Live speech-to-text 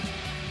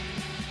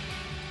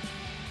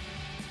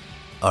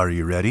Are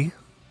you ready?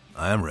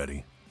 I'm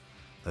ready.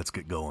 Let's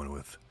get going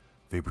with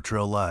Vapour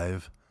Trail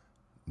Live,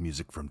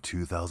 music from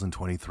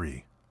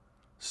 2023,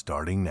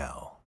 starting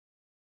now.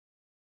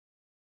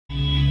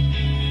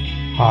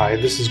 Hi,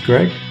 this is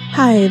Greg.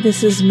 Hi,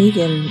 this is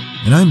Megan.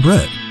 And I'm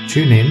Brett.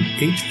 Tune in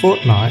each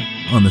fortnight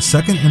on the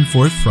second and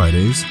fourth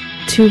Fridays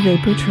to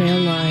Vapour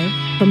Trail Live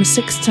from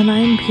 6 to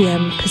 9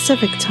 p.m.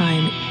 Pacific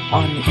Time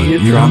on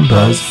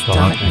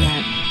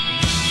eardrumbuzz.net.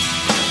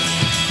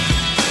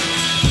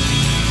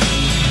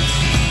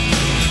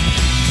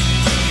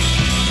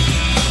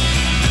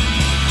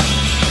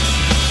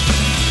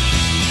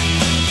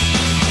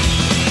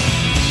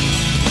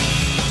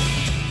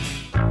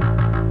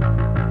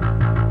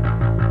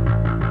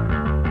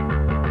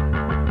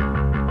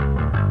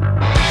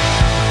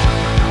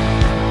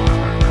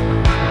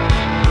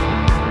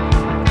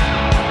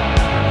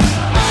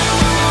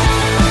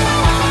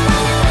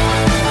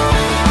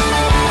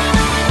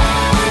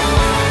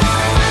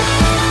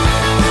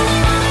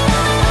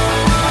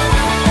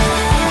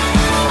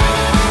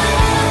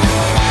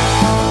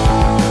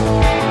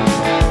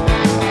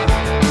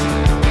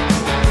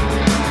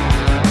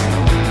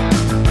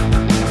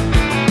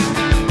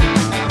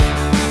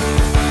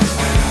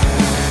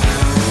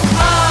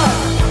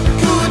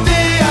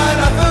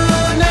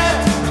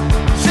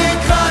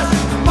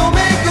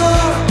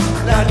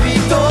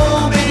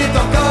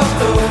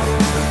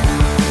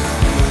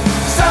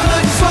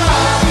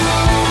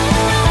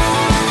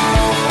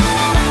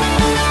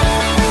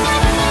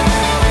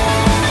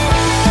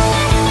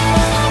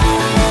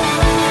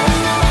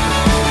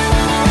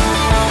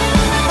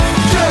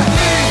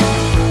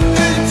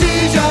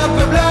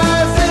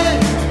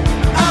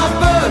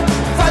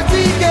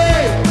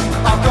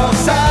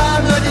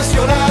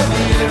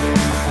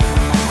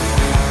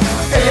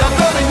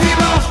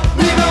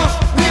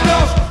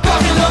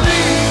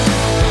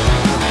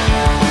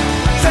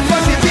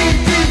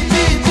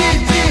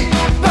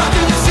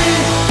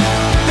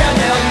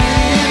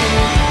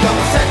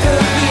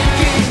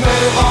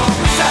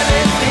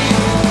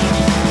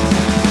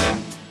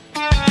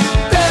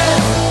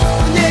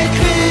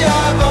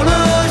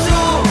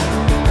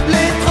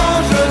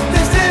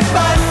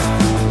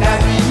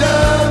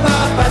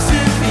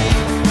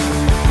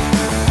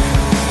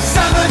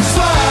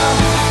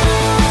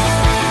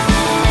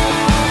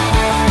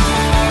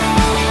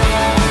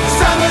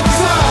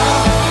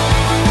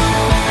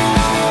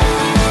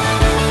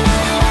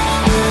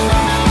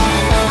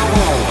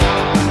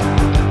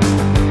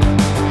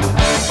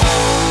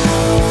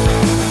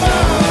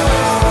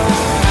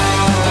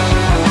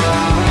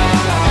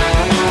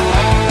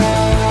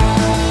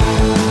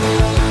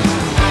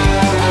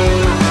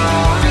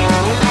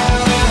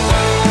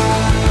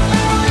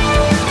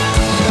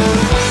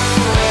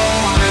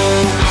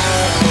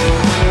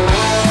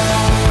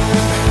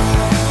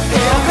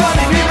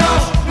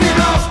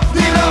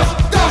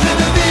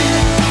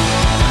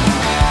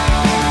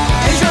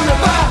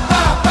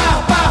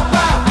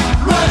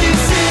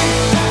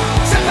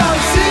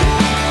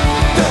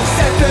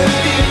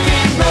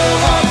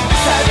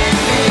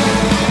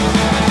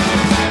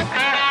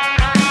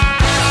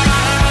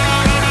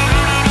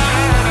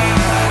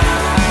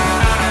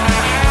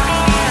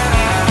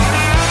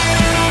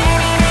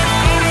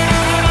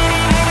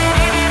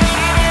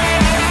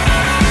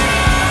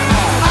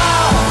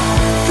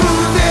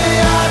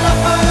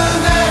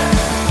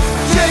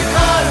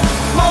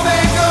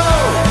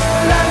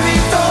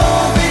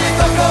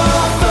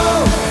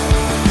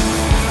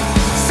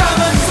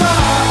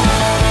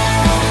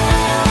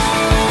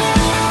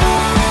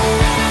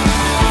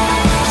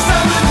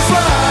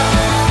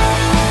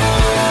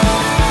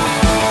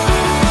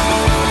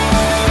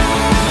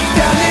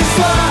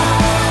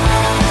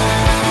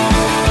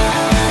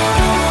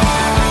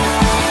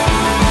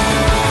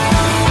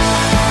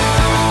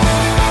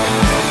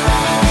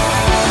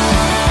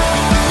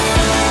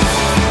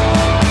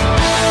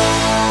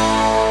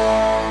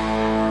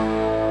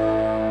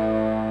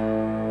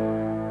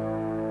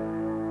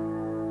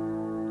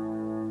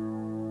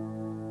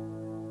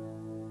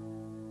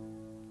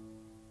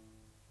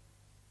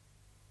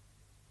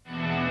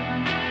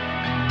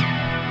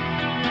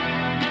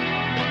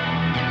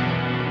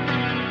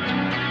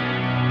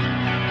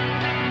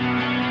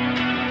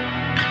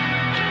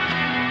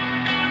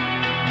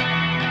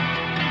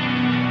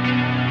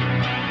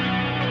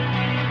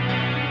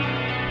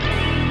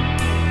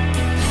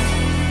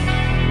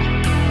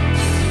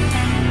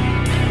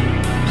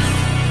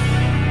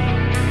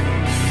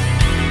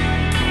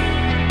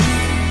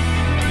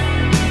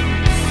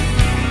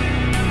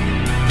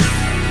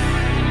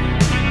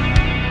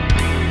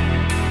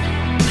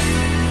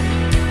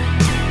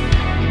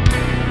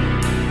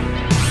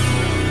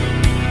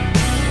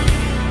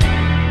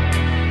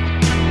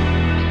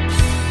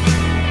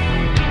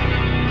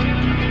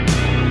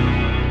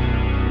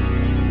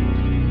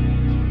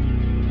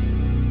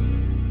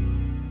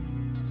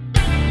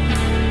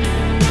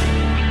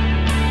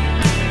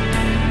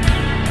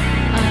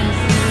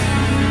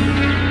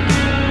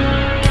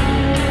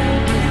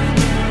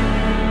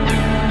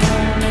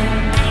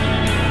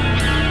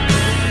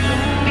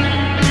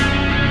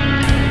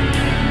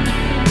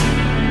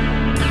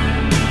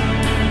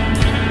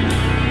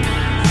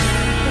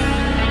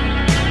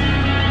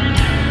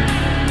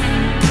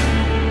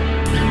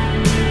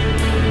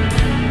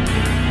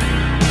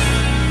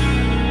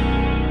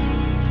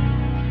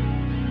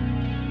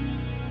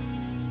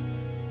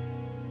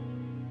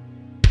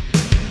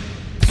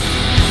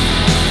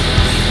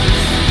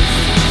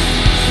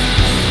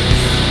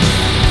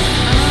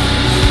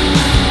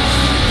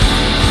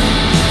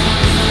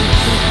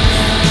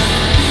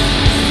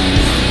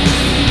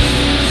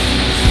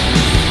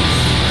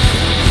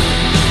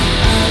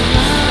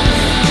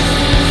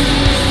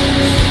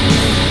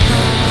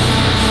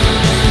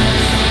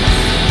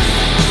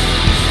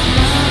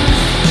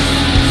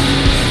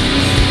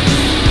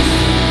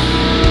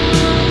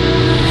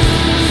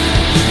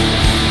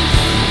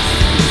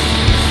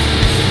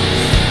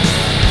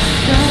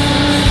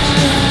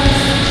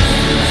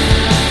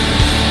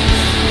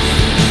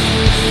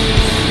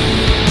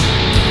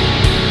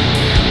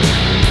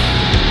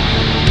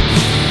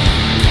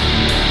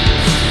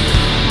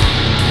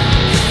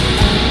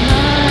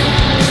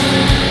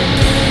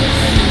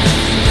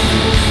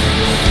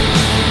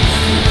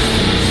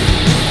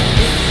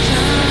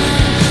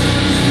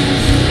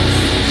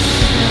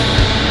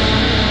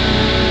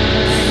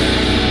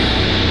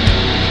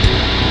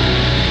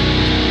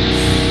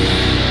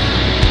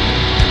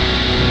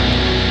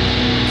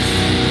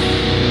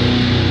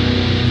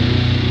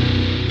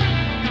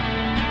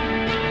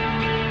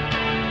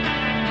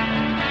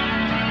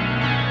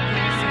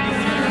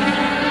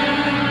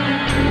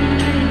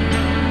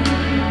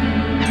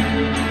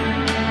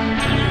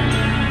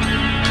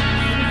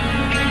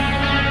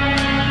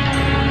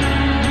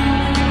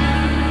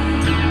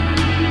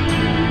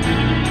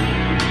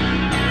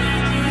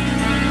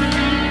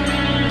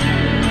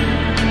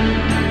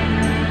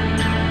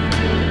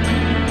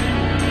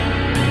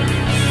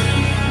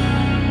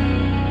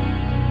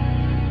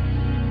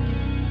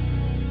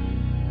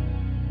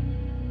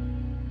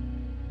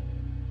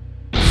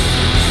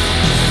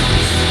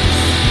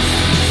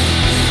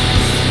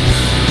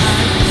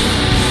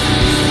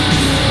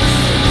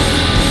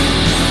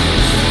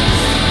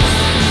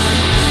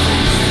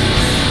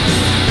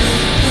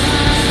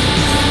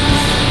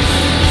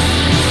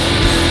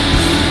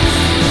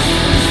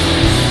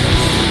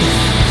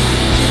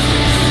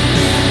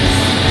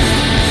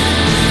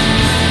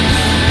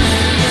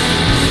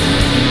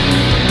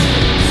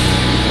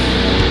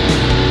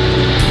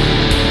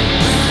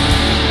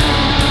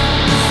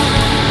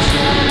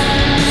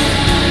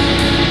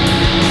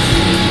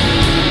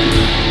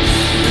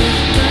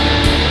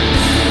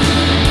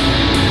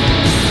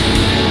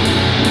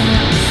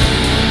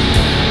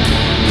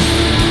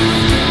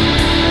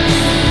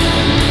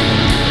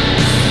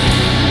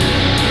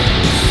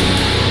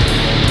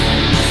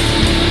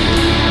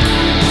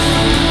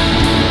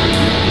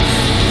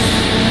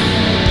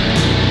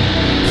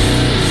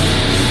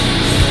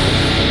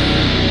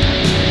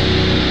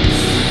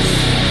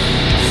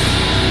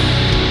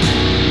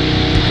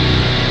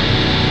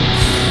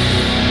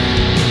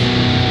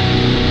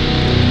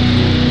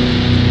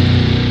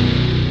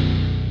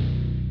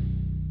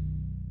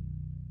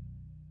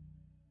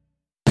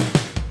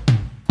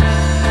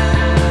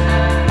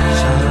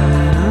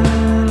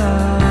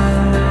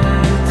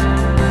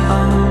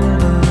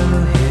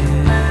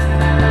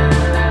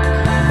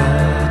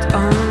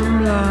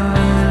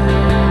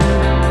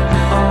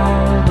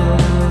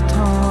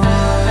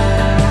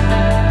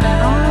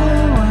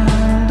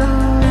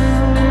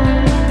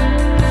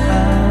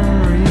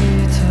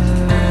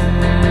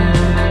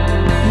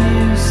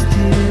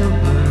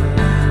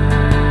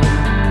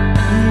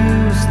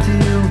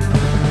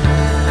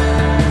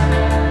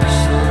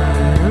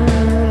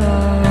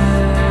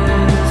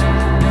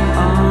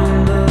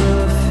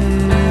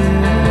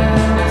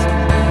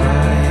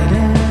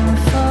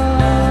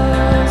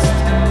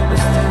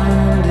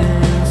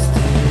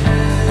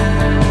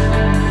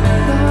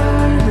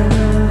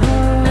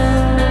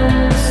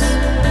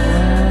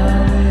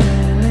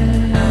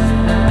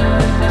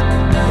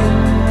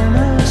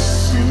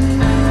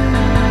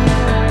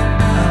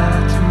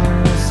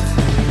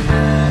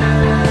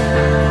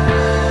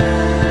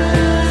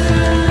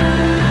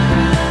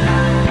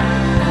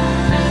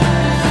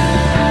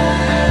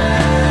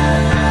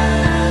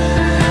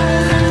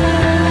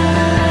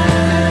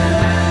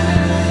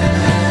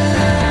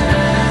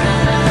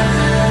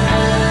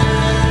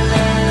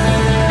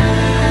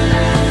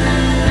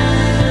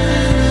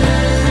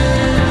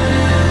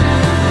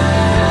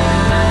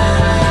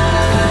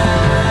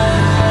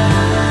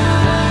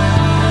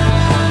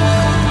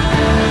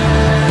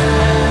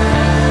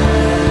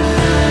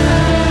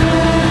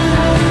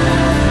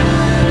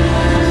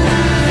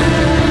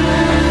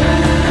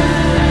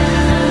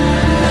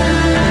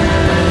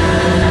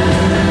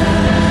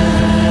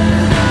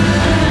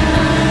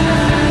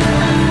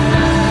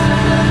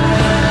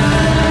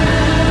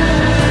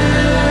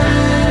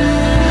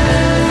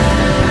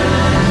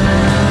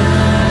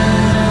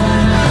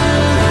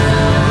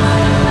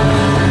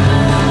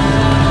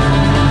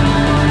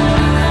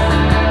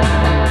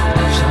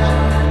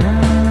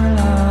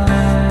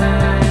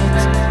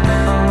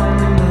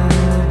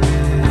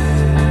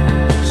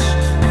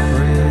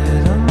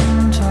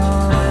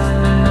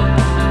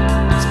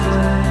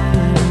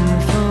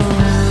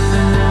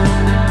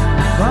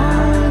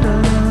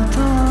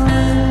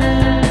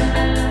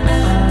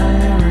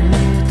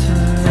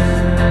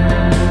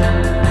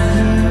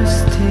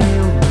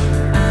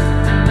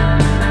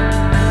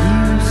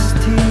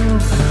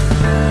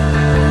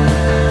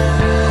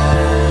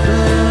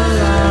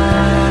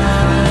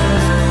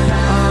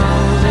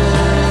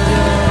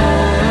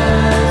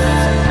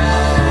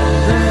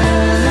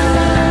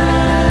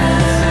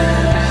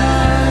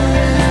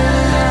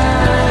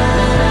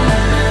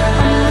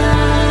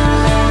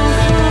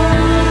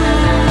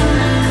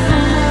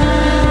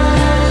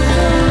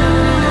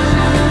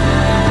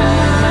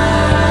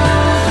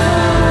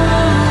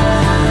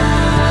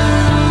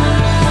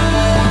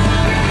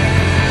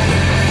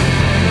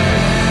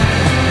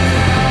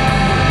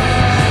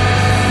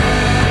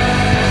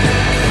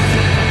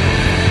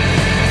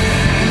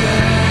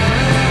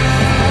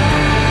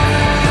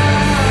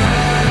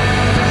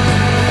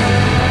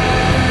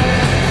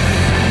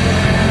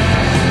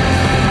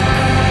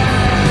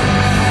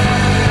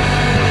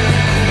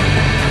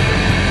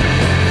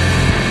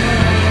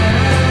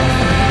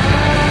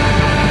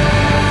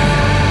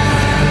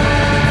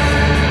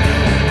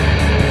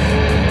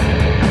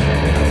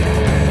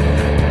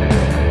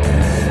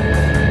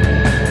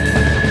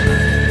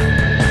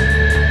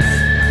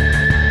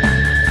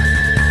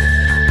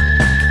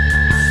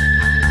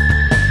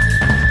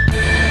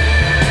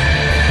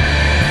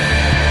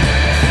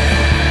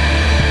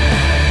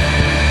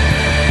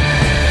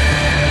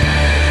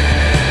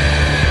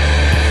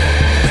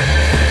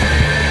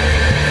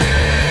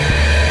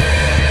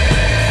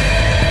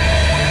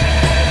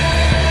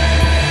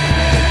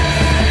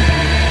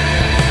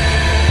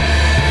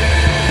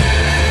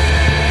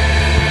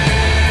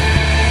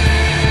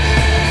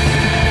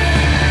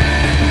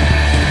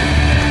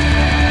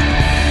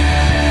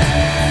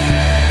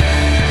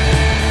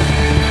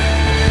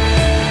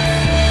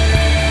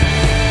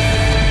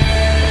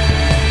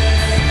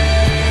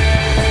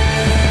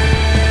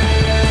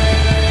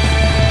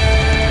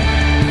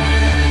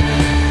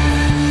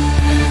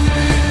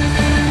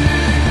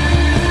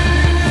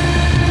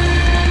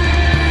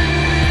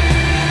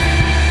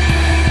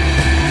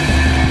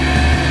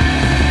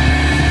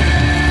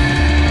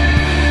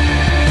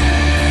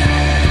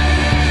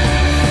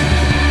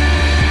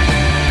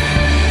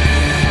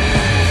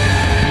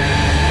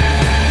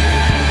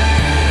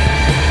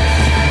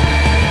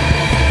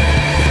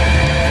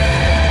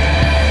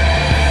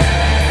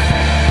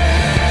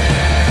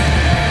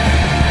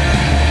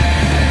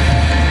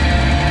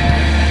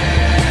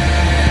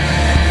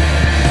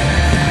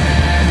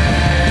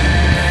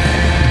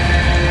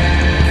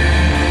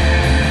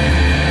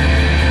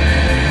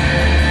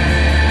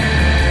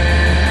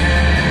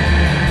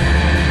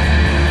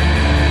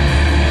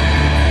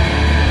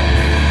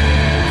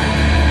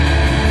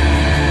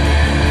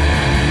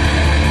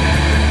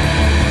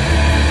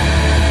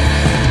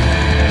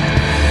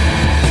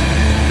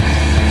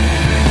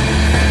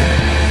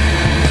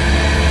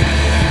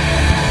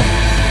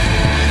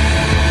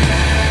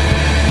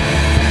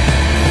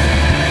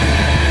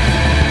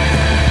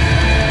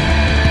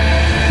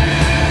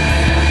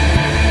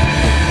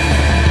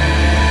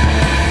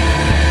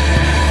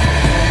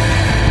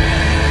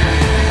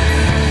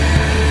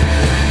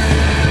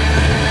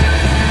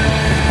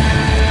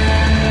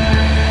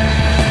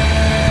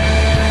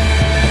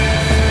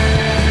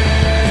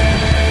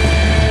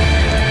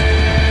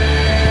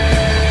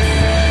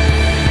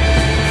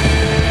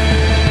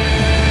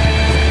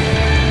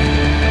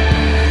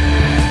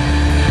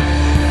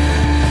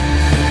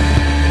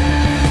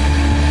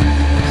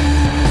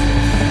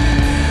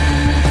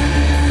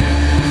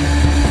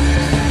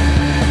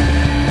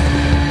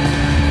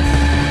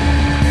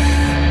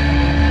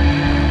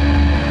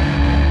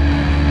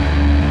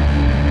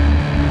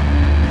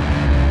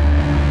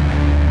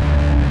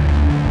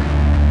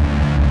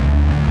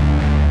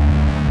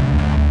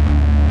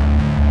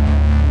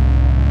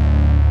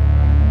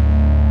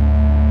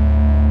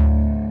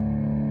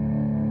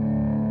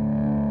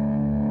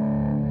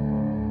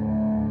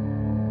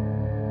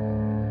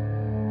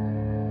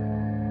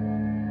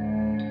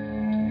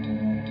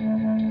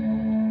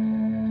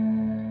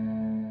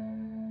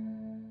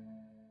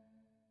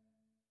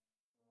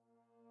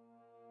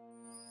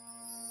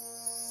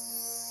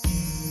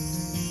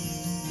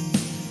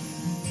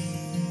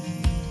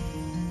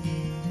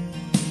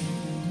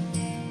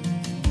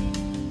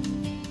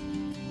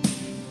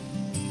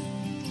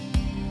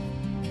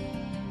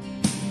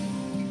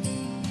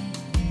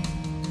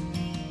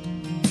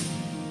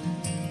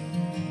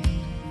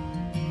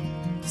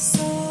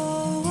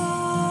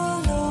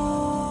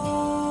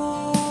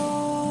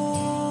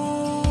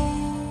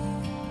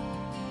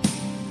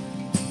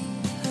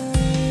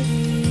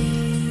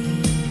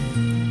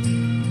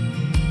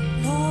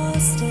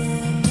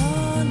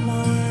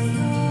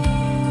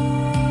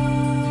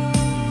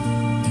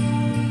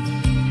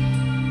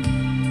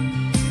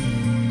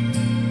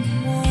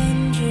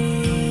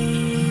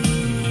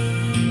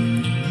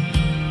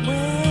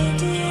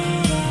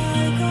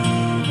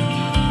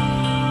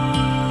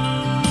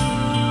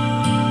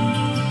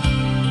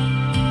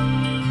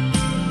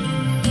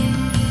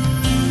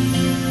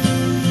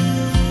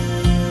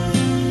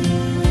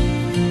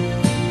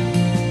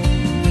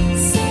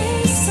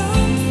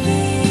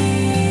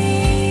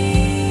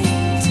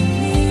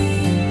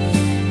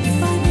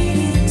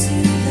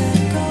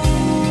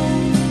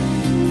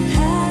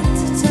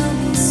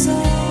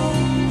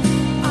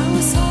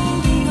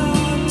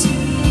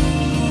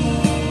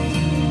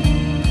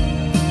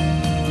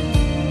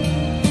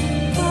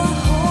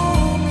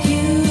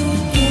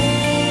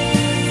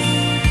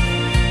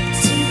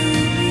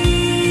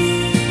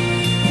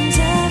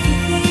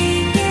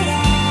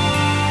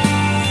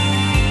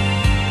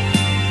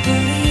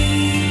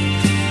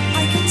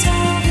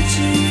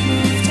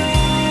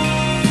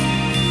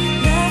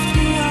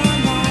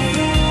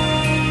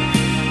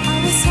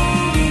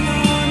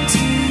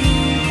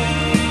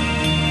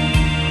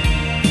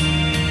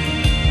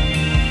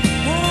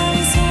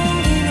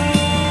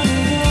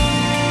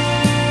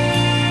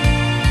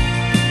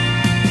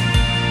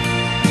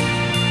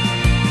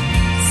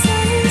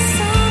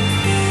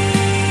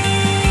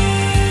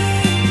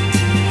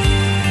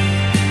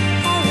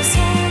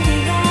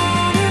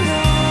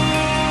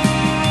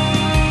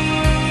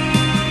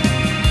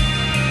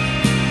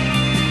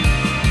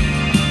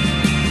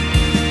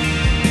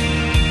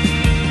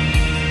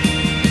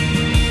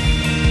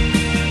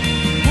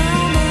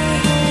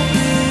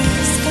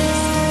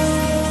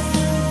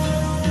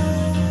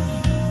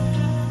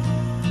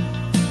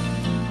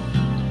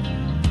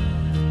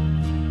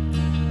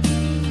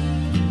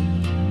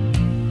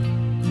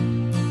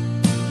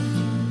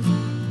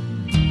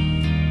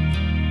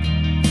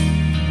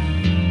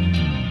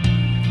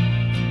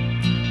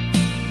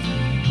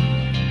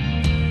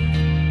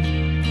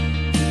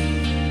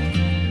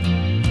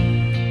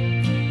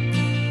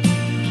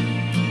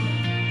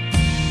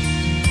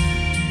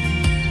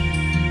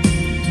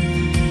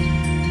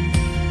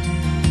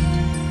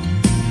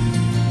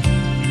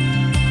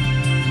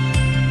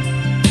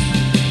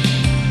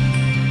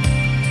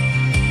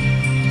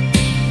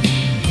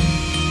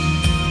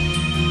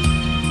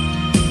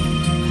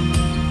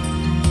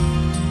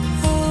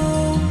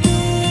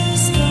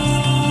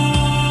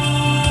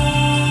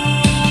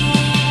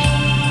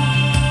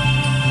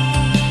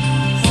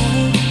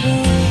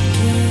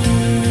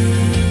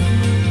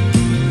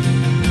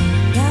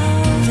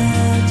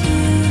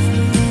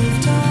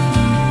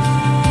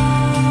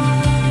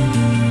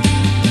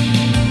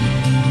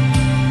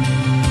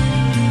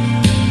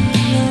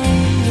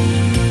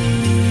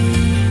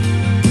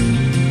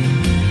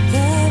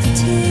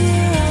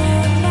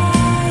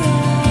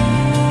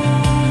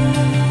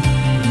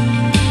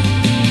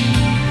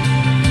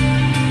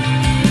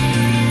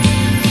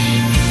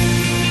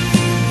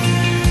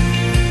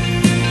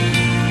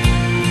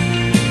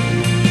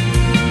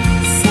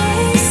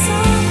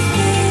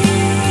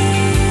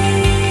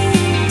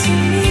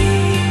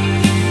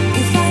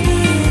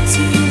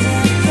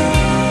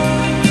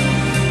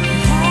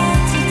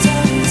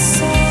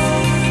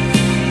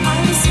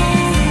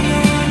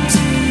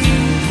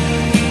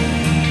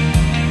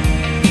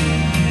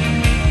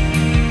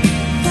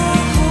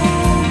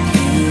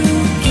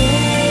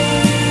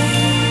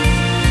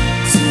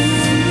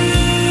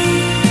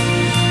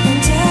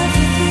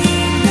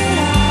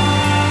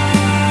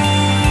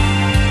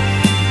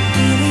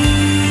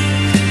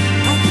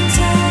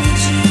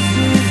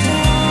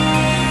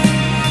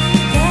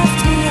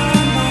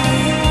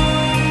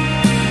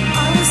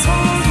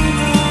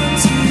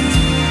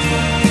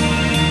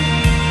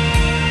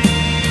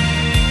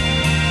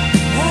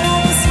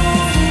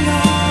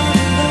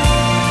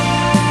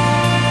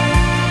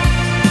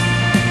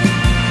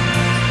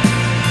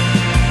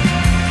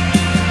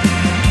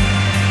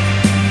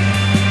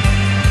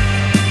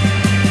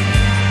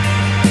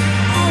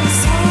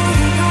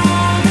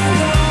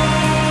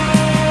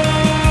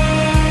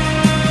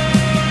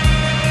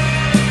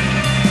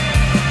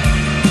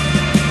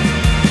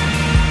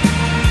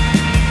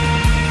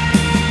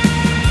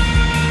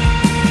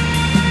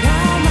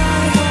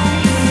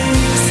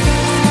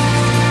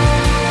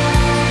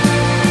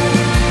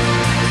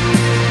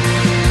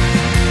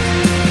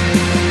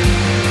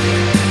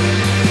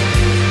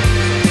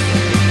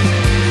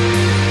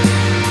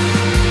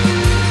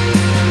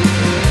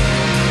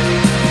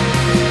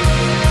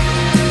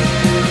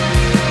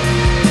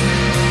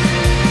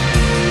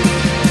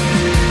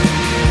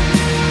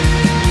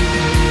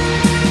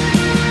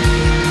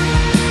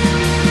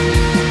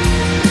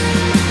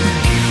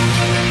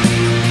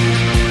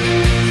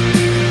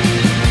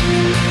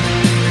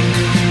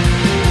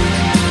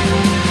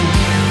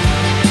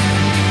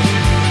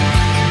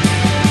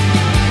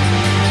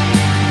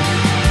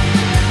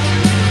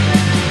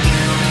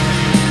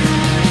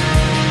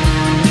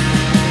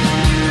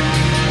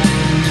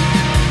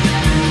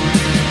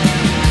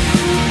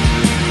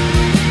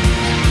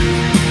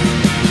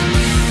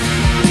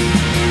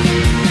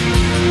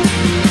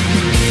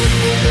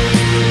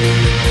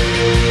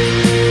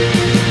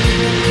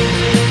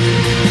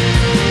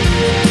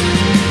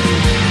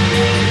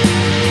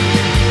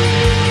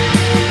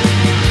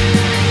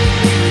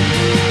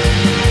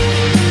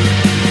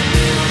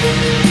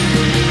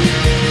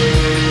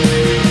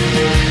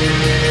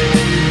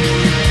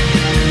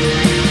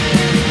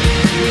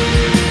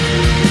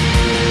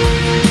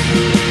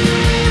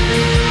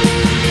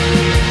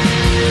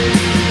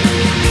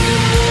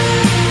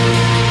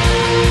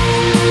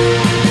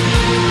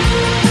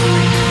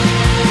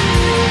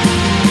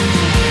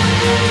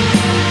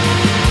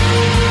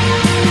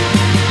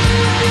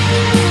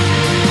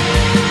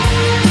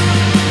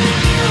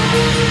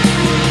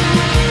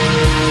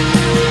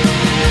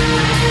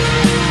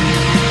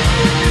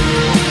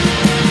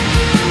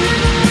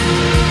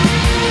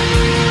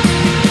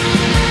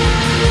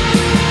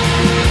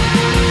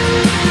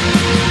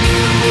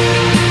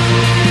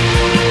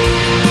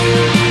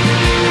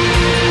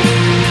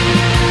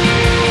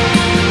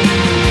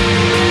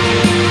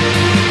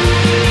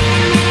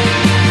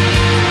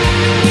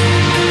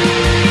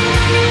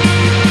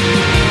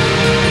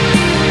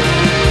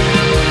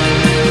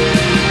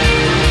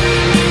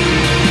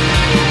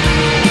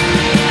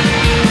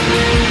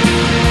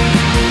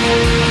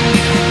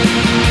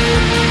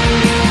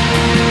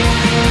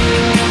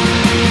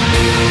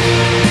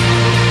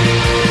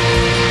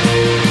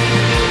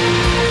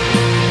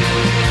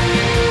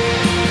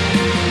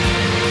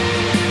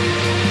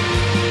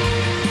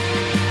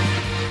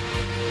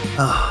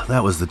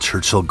 That was the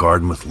Churchill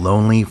Garden with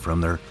Lonely from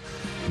their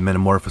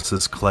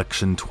Metamorphosis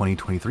Collection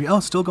 2023.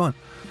 Oh, still going.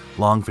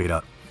 Long fade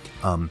out.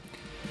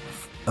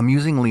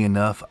 Amusingly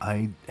enough,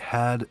 I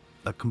had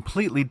a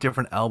completely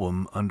different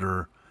album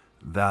under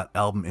that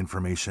album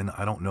information.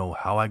 I don't know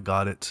how I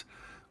got it,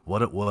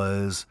 what it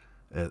was.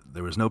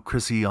 There was no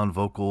Chrissy on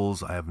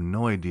vocals. I have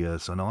no idea.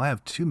 So now I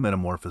have two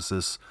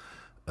Metamorphosis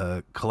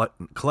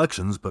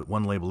collections, but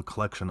one labeled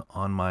collection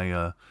on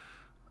my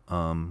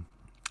in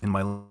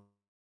my.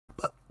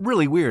 But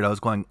really weird. I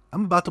was going,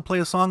 I'm about to play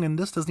a song, and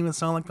this doesn't even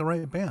sound like the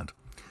right band.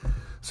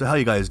 So how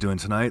you guys doing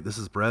tonight? This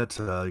is Brett.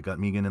 You got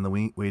Megan in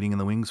the waiting in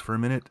the wings for a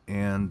minute,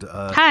 and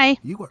Hi.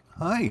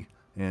 Hi,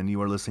 and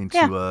you are listening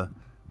to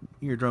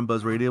Eardrum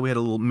Buzz Radio. We had a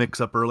little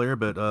mix-up earlier,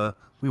 but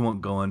we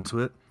won't go into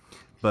it.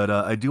 But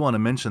I do want to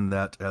mention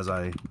that as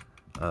I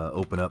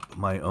open up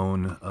my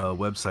own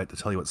website to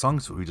tell you what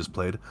songs we just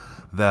played,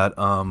 that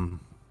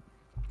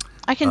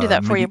I can do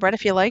that for you, Brett,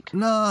 if you like.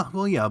 Nah,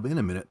 well, yeah, in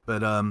a minute.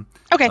 But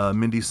okay.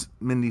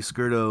 Mindy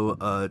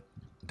Skirdo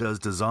does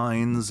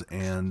designs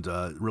and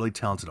really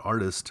talented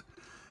artist,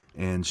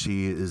 and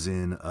she is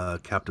in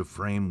Captive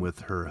Frame with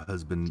her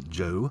husband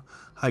Joe.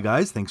 Hi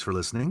guys, thanks for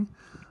listening.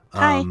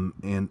 Hi.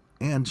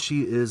 And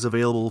she is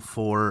available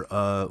for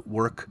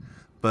work,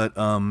 but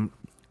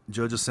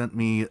Joe just sent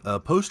me a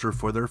poster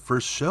for their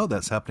first show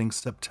that's happening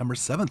September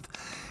 7th.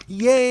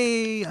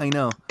 Yay! I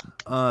know,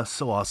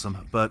 so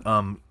awesome. But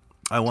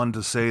I wanted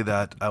to say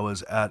that I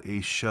was at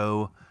a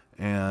show,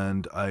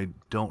 and I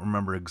don't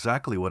remember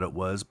exactly what it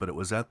was, but it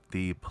was at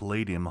the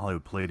Palladium,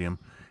 Hollywood Palladium.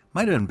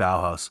 Might have been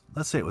Bauhaus.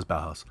 Let's say it was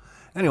Bauhaus.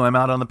 Anyway, I'm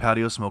out on the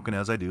patio smoking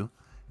as I do,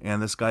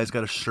 and this guy's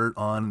got a shirt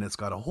on, and it's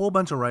got a whole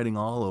bunch of writing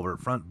all over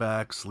it, front,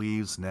 back,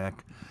 sleeves,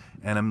 neck,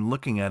 and I'm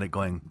looking at it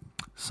going,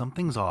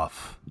 something's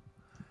off.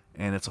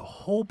 And it's a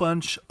whole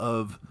bunch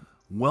of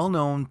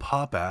well-known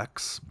pop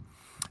acts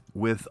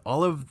with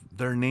all of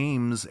their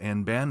names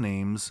and band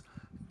names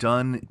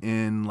done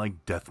in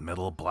like death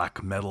metal,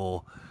 black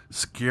metal,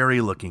 scary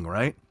looking,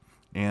 right?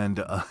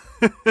 And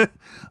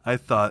I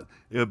thought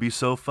it would be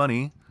so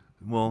funny,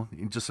 well,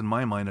 just in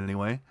my mind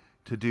anyway,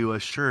 to do a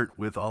shirt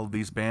with all of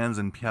these bands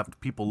and have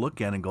people look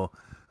at it and go,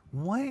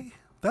 why?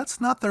 That's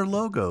not their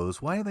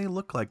logos. Why do they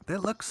look like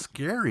that? Looks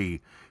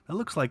scary. That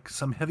looks like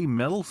some heavy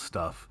metal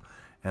stuff.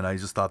 And I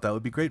just thought that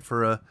would be great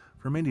for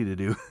Mindy to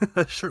do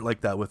a shirt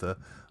like that with a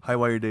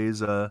Highwire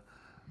Days,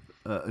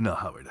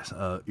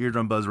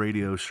 Eardrum Buzz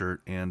Radio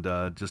shirt, and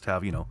just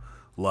have,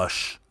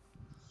 Lush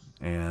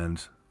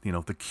and,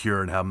 The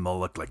Cure, and have them all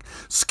look like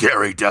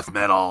scary death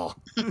metal.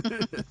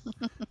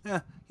 Yeah,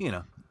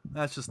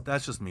 that's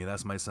just me.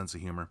 That's my sense of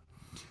humor.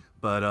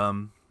 But,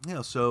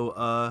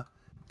 so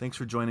thanks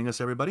for joining us,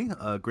 everybody.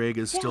 Greg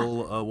is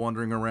still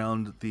wandering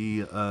around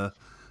the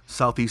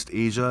Southeast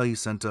Asia. He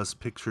sent us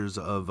pictures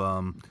of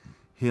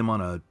him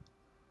on a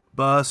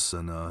bus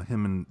and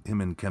him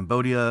in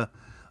Cambodia,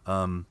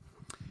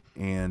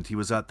 and he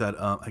was at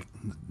that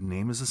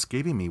name is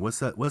escaping me. What's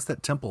that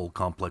temple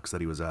complex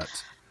that he was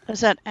at? Is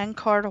that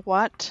Angkor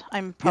Wat?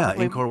 I'm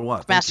probably Angkor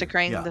Wat.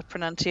 massacring the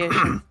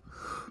pronunciation.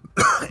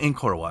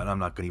 Angkor Wat. I'm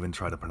not going to even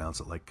try to pronounce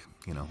it like,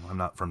 I'm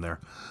not from there.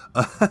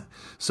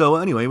 So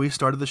anyway, we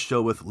started the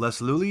show with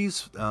Les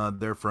Louis.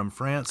 They're from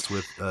France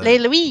with... Les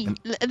Louis.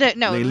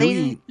 No, Les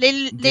Louis.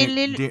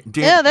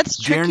 Yeah, that's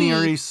tricky.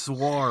 Dernier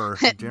Soir.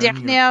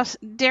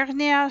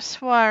 Dernier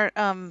Soir,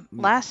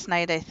 last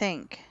night, I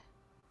think,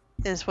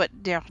 is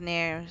what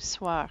Dernier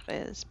Soir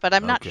is. But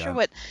I'm not sure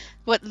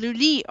what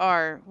Louis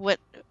are, what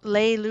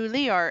Les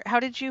Louis are. How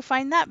did you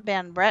find that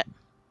band, Brett?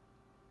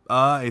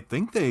 I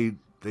think they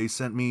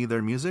sent me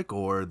their music,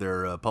 or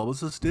their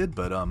publicist did,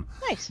 but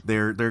nice.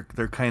 They're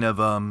kind of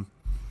a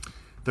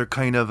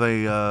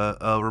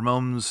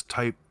Ramones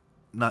type,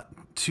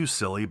 not too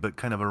silly, but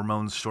kind of a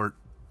Ramones short,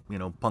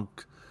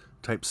 punk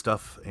type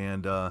stuff,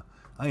 and I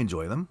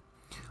enjoy them.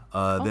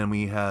 Then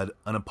we had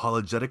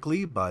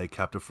Unapologetically by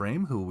Captive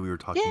Frame, who we were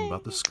talking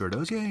about, the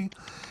Skirdos, yay!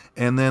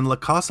 And then La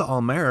Casa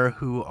Almera,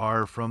 who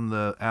are from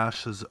the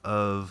ashes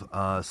of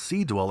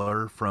Sea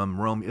Dweller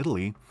from Rome,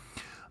 Italy.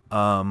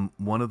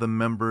 One of the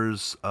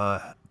members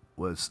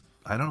was,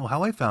 I don't know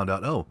how I found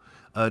out.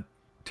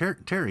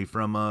 Terry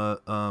from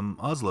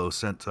Oslo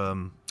sent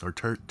or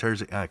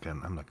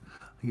Terje. I'm not.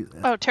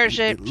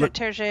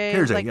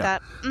 Terje, like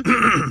that.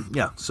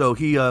 Yeah. So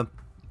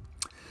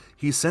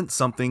he sent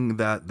something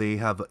that they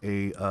have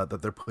that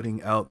they're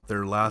putting out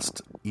their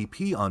last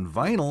EP on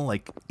vinyl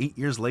like 8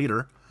 years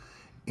later.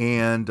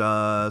 And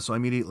so I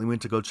immediately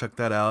went to go check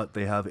that out.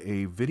 They have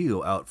a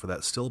video out for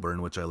that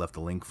Stillburn, which I left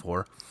a link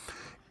for.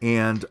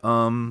 And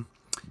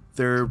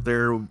their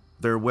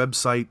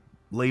website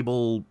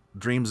label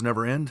Dreams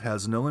Never End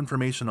has no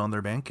information on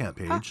their Bandcamp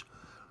page.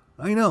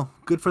 I know,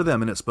 good for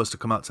them, and it's supposed to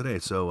come out today.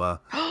 So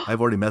I've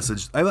already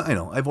messaged.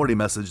 I've already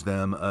messaged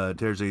them.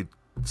 Terje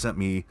sent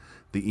me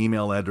the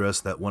email address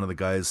that one of the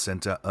guys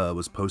sent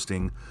was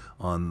posting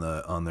on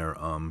their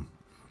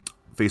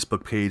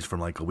Facebook page from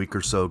like a week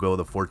or so ago,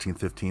 the 14th,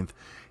 15th,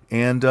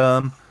 and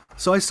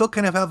so I still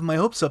kind of have my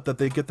hopes up that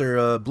they get their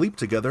bleep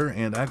together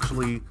and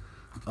actually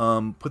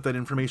put that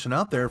information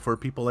out there for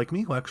people like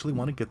me who actually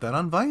want to get that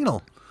on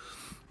vinyl.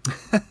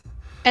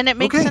 And it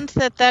makes sense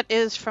that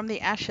is from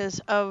the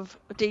ashes of,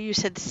 you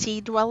said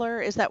Sea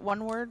Dweller. Is that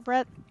one word,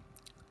 Brett?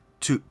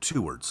 Two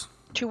words.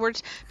 2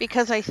 words?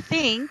 Because I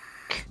think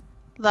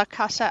La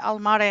Casa al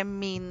Mare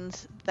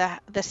means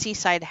the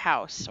seaside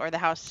house, or the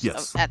house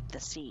at the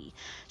sea.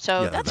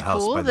 So that's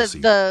cool.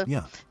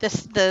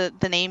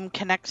 The name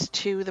connects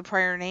to the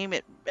prior name.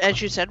 It,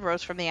 as you said,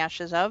 rose from the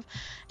ashes of.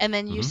 And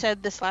then you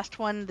said this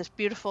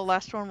beautiful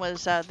last one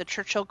was the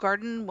Churchill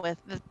Garden, with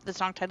the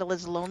song title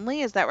is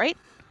Lonely. Is that right?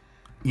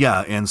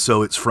 Yeah, and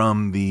so it's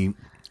from the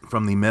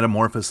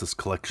Metamorphosis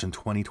Collection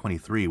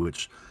 2023,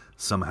 which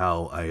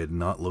somehow I had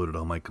not loaded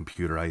on my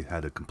computer. I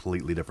had a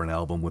completely different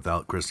album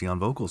without Christy on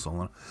vocals. So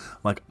I'm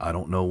like, I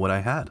don't know what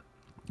I had.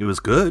 It was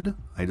good.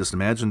 I just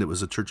imagined it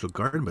was a Churchill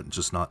Garden, but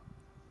just not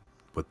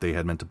what they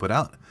had meant to put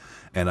out.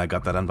 And I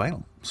got that on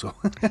vinyl. So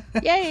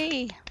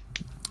yay!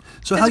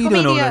 So how you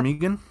doing over there,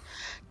 Megan?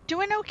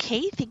 Doing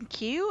okay,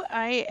 thank you.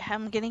 I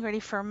am getting ready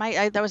for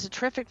that was a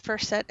terrific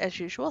first set as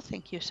usual.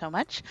 Thank you so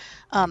much.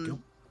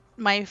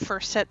 My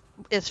first set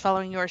is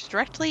following yours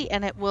directly,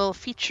 and it will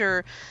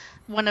feature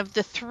one of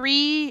the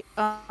 3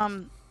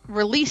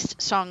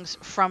 released songs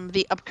from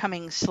the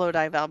upcoming Slow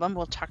Dive album.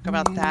 We'll talk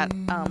about that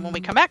when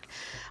we come back.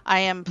 I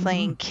am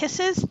playing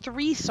Kisses.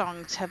 3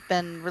 songs have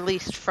been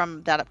released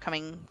from that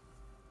upcoming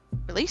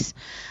release.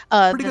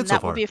 Pretty good so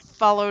far. Will be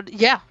followed.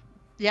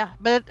 Yeah,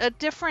 but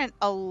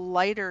a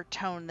lighter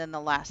tone than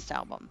the last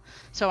album.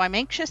 So I'm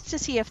anxious to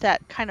see if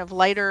that kind of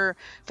lighter,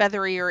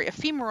 feathery, or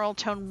ephemeral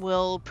tone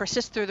will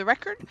persist through the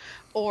record,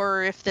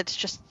 or if that's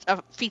just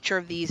a feature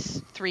of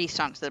these 3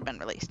 songs that have been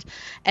released.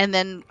 And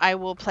then I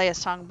will play a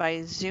song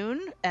by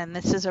Zune, and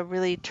this is a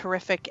really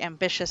terrific,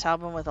 ambitious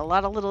album with a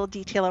lot of little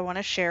detail I want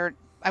to share.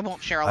 I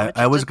won't share all of it.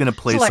 I was going to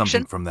play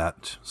something from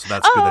that, so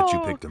that's good that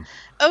you picked him.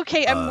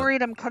 Okay, I'm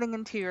worried I'm cutting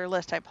into your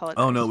list. I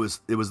apologize. Oh no,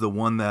 it was the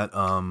one that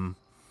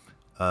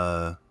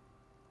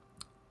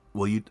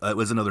it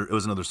was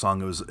another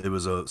song. It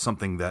was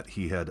something that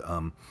he had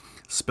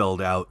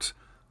spelled out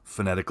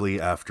phonetically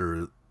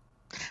after.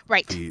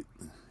 Right.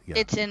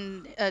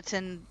 It's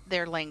in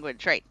their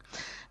language, right?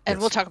 And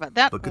we'll talk about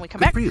that when we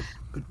come back. For you.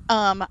 Good.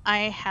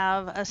 I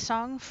have a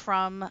song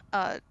from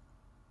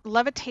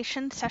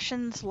Levitation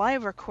Sessions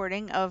live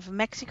recording of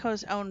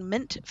Mexico's own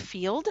Mint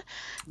Field.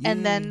 Yay.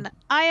 And then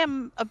I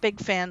am a big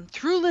fan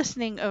through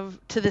listening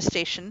to this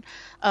station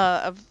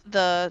of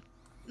the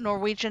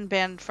Norwegian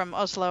band from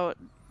Oslo,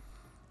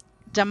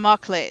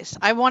 Damocles.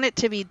 I want it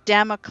to be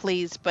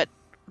Damocles, but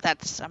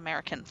that's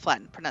American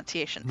flattened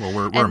pronunciation. Well,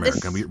 we're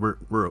American.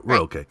 We're right.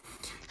 Okay.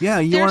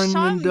 Yeah, Jorn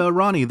and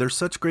Ronnie, they're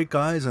such great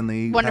guys, and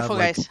they wonderful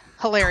have guys,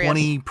 hilarious.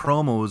 20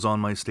 promos on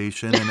my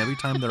station, and every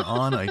time they're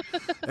on, I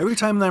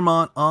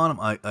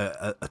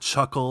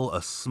chuckle,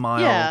 a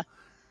smile.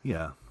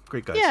 Yeah,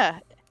 great guys. Yeah,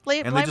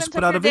 and they just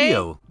put out a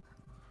video.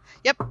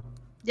 Yep.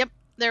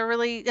 They're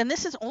really, and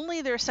this is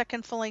only their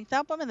second full-length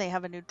album, and they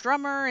have a new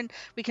drummer, and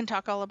we can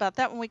talk all about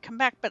that when we come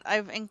back. But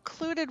I've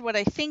included what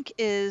I think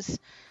is,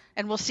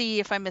 and we'll see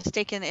if I'm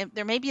mistaken,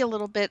 there may be a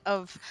little bit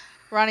of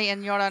Ronnie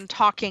and Joran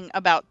talking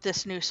about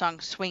this new song,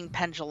 Swing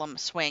Pendulum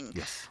Swing.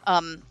 Yes.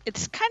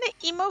 It's kind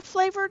of emo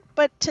flavored,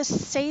 but to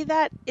say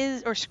that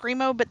is, or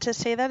screamo, but to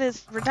say that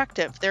is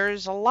reductive.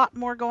 There's a lot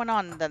more going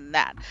on than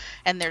that.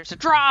 And there's a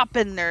drop,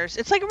 and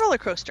it's like a roller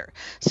coaster.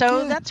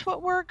 So that's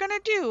what we're going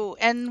to do.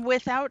 And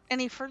without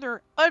any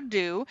further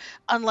ado,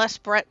 unless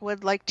Brett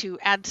would like to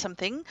add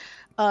something,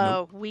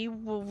 nope. We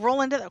will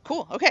roll into that.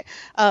 Cool. Okay.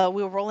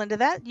 We'll roll into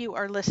that. You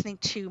are listening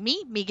to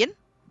me, Megan.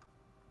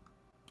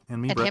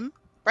 And me, and Brett. Him.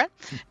 Brett,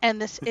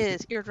 and this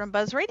is Eardrum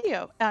Buzz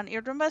Radio on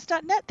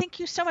eardrumbuzz.net. Thank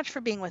you so much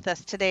for being with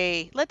us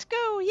today. Let's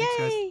go.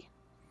 Yay.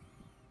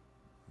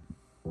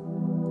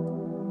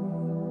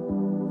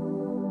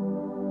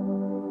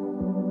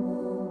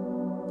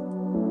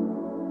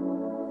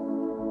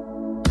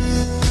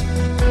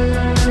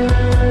 Thanks,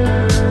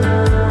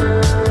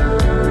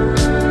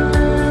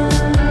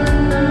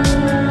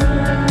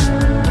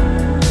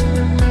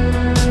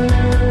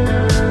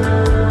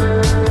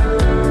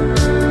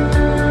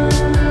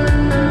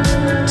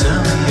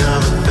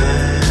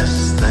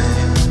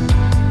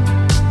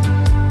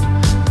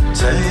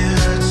 Tell you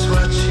it's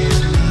what you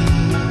need.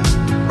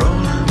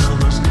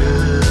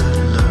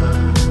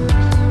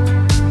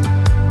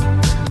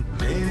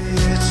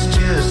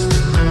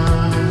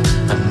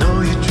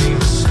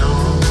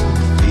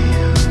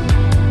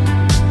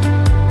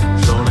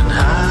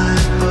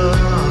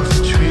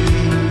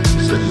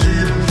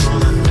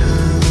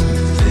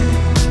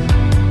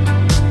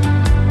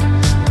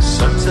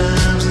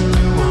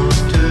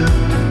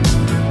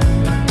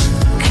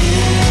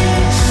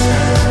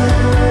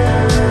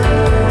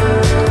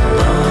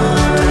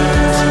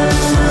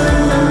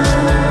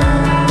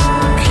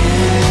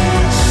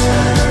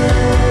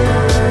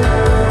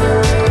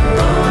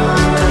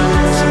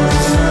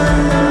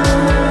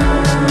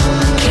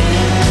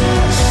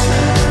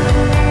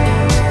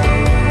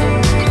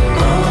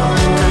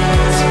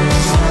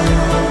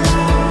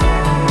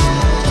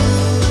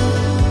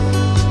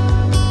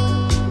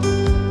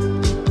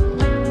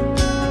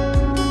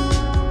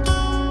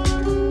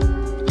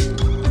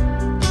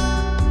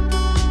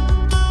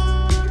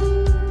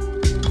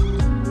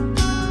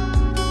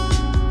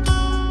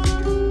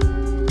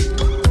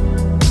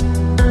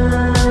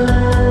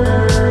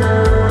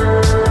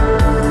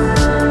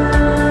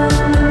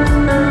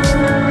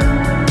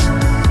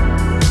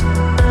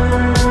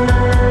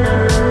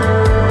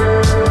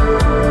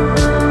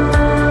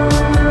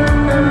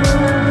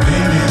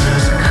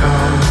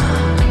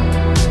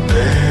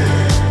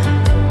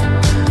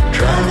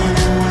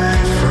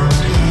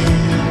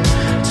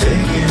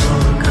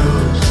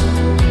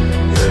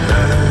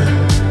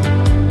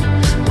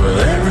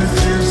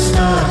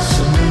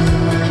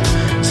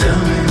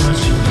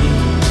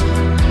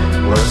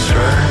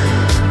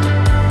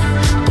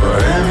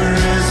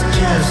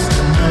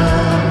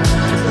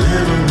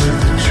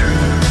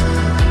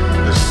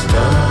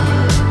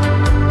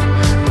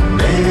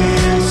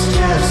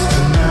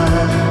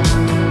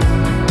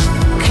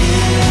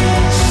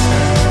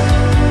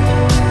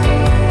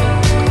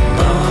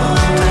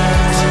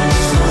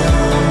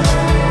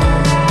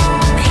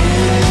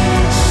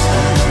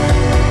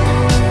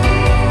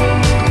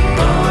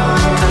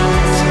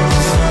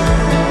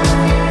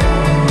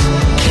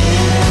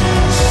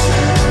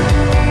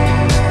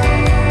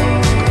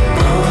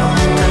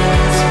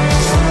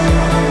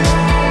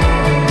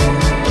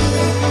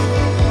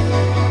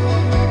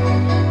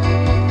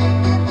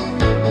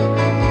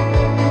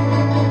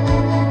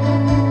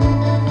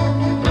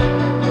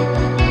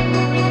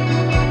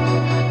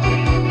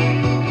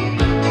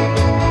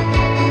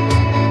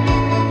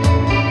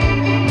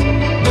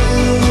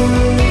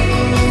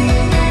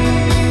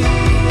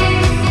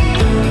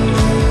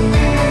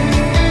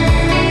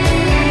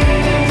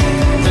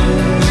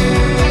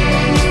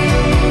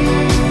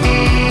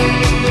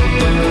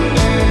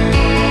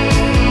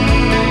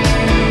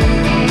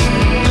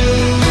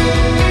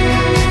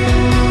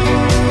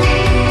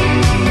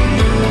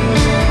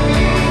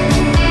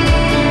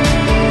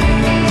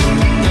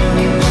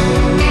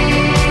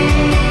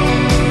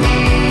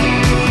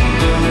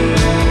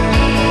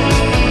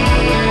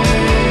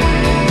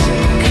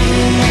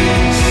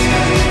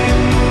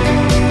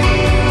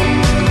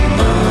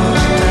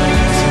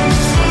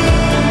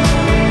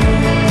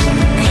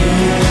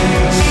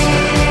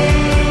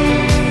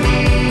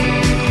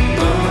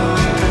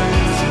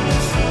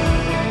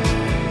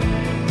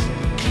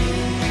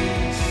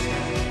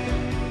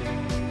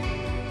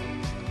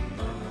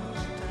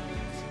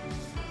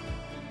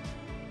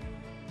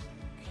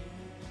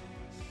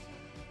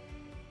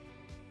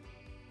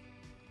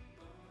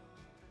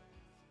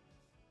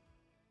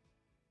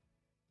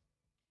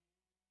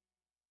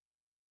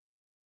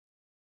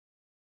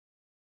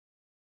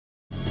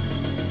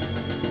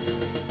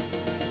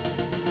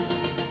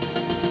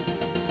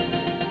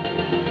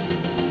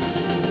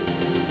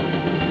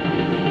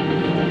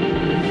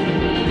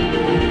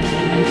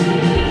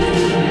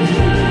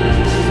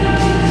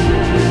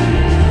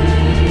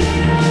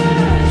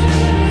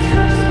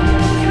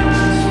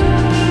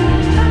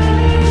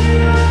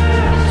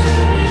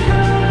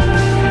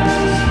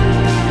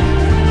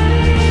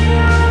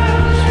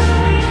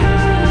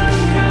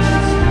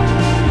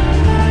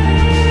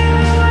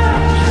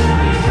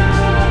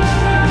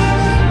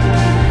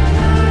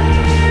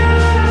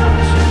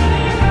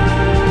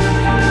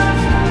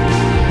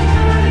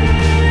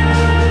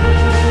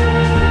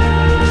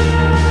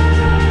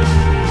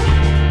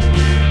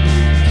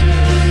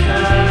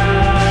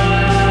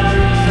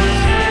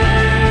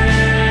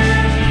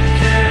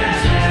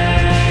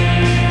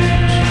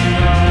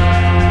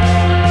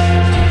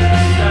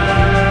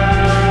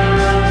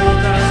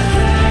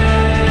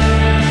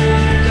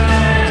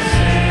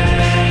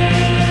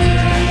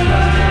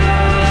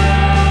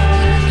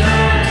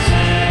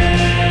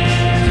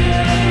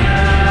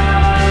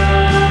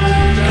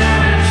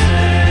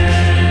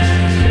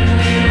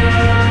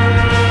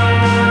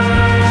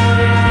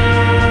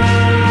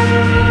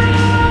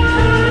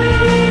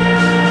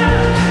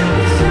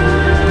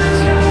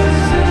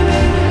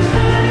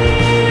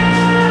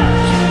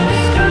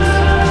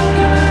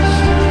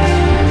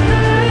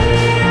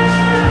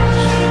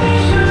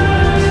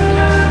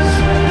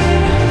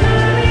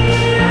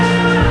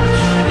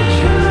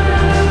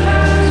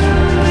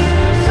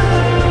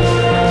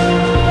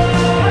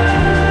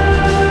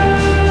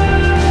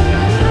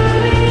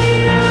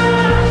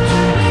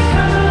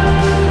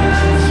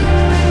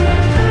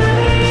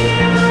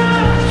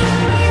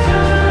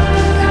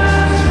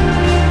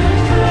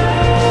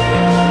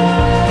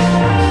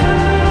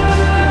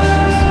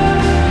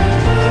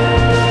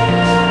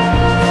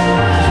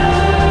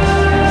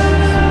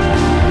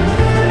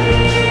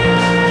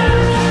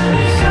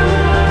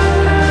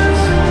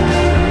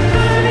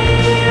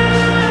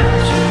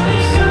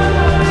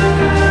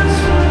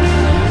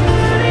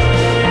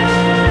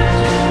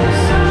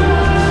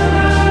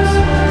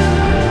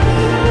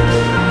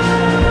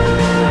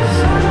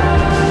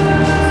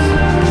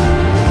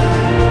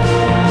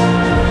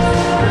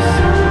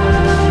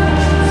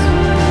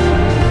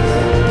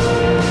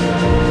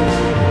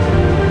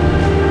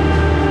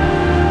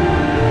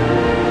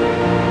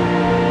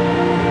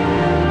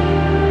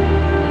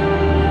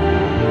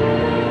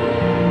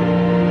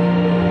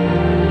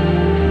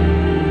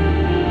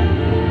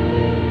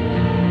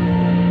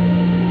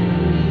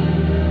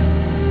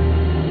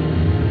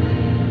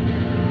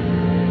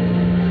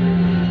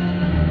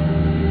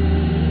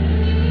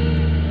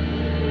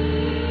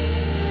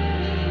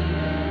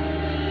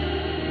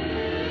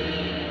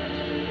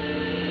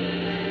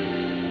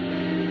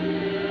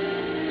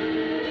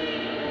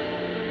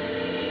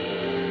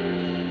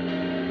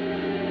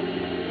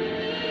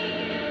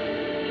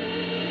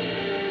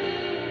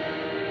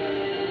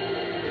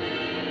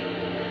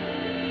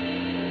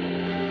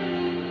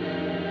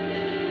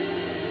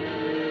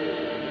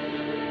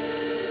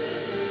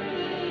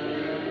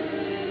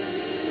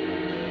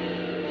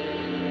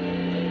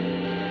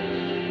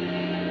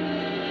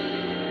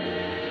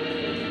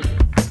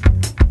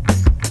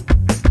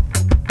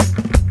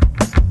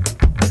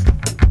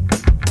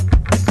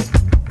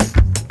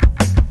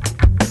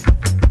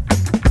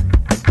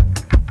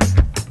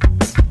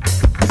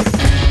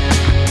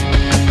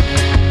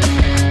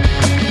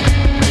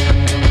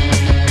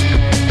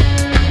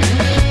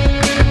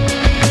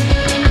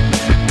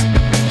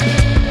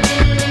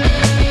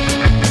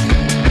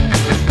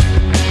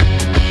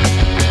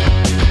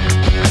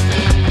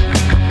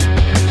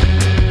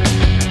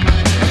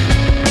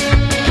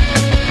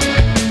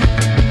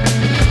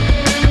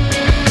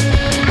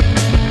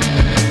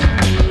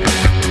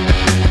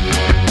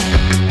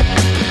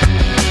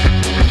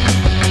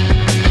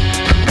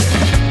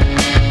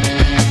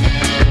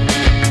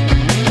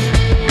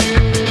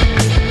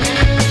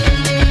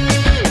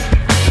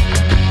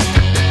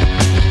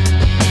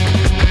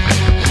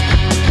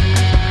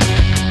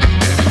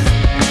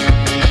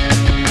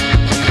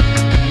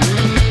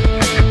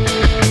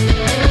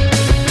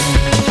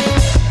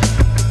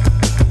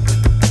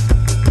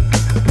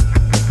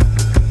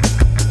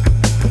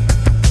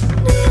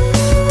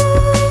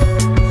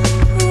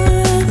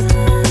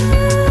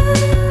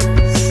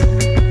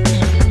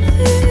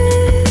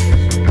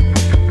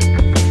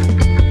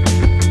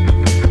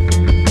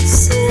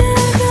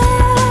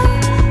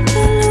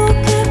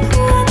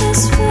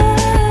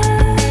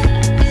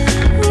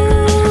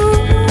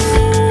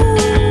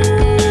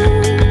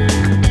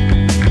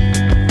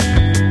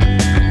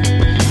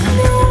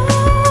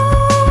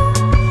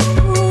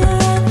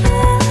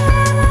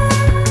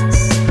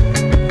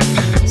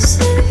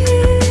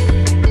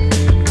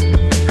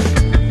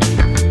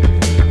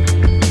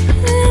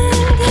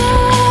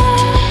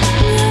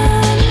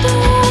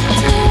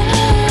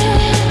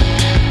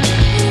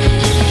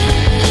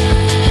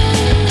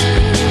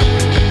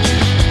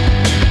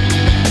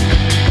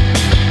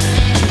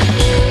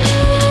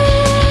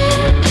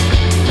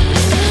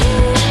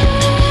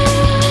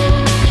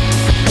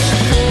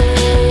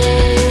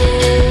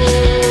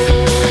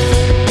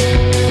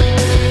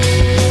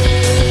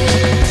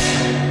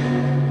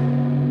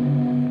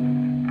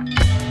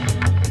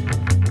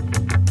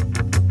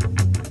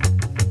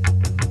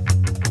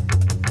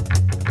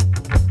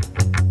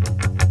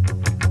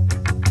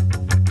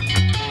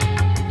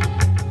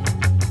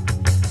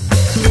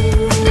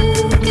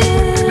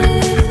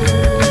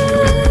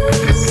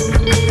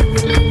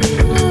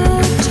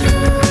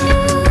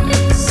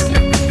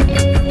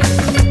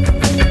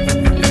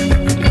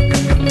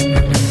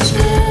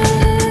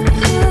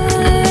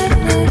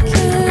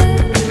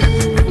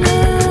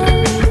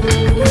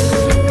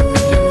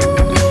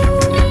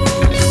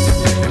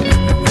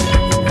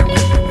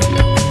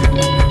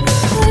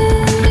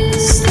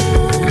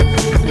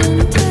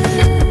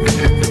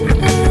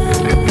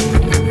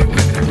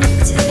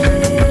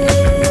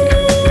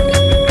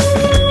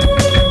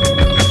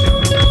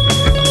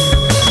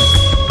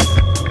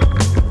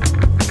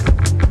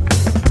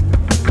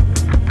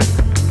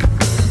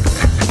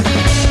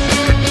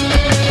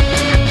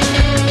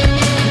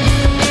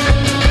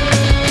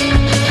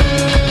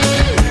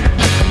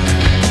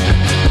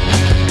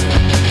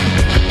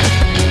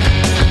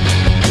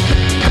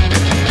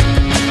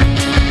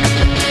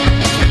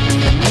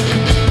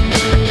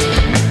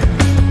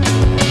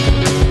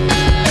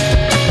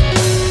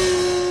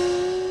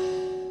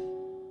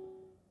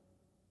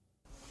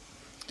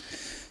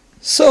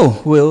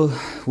 So,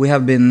 we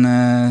have been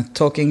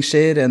talking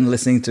shit and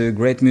listening to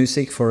great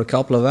music for a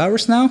couple of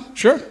hours now.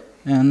 Sure.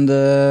 And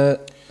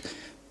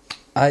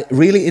I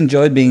really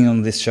enjoyed being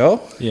on this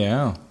show.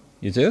 Yeah.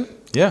 You too?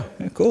 Yeah.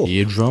 Cool.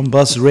 Eardrum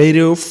Buzz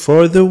Radio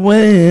for the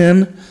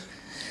win.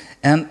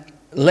 And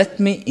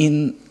let me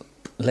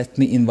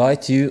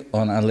invite you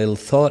on a little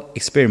thought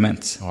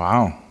experiment.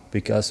 Wow.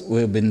 Because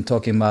we've been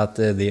talking about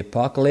the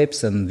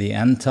apocalypse and the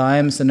end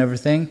times and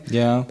everything.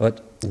 Yeah.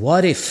 But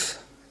what if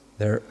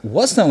there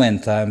was no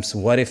end times?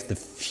 What if the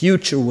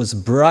future was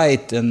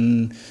bright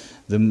and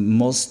the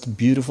most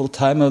beautiful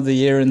time of the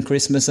year and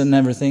Christmas and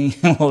everything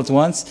all at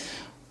once?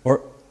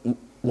 Or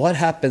what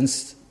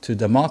happens to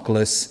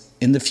Damocles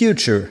in the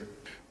future?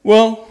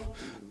 Well,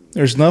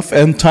 there's enough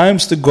end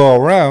times to go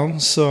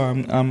around, so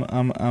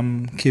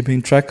I'm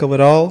keeping track of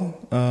it all.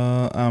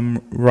 I'm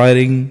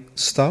writing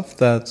stuff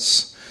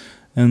that's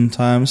end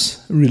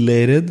times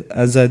related,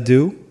 as I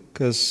do,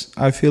 because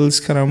I feel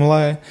it's kind of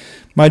like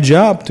my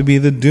job to be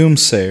the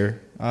doomsayer.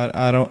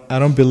 I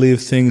don't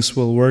believe things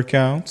will work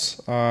out.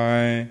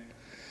 I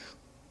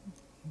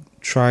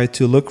try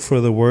to look for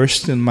the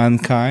worst in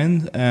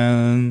mankind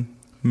and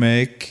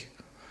make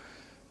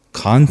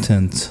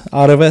content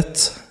out of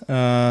it.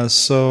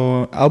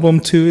 So album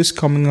 2 is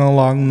coming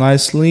along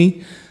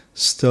nicely,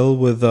 still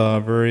with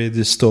a very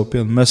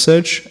dystopian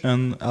message,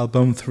 and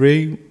album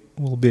 3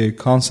 will be a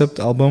concept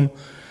album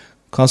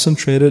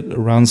concentrated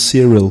around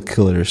serial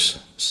killers.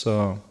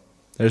 So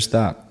there's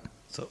that.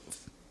 So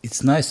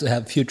it's nice to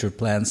have future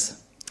plans.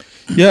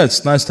 Yeah,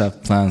 it's nice to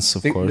have plans,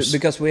 of course.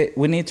 Because we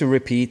need to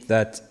repeat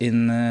that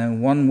in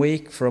 1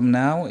 week from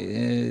now,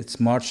 it's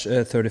March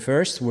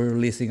 31st, we're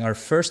releasing our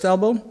first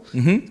album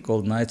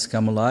called Nights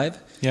Come Alive.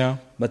 Yeah.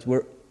 But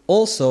we're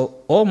also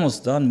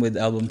almost done with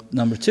album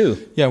number 2.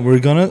 Yeah, we're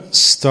gonna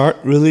start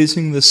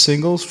releasing the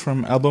singles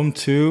from album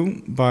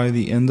 2 by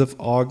the end of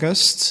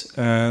August,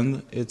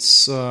 and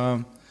it's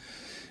the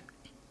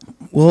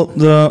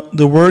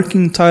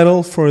working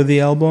title for the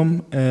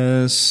album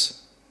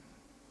is,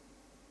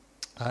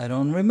 I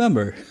don't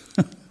remember.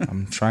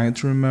 I'm trying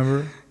to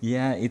remember.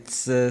 Yeah,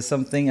 it's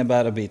something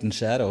about a beaten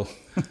shadow.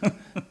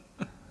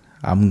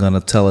 I'm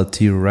gonna tell it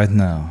to you right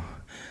now.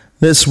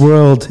 This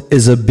world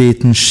is a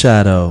beaten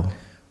shadow.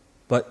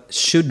 But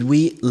should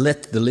we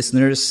let the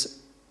listeners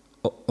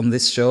on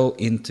this show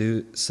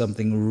into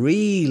something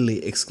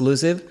really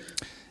exclusive?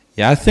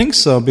 Yeah, I think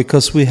so,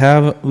 because we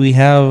have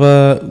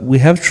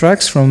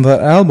tracks from that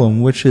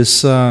album, which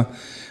is we're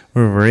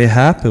very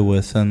happy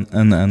with,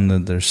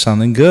 and they're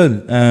sounding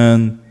good,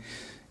 and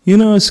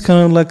it's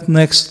kind of like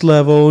next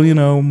level,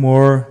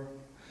 more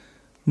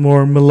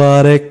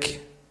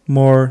melodic,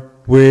 more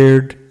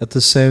weird at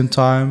the same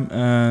time,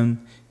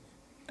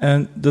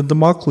 and the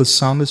Damocles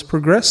sound is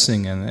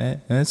progressing,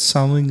 and it's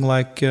sounding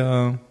like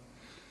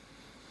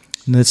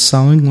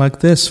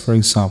this, for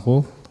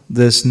example,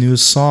 this new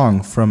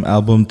song from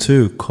album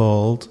 2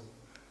 called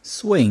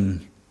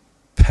Swing.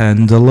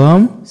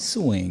 Pendulum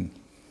Swing.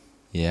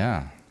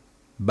 Yeah.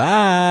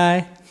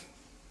 Bye.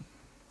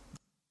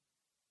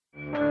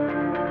 Joy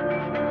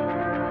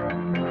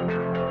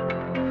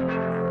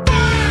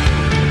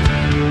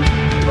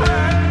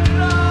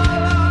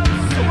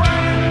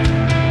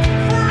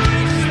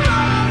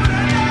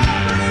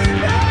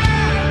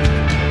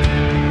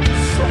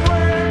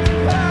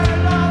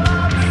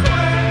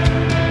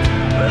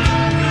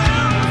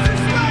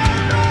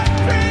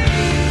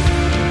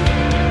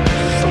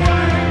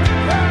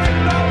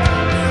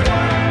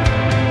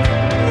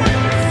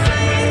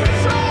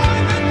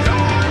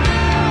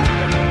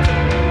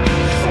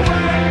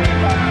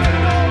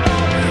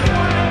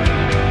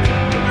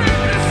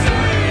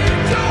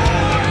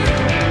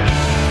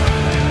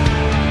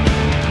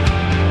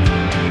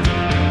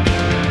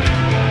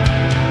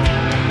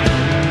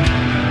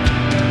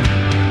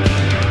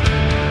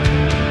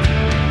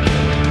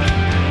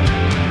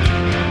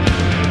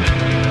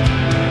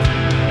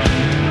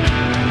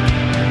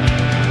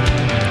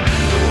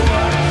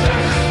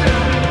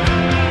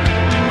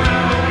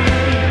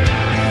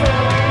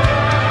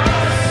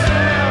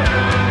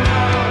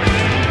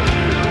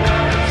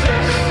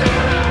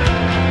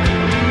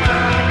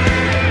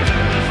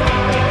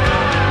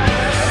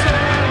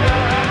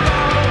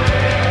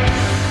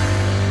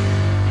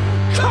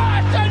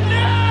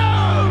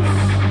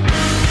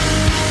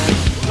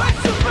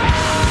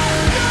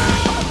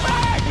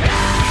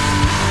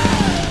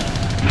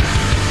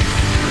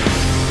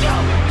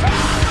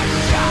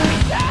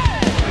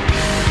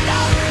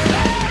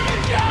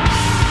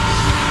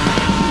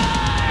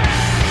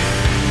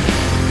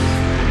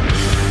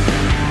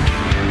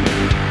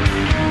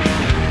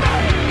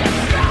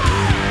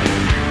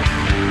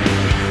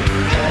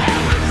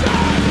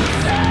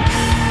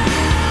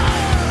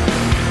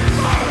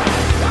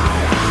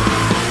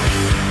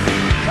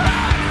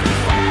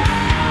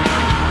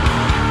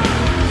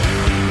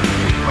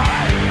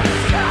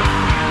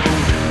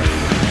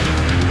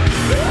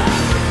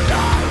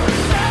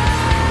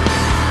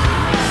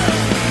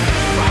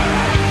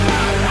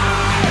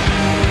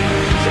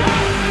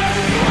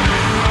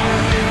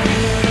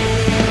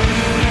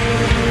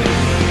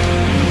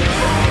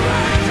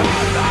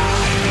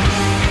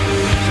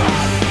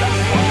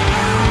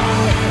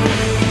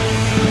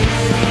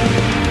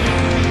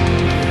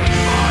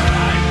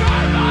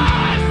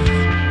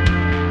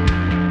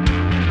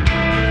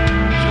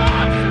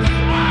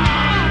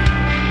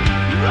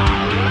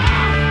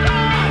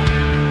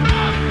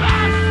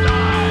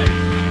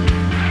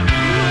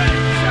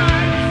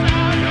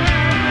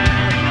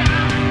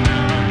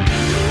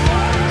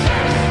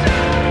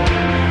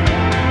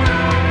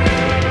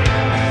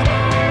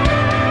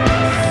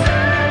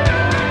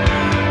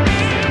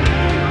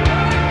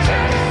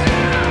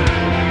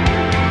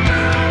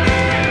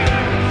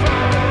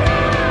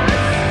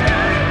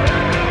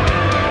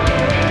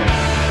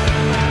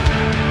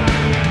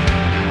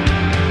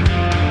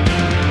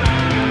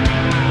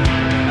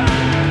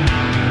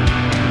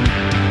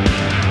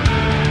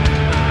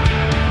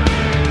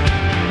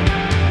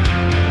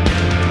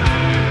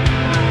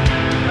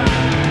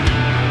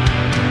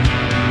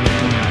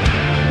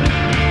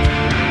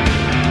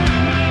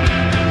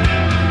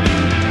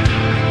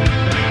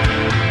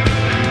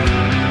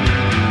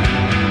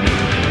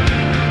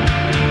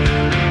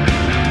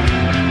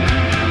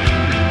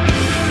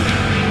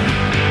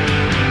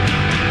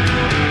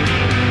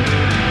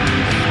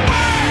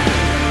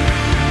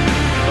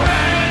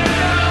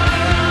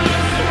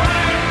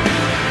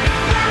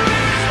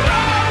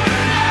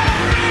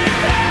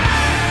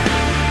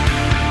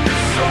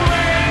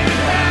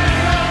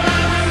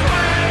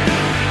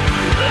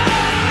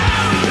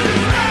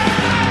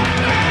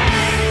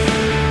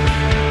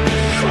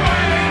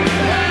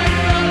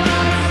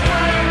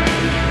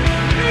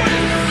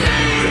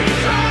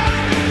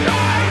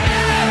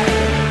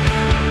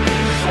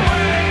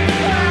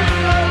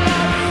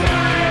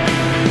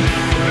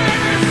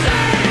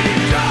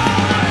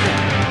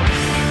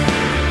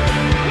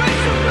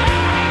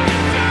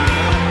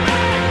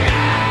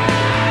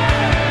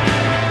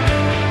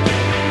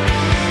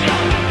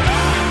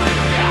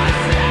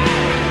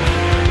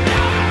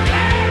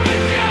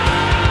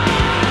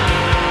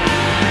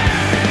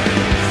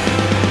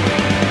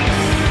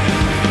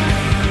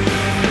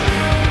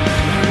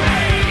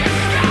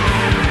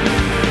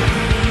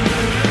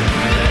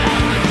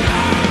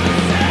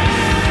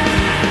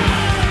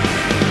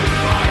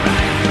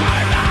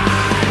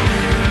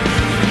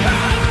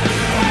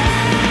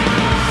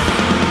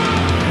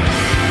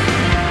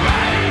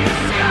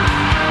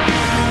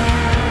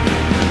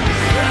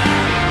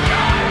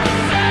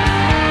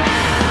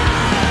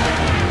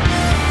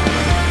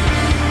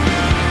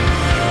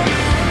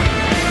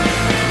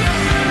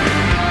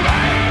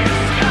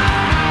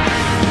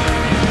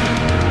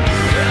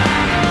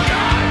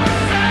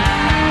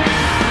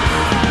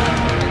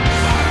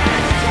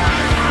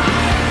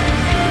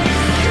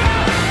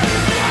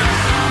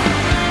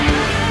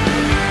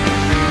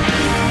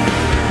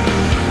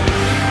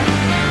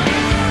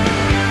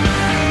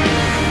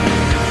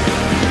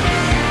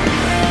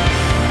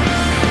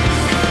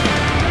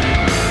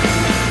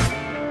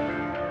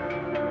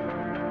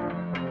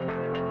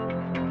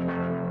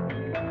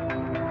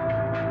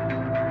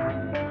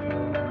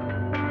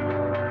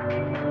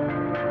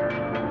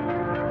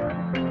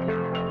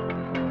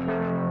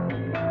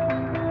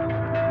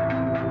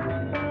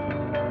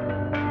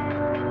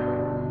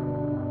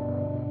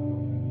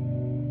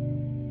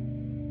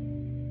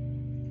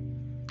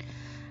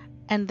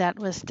And that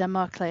was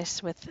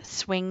Damocles with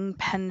Swing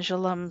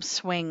Pendulum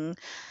Swing.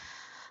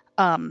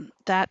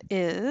 That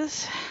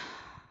is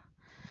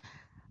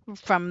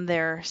from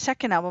their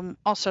second album,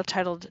 also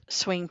titled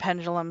Swing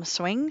Pendulum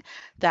Swing.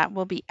 That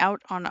will be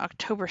out on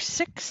October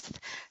 6th.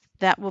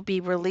 That will be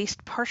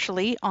released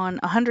partially on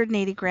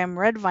 180 gram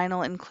red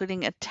vinyl,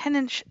 including a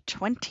 10-inch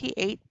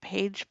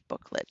 28-page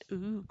booklet.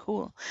 Ooh,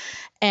 cool.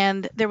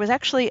 And there was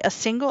actually a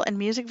single and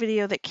music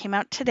video that came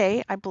out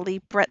today. I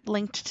believe Brett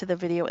linked to the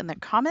video in the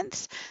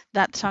comments.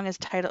 That song is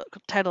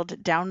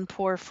titled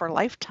Downpour for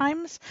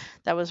Lifetimes.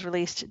 That was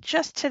released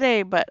just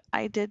today, but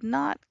I did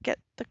not get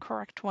the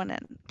correct one in.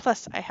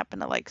 Plus, I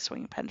happen to like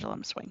Swing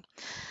Pendulum Swing.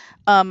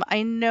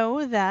 I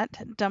know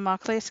that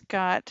Damocles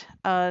got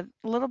a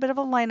little bit of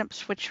a lineup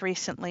switch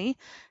recently,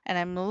 and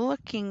I'm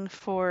looking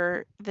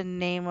for the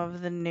name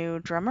of the new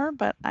drummer,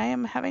 but I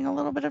am having a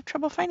little bit of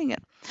trouble finding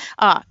it.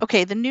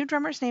 Okay, the new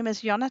drummer's name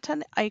is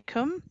Jonathan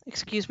Eikum.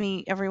 Excuse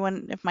me,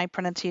 everyone, if my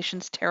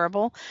pronunciation's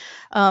terrible.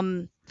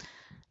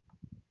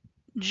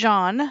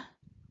 John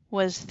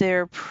was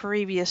their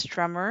previous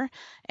drummer,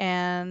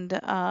 and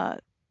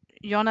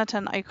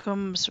Jonathan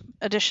Eikum's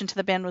addition to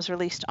the band was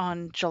released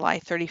on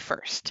July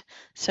 31st.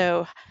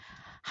 So,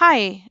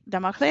 hi,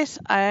 Damocles.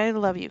 I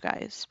love you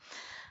guys.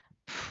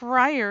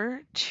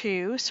 Prior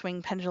to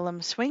Swing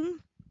Pendulum Swing,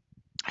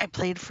 I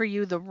played for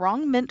you the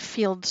Wrong Mint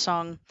Field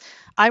song.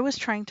 I was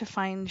trying to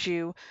find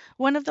you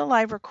one of the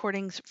live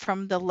recordings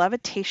from the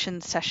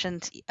Levitation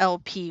Sessions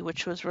LP,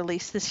 which was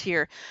released this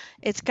year.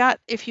 It's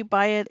got, if you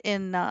buy it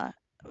in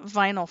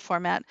vinyl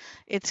format,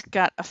 it's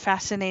got a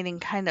fascinating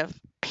kind of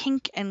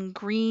pink and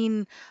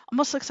green,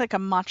 almost looks like a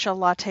matcha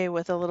latte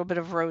with a little bit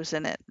of rose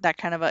in it. That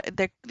kind of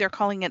they're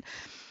calling it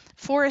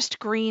forest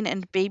green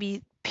and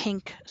baby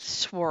pink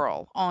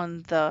swirl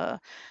on the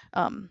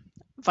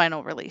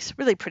vinyl release.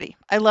 Really pretty.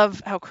 I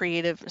love how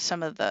creative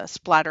some of the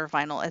splatter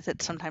vinyl, as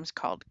it's sometimes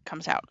called,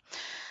 comes out.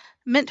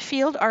 Mint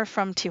Field are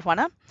from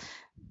Tijuana.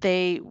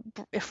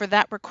 For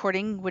that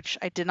recording, which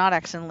I did not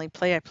accidentally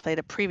play, I played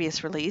a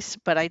previous release,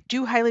 but I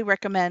do highly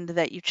recommend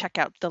that you check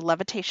out the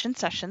Levitation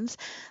Sessions.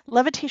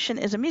 Levitation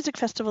is a music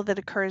festival that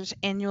occurs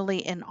annually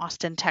in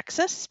Austin,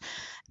 Texas.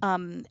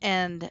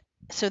 And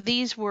so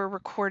these were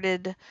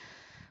recorded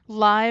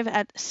live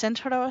at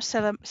Centro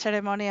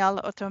Ceremonial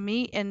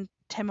Otomi in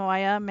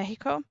Temoaya,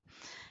 Mexico.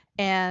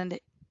 And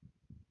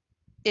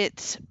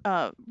it's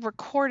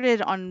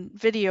recorded on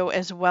video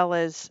as well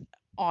as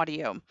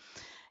audio.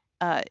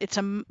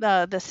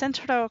 The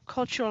Centro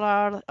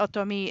Cultural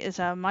Otomi is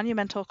a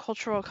monumental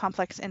cultural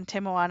complex in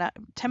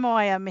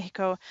Temoaya,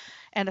 Mexico,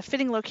 and a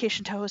fitting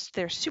location to host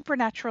their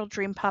supernatural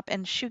dream pop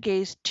and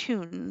shoegaze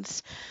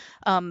tunes.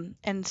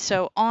 And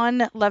so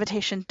on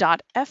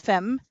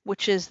levitation.fm,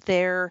 which is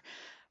their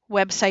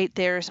website,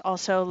 there's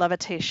also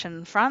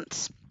Levitation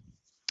France.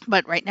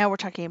 But right now we're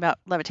talking about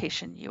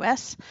Levitation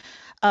US.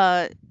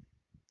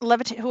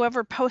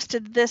 Whoever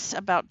posted this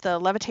about the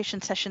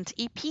Levitation Sessions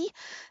EP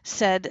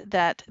said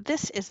that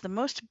this is the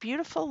most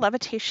beautiful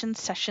Levitation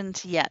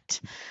Sessions yet.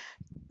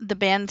 The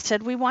band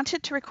said, we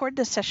wanted to record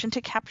this session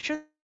to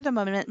capture the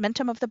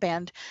momentum of the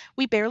band.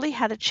 We barely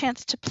had a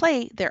chance to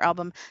play their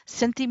album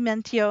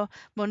Sentimiento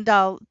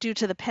Mundial due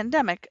to the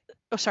pandemic.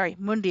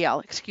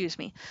 Mundial, excuse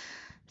me.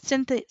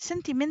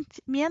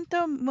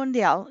 Sentimiento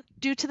Mundial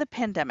due to the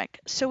pandemic,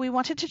 so we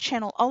wanted to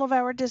channel all of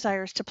our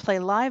desires to play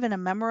live in a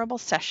memorable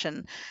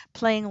session.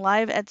 Playing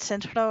live at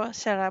Centro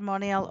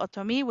Ceremonial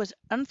Otomi was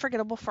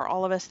unforgettable for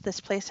all of us.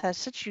 This place has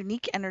such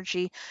unique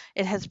energy.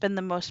 It has been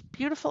the most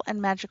beautiful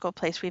and magical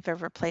place we've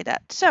ever played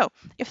at. So,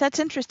 if that's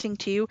interesting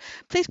to you,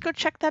 please go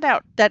check that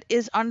out. That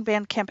is on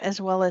Bandcamp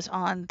as well as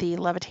on the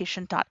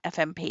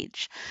levitation.fm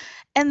page.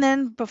 And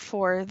then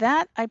before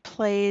that, I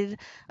played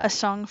a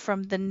song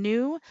from the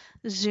new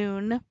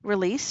Zune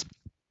release.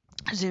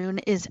 Zune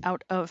is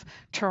out of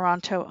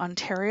Toronto,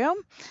 Ontario.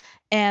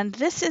 And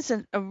this is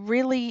a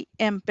really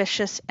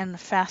ambitious and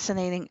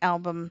fascinating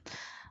album.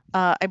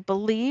 I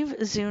believe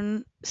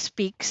Zune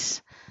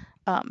speaks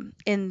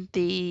in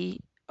the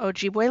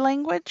Ojibwe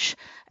language,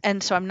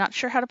 and so I'm not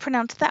sure how to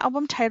pronounce the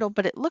album title,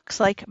 but it looks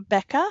like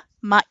Beka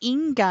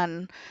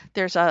Maingan.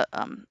 There's a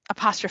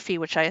apostrophe,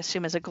 which I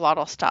assume is a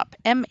glottal stop.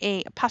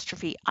 MA'IINGAN.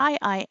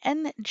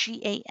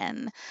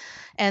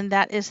 And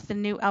that is the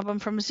new album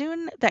from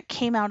Zune that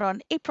came out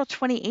on April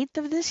 28th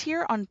of this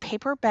year on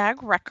Paper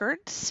Bag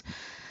Records.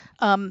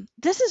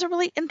 This is a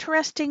really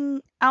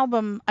interesting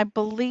album. I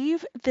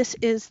believe this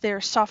is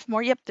their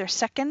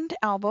second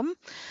album.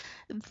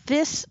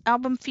 This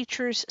album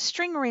features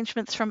string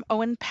arrangements from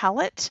Owen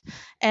Pallett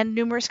and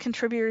numerous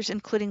contributors,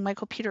 including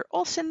Michael Peter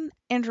Olson,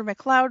 Andrew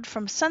McLeod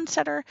from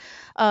Sunsetter,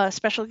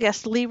 special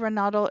guest Lee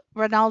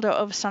Ronaldo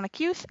of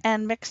Sonic Youth,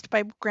 and mixed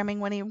by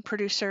Grammy-winning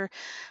producer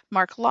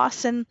Mark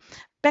Lawson.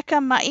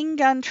 Beka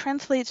Maingan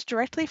translates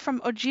directly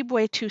from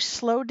Ojibwe to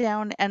slow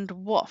down and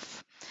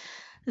wolf.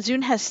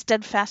 Zune has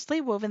steadfastly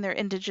woven their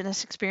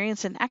Indigenous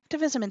experience and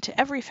activism into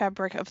every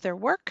fabric of their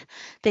work.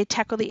 They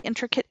tackle the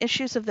intricate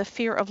issues of the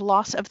fear of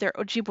loss of their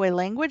Ojibwe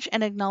language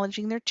and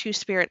acknowledging their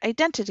Two-Spirit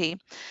identity.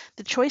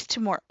 The choice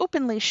to more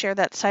openly share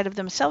that side of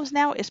themselves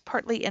now is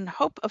partly in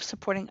hope of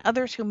supporting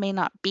others who may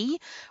not be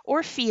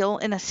or feel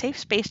in a safe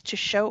space to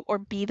show or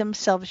be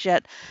themselves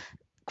yet.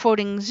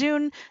 Quoting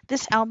Zune,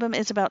 "This album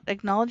is about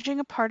acknowledging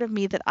a part of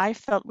me that I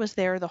felt was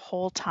there the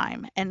whole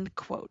time." End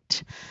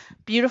quote.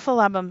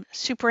 Beautiful album,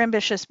 super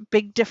ambitious,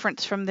 big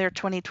difference from their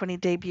 2020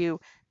 debut.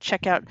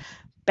 Check out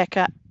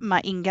Becca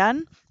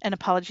Maingan, and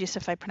apologies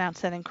if I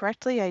pronounced that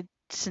incorrectly. I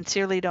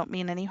sincerely don't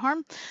mean any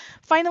harm.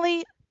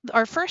 Finally,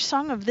 our first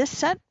song of this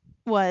set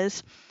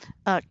was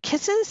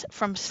Kisses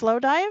from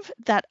Slowdive.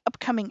 That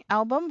upcoming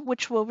album,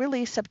 which will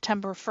release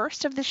September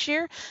 1st of this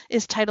year,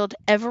 is titled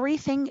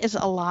Everything is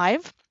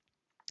Alive.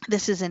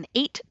 This is an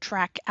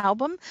 8-track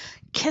album.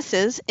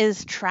 Kisses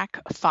is track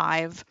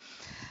 5.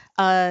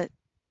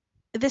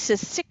 This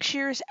is 6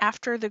 years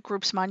after the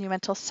group's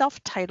monumental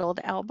self-titled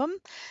album.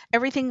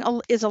 Everything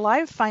is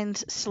Alive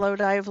finds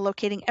Slowdive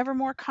locating ever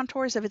more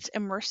contours of its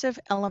immersive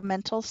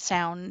elemental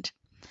sound.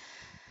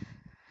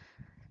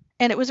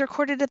 And it was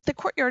recorded at the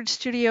Courtyard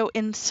Studio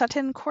in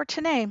Sutton,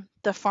 Courtenay,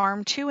 the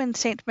Farm 2 in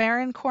St.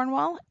 Marin,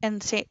 Cornwall,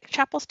 and St.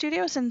 Chapel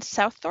Studios in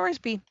South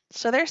Thoresby.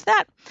 So there's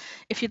that.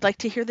 If you'd like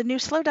to hear the new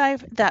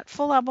Slowdive, that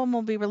full album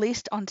will be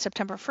released on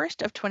September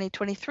 1st of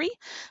 2023.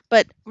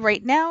 But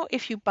right now,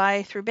 if you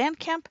buy through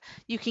Bandcamp,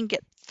 you can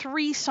get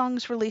 3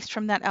 songs released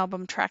from that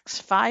album, tracks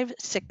 5,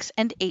 6,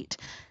 and 8,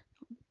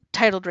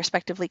 titled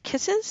respectively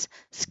Kisses,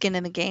 Skin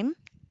in the Game,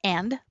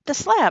 and The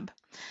Slab.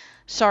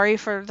 Sorry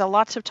for the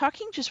lots of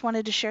talking. Just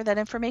wanted to share that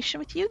information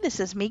with you. This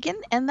is Megan,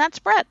 and that's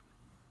Brett.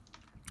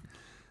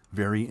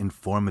 Very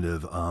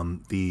informative.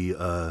 The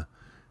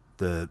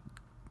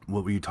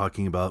what were you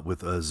talking about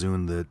with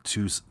Zune? The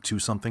two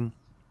something?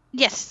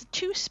 Yes,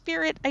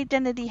 Two-Spirit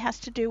identity has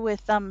to do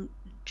with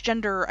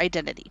gender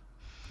identity.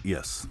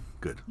 Yes,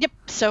 good. Yep.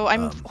 So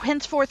I'm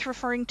henceforth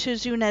referring to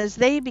Zune as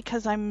they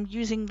because I'm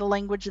using the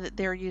language that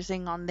they're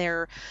using on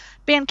their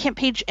Bandcamp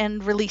page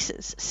and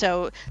releases.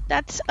 So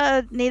that's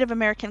a Native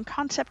American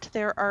concept.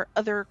 There are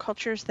other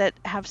cultures that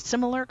have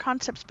similar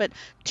concepts, but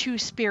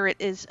Two-Spirit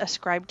is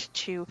ascribed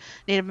to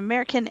Native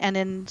American, and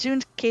in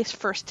Zune's case,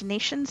 First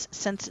Nations,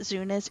 since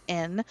Zune is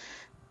in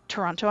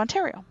Toronto,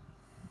 Ontario.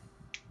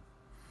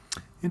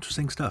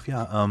 Interesting stuff.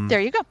 Yeah.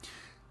 There you go.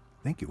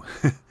 Thank you.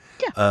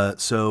 Yeah.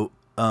 So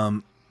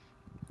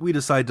we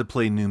decided to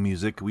play new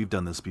music. We've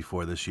done this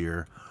before this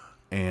year,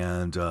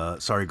 and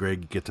sorry,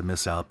 Greg, you get to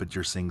miss out, but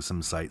you're seeing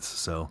some sights,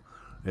 so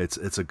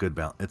it's a good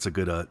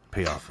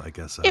payoff, I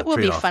guess. It will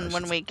be fun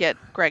when we get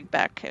Greg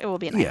back. It will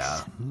be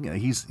nice. Yeah,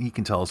 he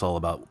can tell us all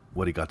about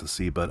what he got to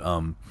see, but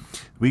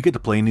we get to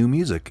play new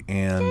music,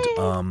 and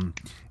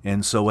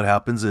and so what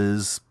happens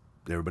is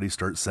everybody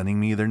starts sending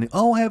me their new,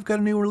 I've got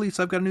a new release,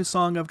 I've got a new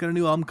song, I've got a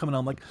new album coming out.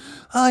 I'm like,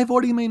 I've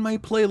already made my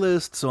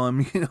playlist, so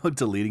I'm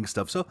deleting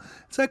stuff. So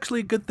it's actually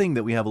a good thing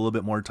that we have a little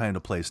bit more time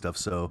to play stuff.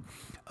 So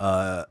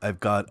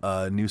I've got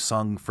a new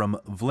song from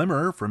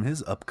Vlimmer from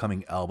his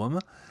upcoming album.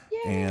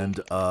 Yay.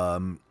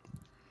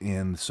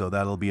 And so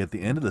that'll be at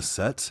the end of the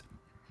set.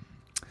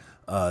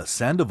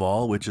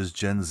 Sandoval, which is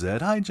Gen Z.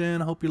 Hi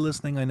Jen, I hope you're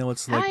listening. I know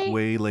it's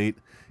way late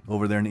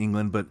over there in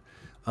England, but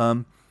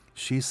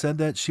she said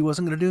that she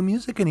wasn't going to do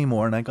music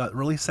anymore, and I got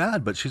really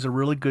sad, but she's a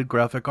really good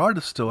graphic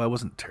artist, so I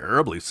wasn't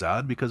terribly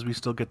sad because we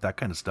still get that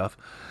kind of stuff.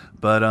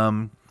 But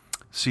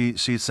she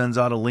sends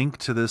out a link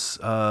to this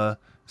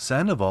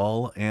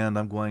Sandoval, and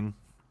I'm going,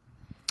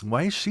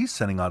 why is she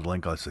sending out a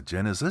link? I said,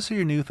 Jen, is this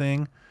your new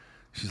thing?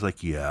 She's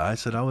like, yeah. I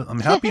said,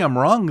 I'm happy I'm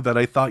wrong that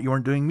I thought you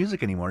weren't doing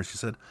music anymore. She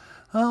said,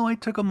 I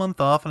took a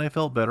month off and I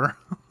felt better.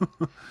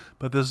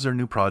 But this is her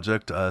new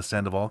project,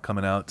 Sandoval,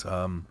 coming out.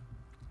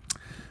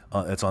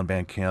 It's on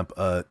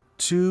Bandcamp.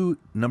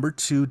 Number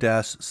 2-CHOME,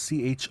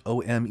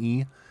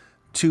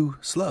 too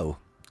slow.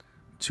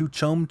 Too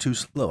chome, too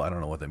slow. I don't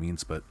know what that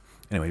means, but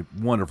anyway,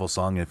 wonderful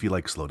song. And if you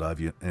like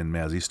Slowdive and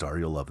Mazzy Star,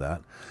 you'll love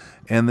that.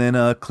 And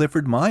then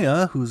Clifford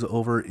Maya, who's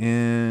over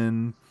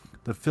in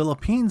the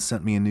Philippines,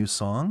 sent me a new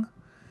song,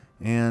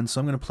 and so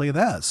I'm going to play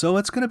that. So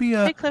it's going to be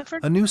a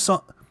new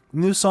song,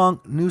 new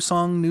song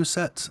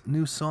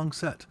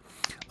set.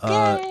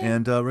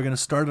 And we're going to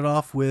start it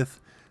off with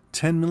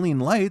 10 Million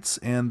Lights,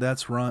 and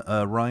that's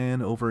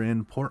Ryan over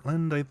in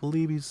Portland, I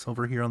believe. He's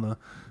over here on the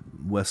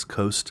West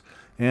Coast,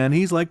 and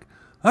he's like,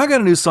 I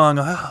got a new song.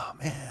 Oh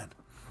man.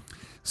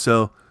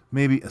 So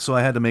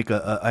I had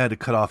to I had to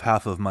cut off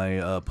half of my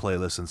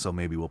playlist, and so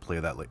maybe we'll play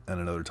that at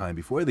another time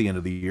before the end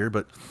of the year.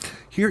 But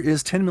here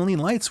is 10 Million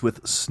Lights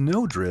with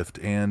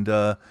Snowdrift, and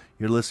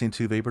you're listening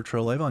to Vapour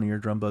Trail Live on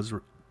Eardrum Buzz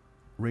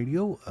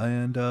Radio,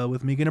 and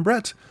with Megan and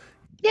Brett.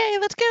 Yay,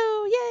 let's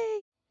go, yay!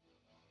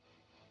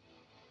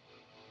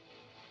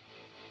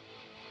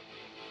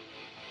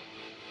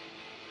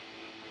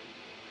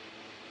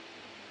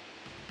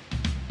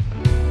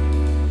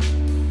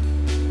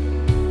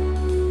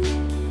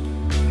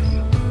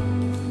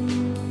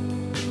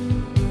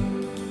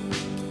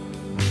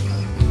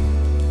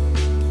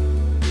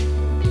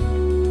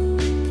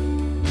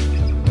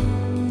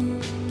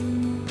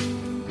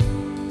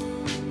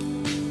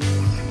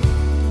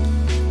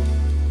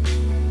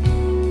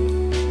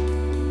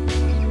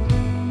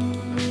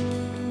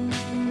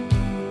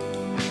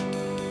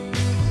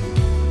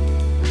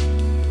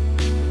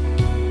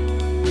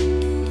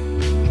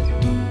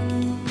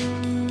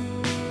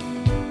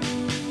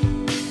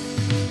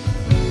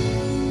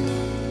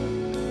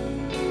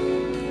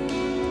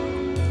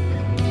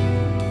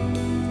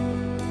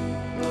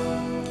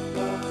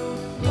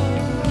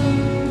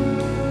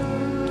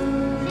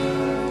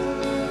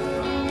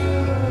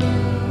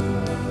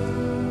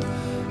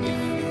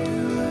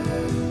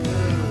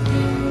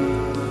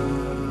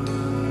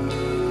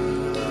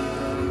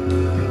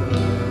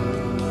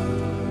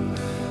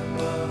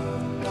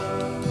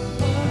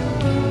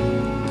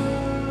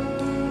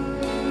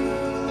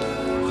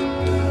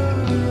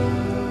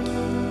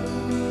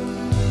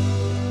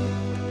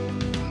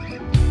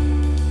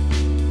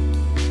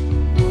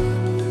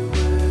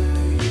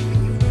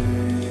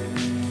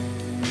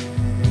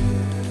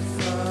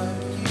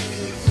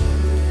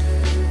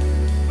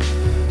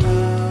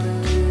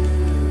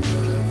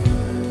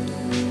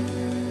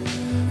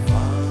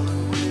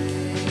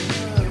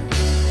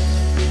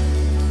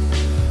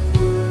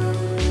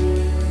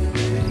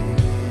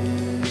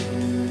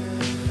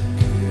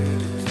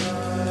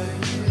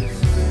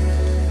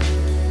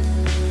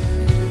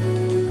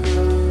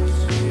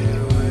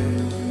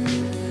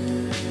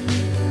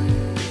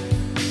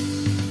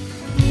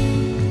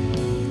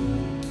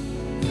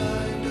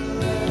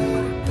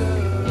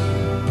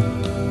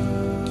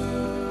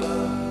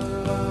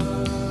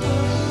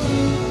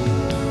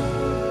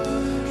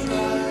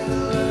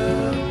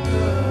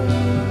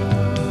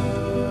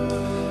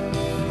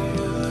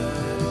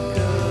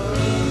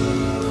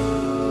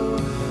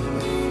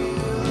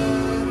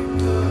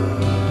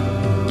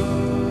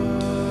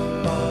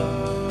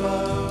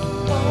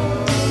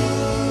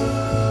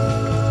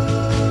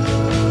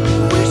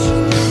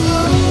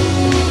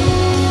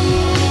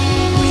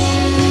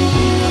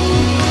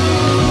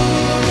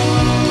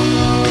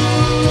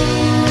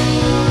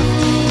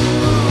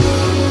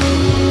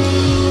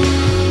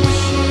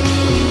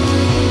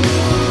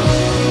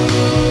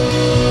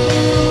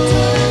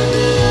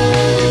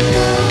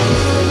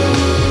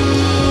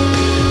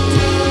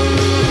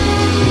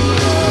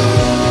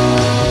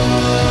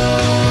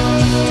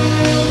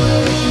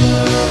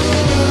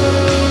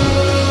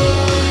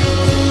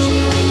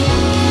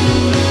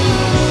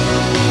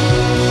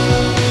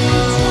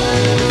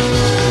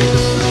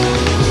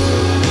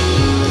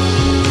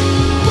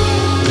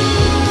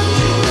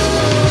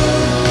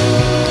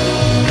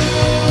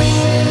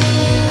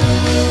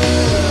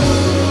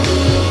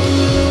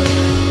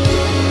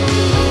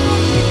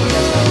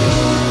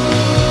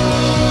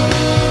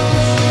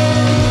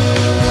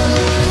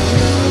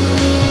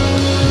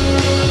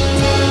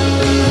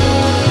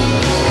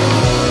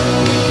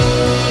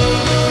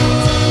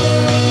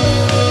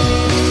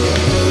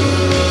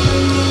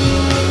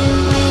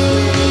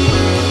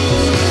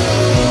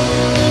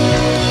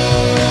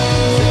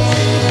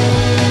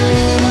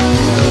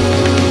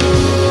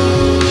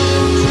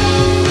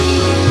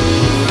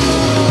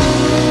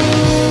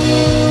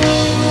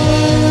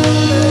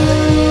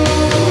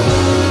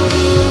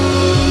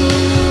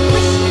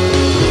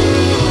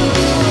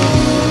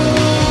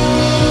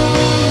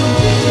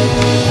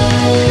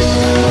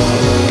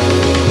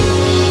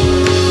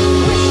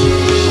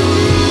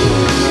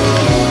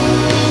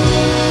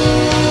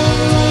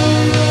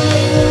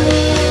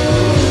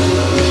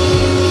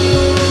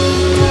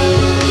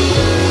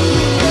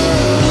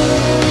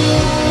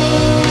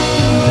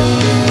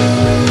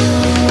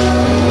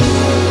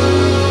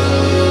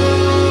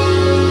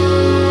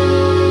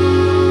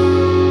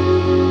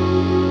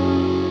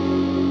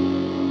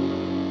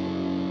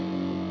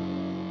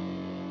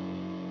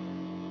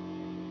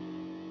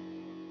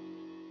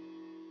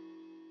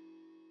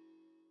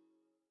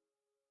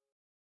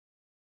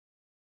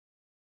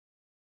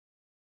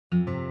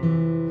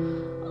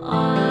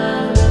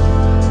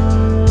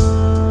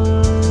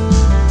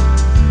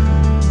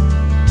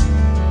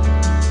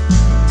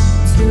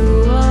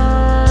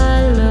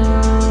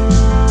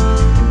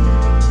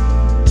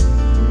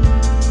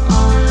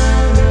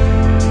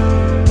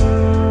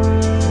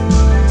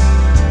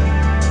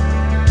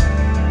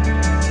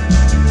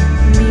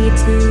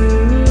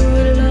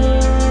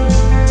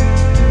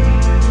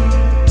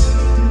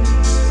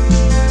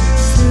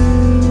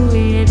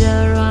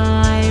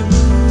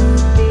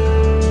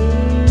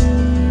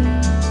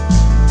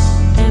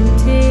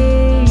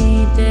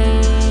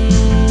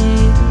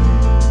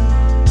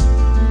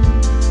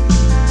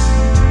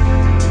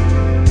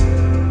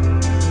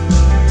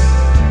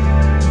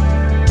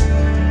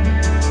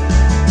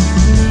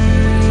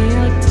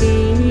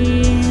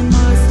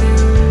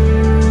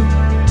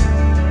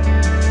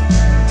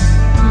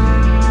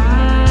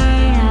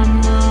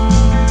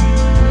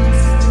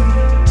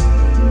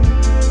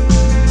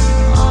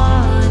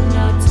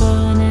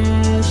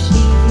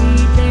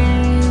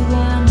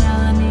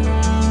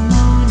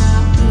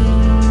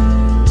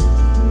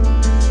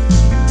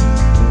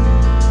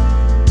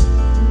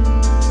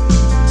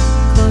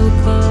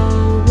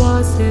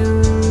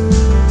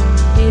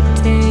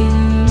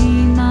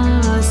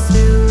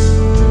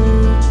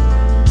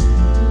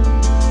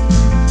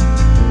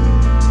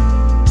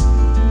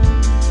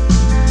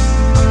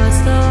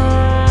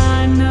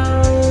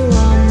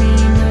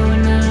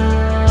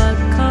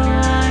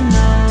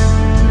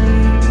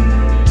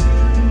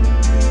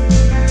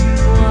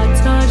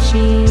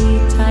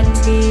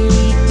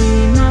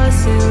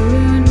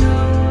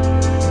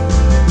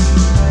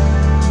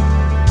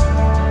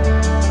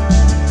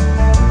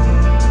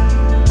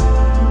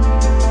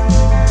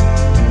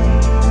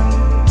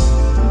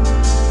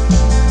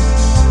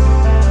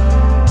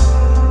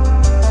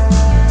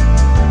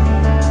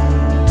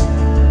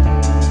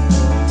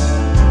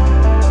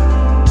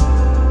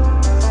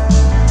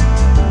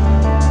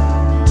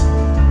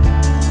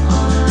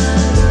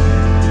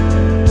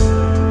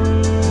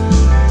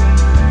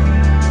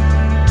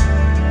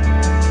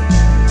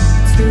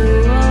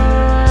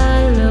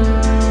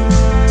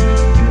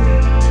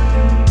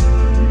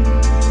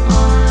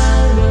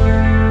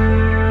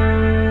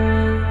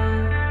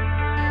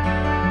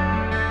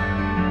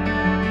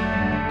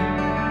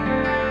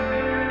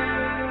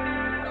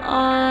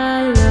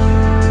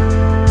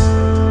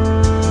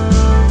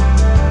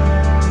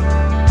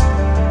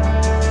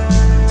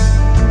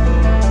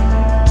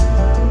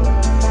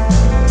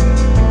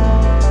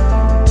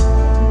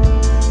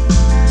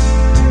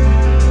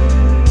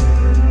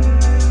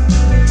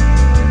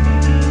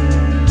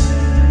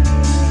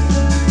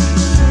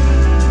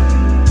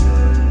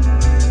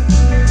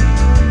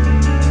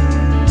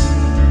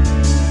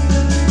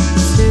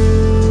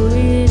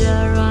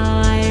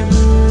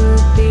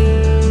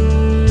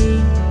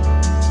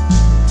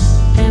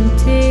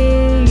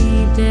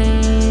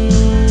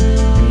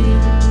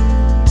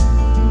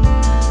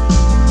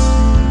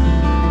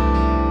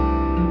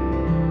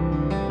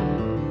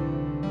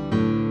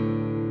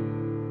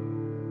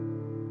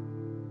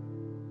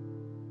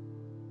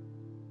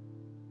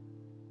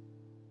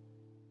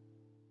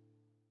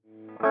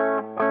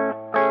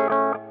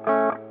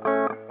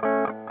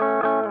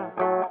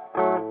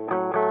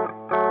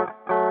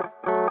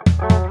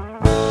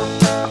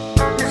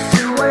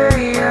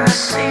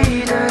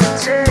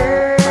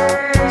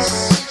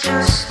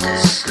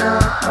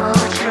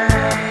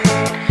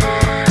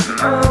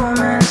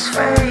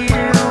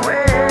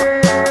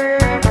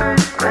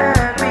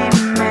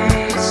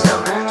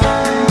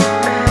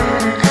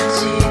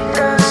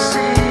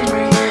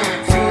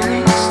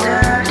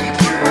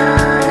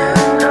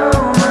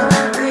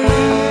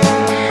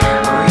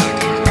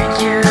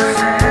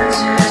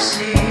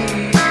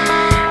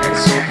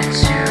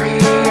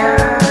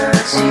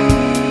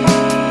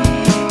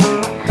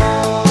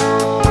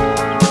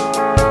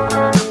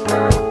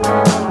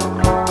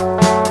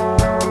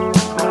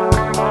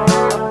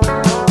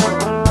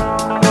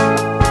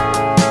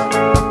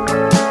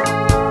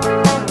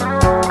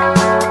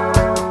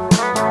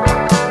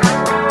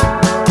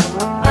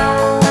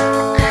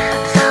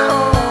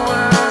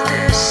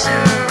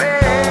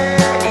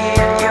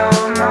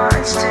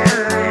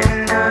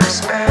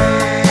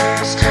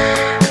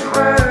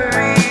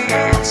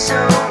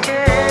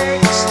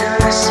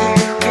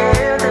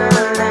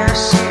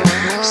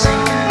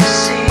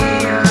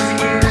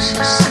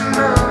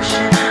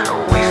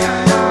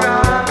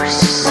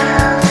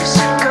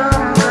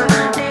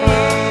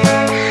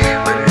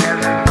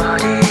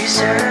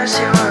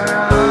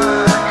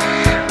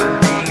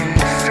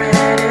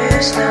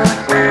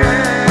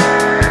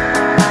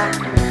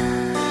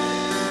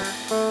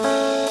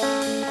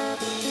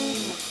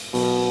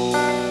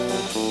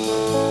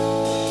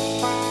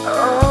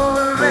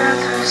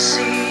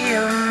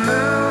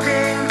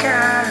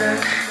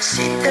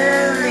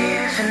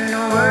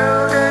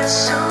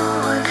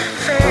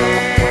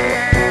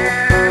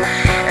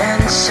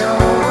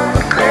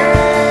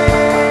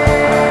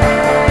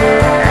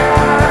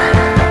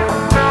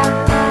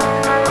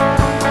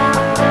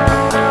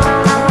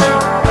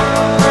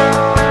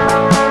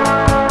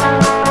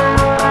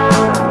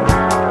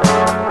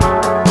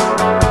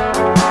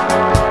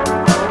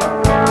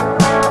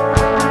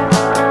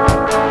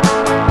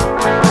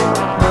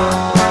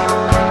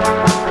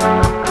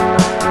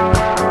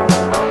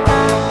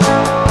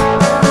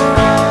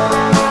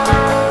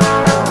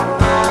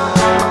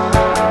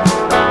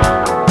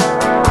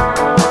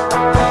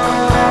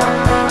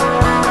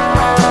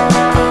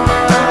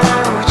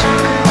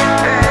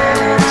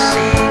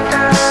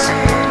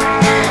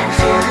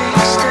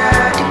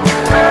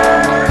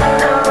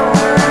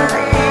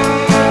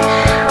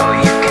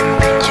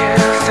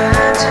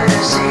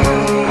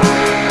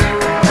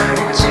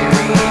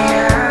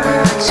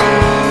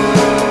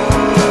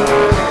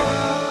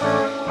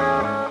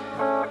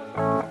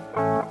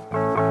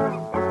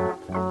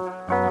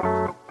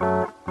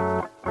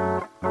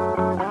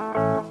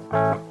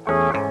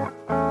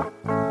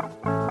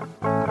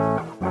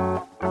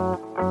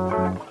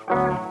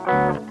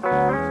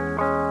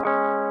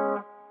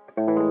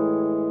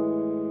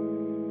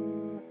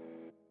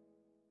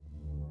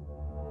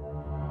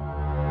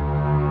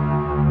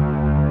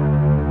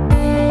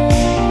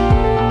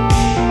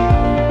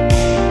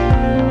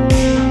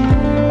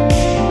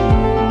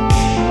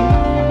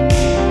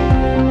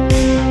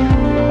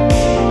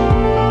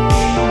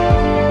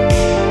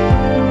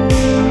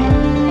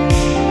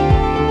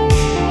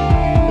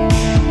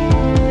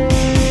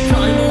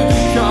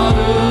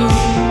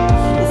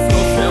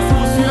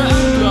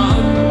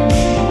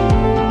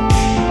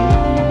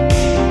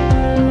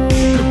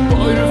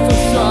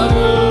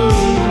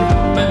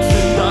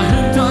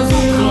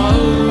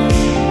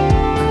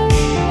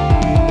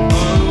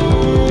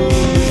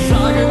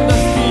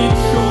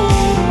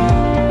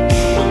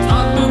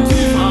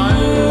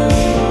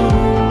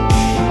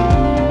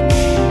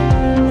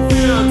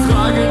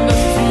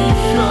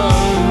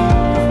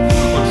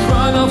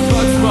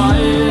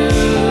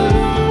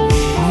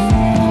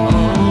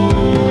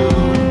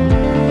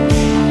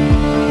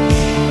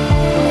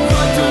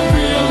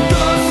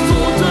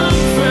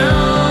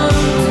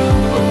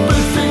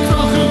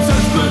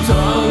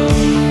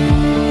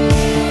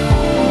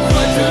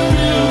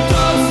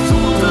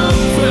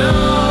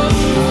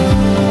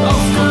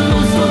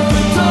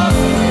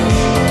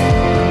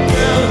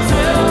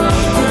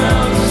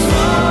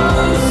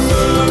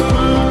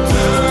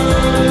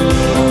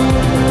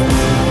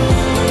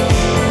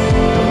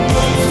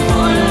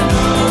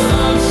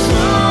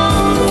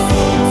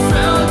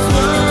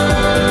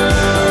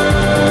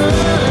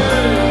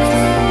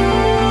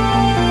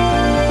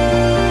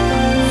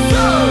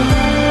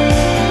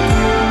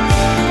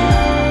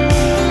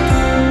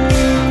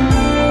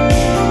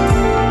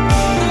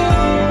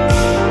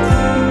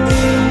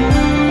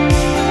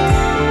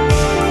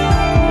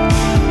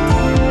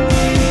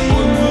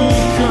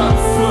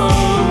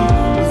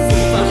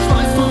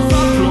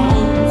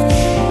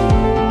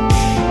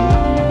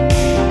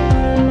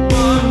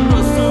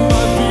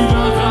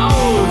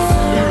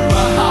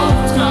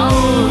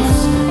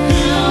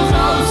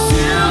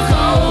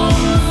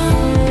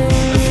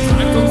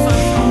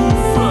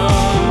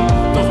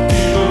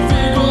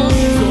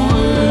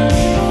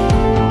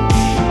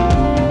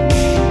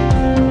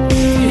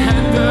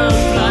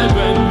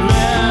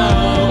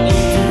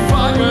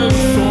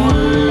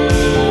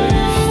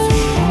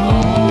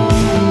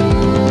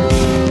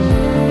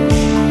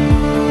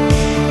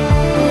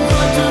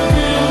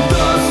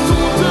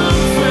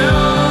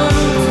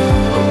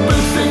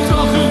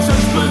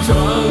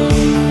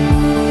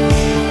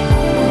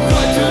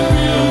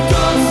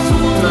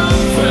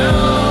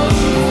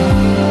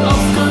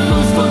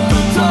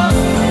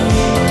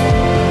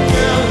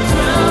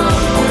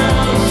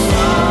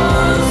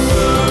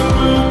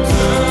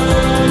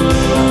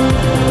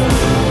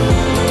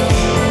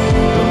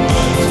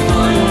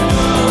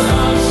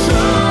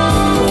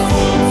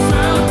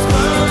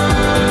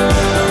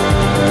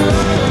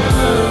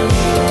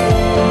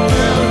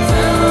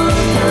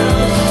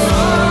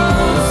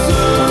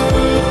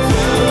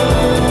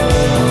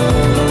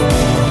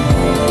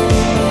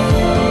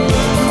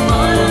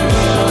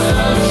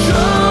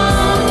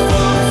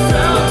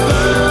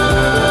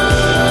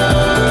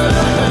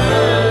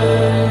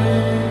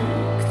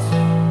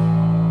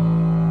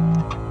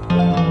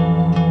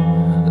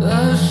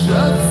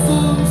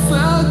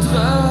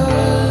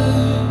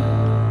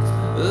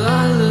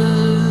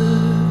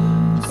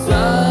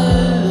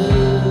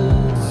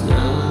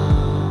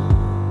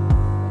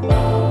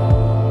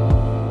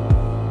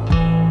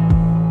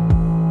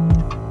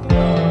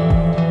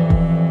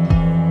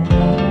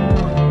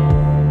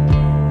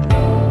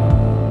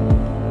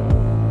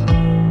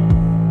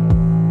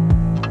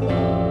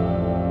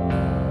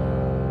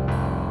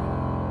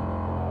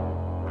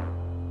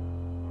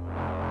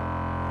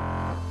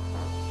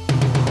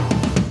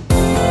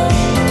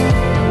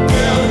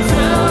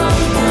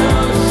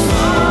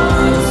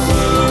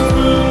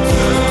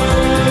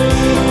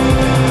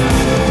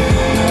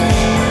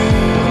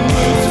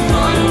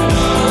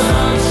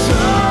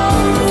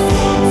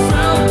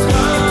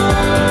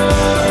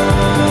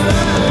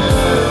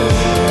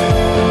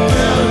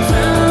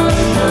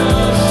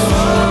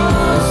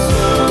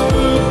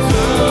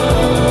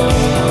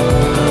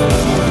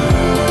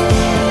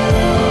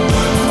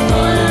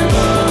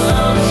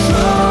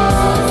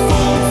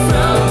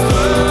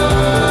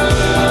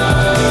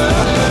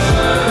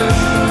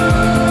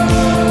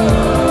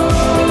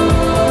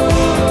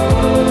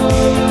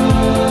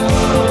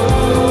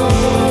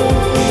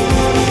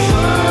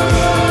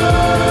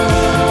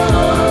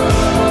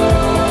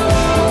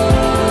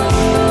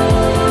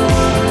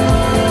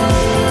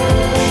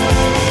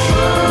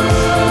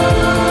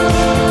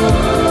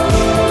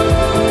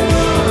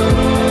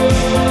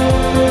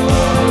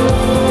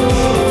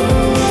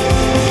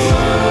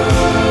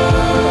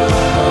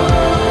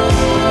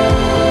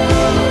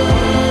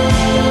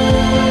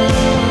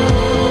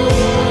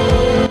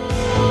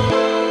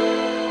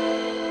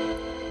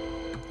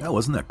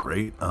 wasn't that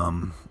great?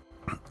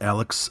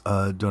 Alex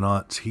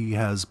Donat, he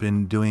has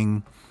been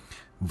doing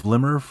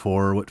Vlimmer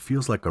for what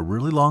feels like a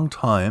really long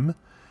time,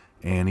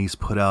 and he's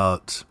put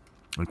out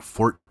like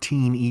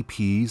 14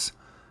 EPs.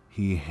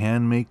 He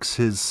hand makes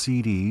his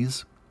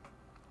CDs,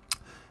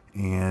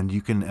 and you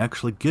can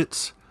actually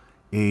get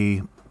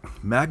a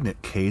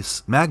magnet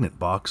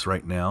box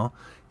right now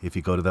if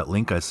you go to that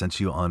link I sent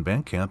you on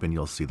Bandcamp, and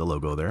you'll see the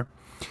logo there.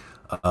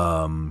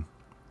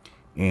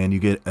 And you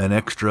get an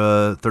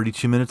extra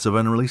 32 minutes of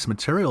unreleased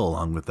material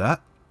along with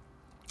that.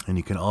 And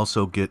you can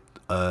also get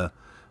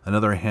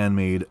another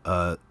handmade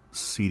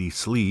CD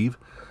sleeve.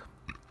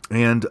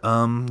 And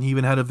he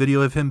even had a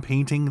video of him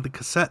painting the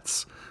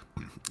cassettes.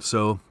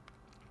 So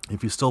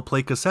if you still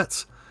play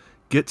cassettes,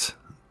 get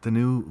the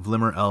new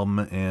Vlimmer album.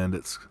 And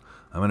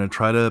I'm going to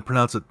try to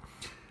pronounce it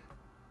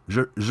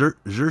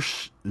Zerschopfung.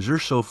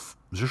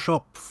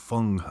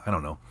 I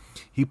don't know.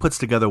 He puts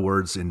together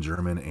words in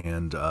German,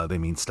 and they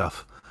mean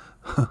stuff.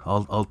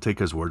 I'll take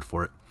his word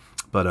for it.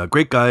 But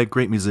great guy,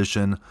 great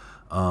musician.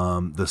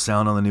 The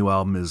sound on the new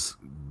album is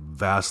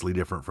vastly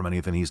different from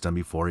anything he's done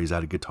before. He's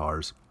added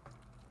guitars.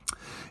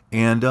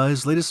 And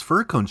his latest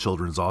Fur Cone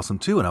Children is awesome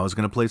too, and I was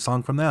going to play a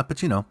song from that,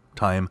 but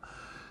time.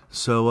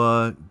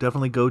 So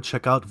definitely go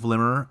check out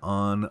Vlimmer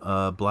on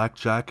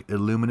Blackjack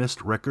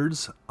Illuminist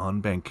Records on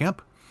Bandcamp.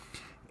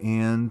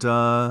 And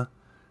yeah,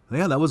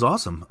 that was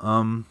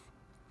awesome.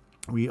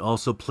 We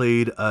also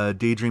played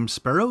Daydream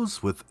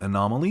Sparrows with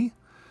Anomaly,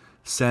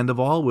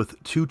 Sandoval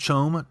with Too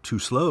Chome, Too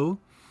Slow,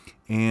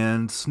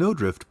 and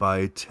Snowdrift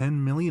by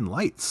 10 Million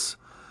Lights.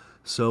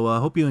 So I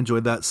hope you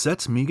enjoyed that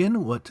set.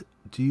 Megan, what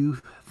do you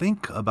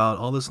think about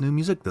all this new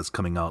music that's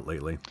coming out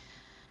lately?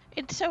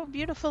 It's so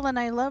beautiful, and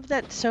I love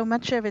that so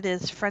much of it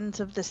is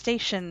friends of the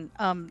station,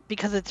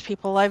 because it's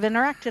people I've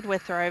interacted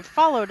with or I've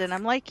followed, and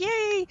I'm like,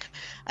 yay!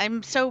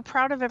 I'm so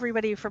proud of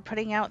everybody for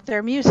putting out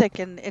their music,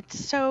 and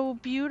it's so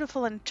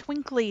beautiful and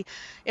twinkly.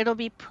 It'll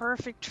be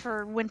perfect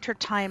for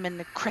wintertime and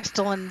the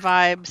crystalline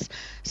vibes.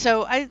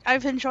 So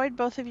I've enjoyed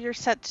both of your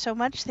sets so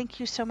much. Thank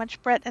you so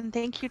much, Brett, and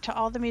thank you to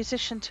all the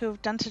musicians who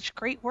have done such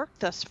great work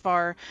thus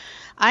far.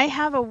 I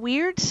have a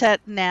weird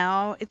set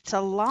now. It's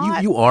a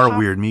lot. You are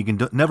weird, Megan.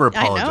 Never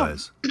apologize.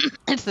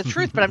 It's the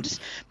truth, but I'm just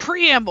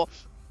preamble.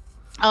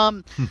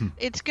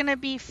 It's going to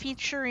be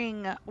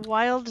featuring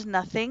Wild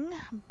Nothing,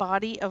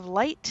 Body of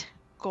Light,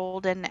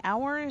 Golden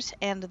Hours,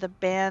 and the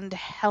band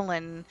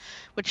Helen,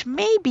 which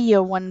may be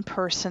a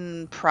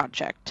one-person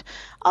project.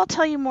 I'll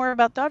tell you more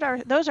about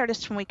those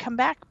artists when we come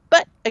back.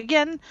 But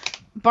again,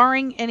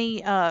 barring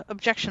any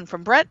objection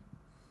from Brett,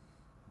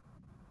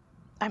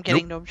 I'm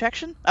getting no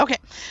objection. Okay.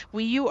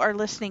 You are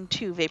listening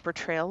to Vapor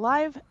Trail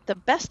Live, the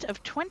best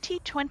of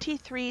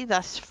 2023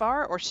 thus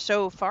far, or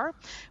so far,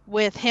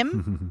 with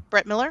him,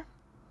 Brett Miller.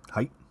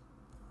 Hi.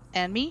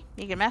 And me,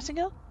 Megan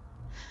Massengill.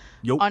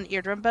 Yo. On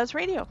Eardrum Buzz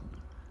Radio.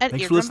 At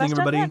Thanks for listening,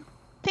 everybody.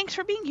 Thanks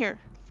for being here.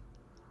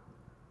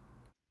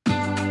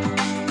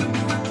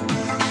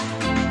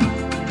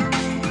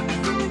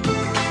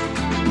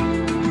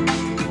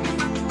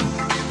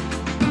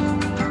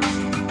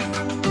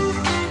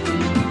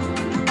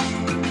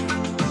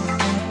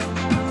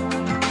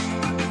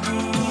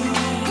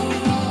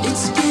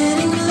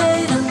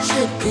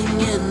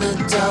 In the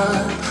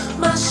dark,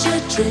 my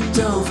shirt draped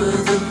over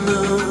the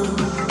moon,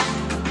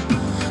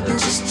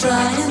 just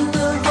trying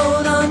to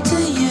hold on to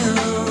you.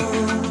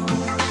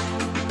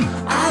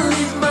 I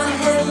leave my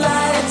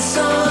headlights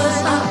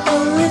on, I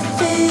only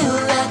feel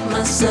like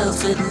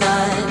myself at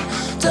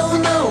night.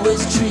 Don't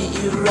always treat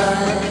you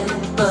right,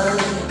 but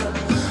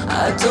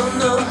I don't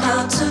know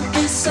how to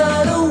be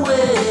subtle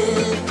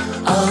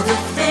with all the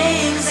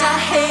things I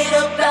hate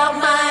about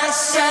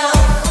myself.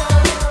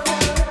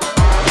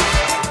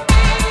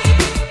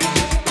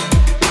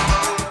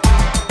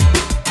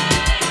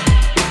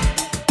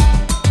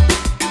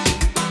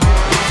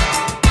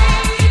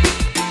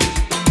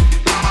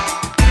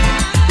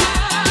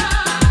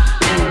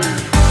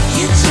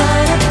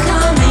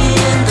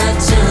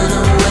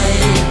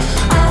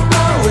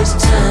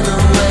 Turn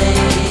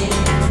away.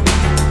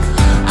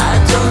 I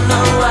don't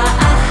know why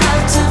I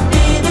have to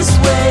be this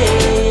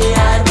way.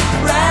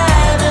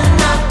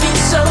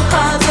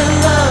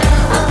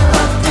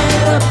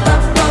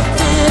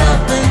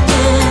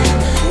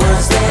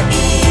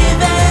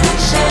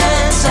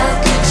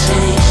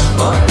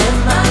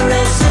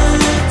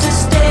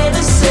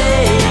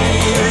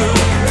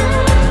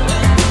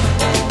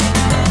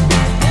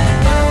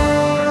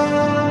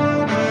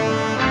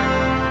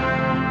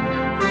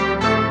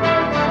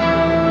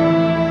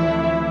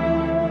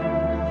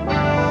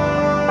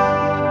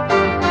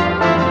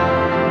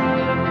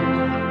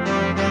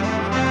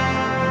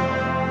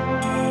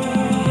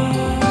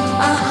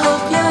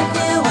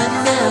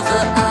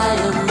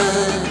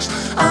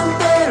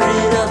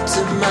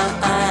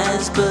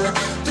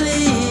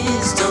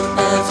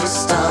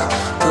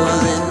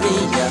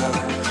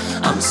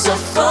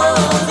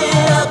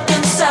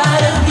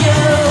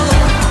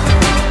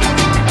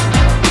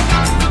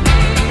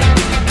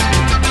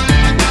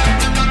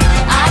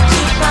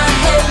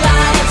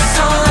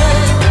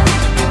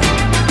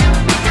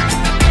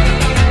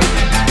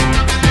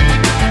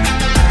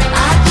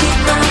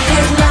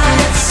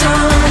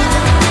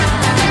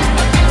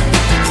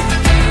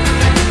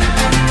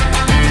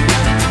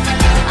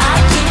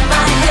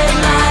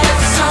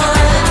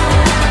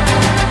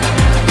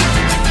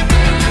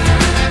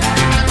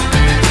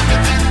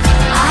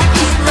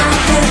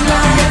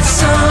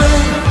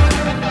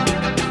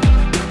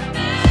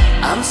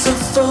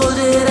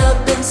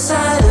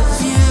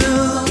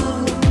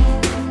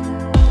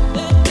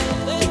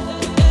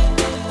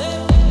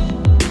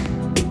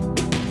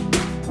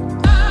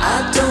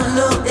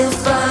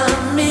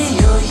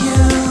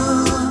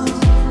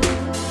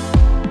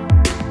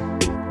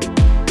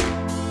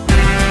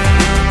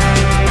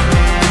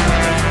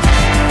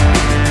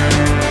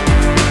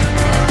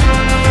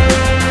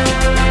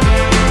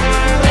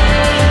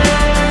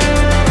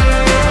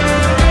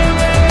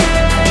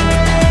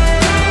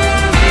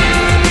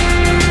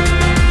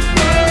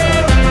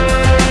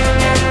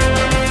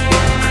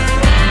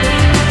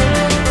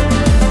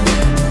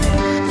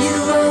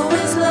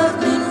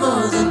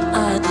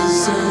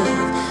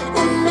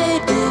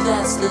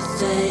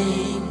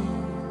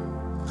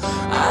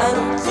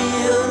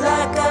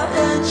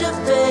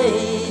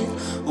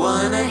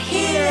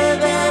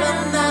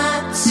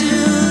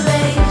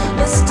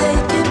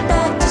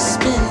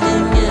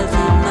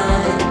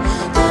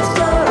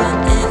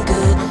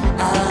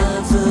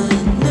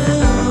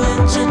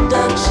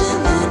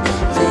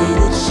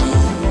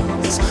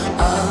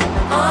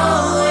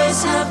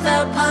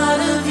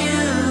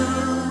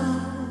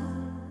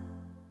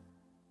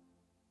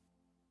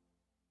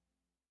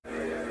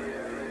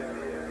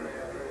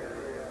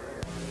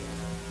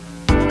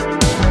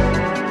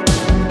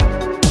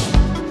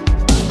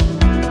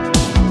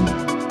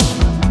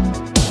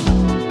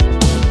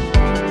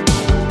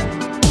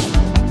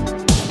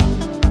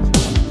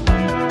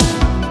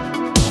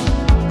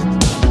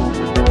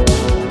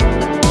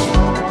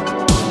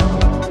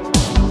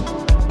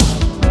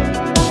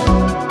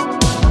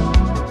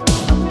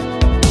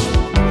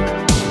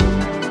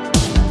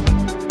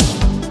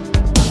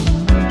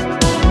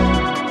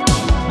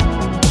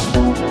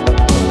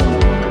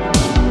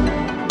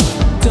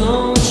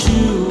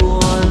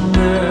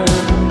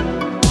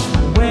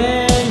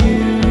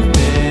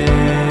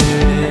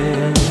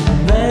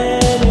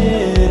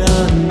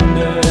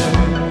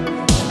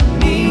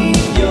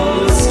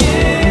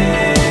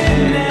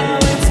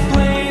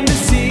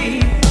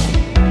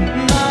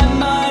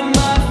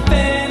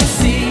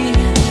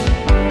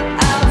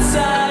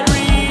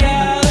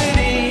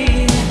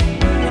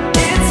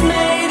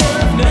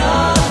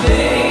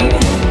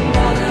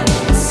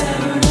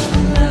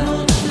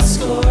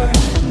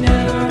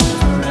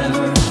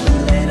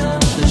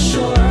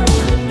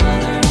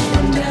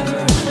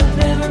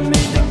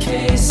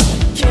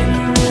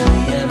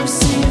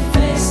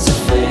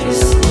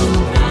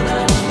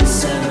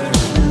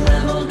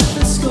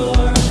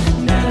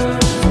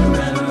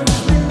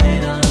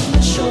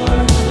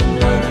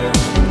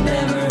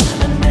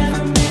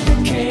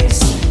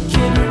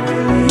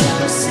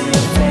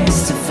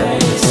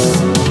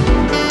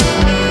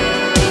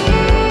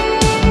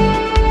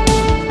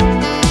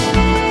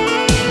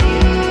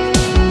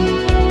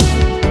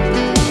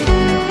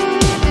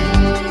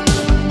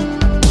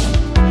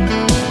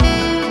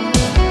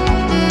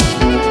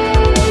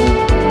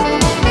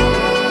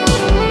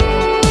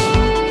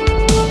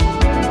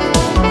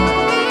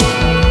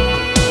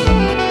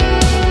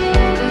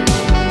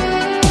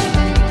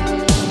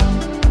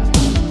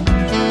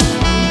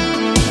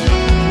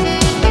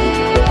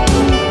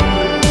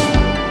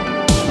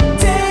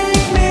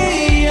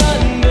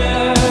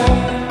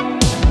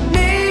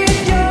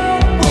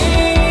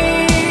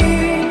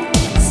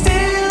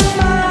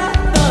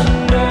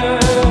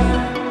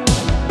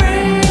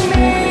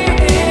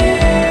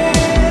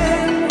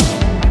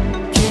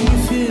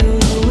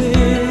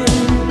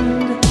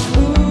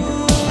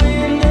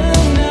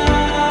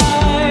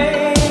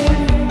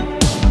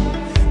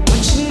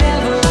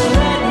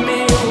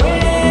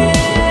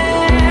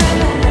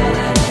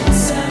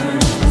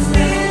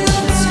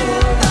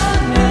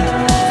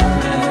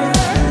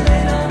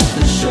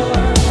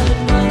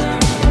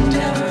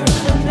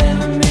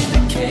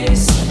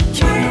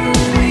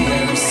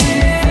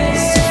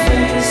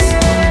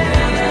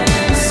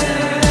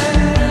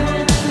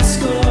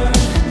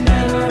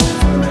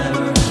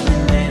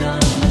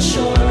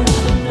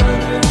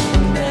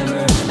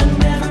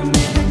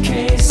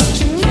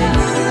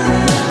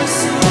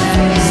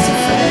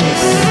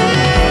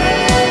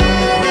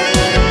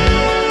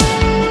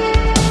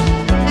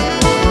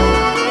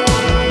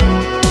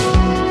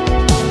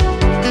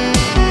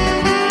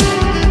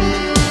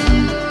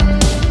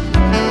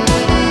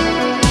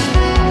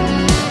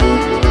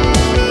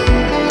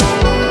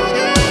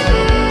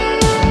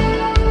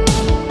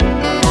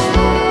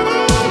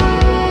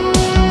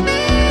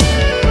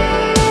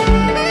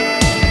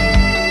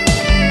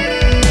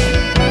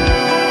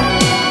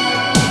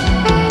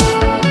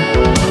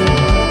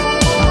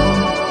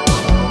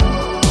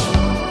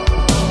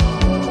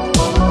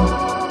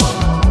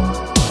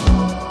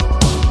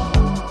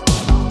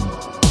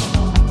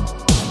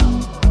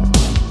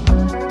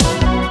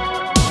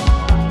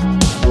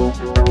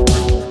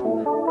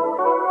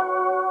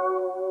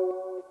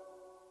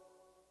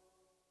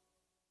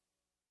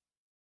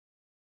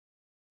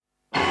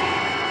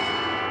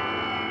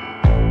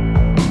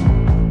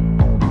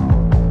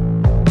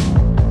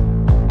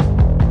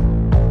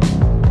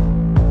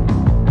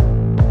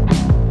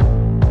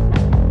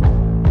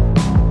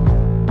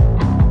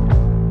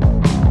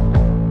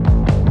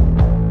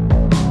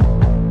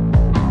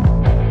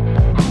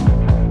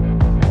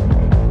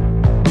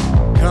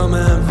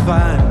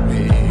 find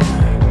me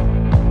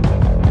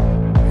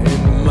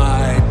in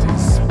my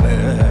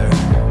despair.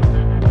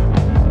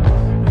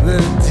 The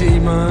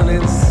demon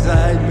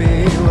inside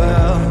me,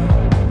 well,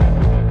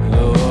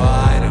 oh,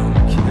 I don't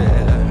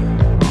care.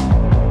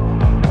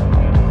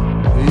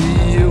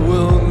 You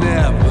will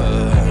never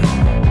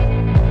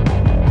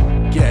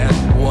get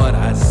what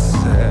I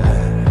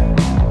said.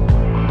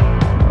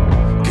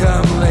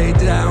 Come lay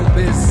down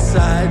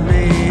beside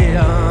me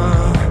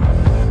on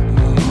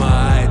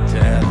my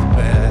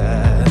deathbed.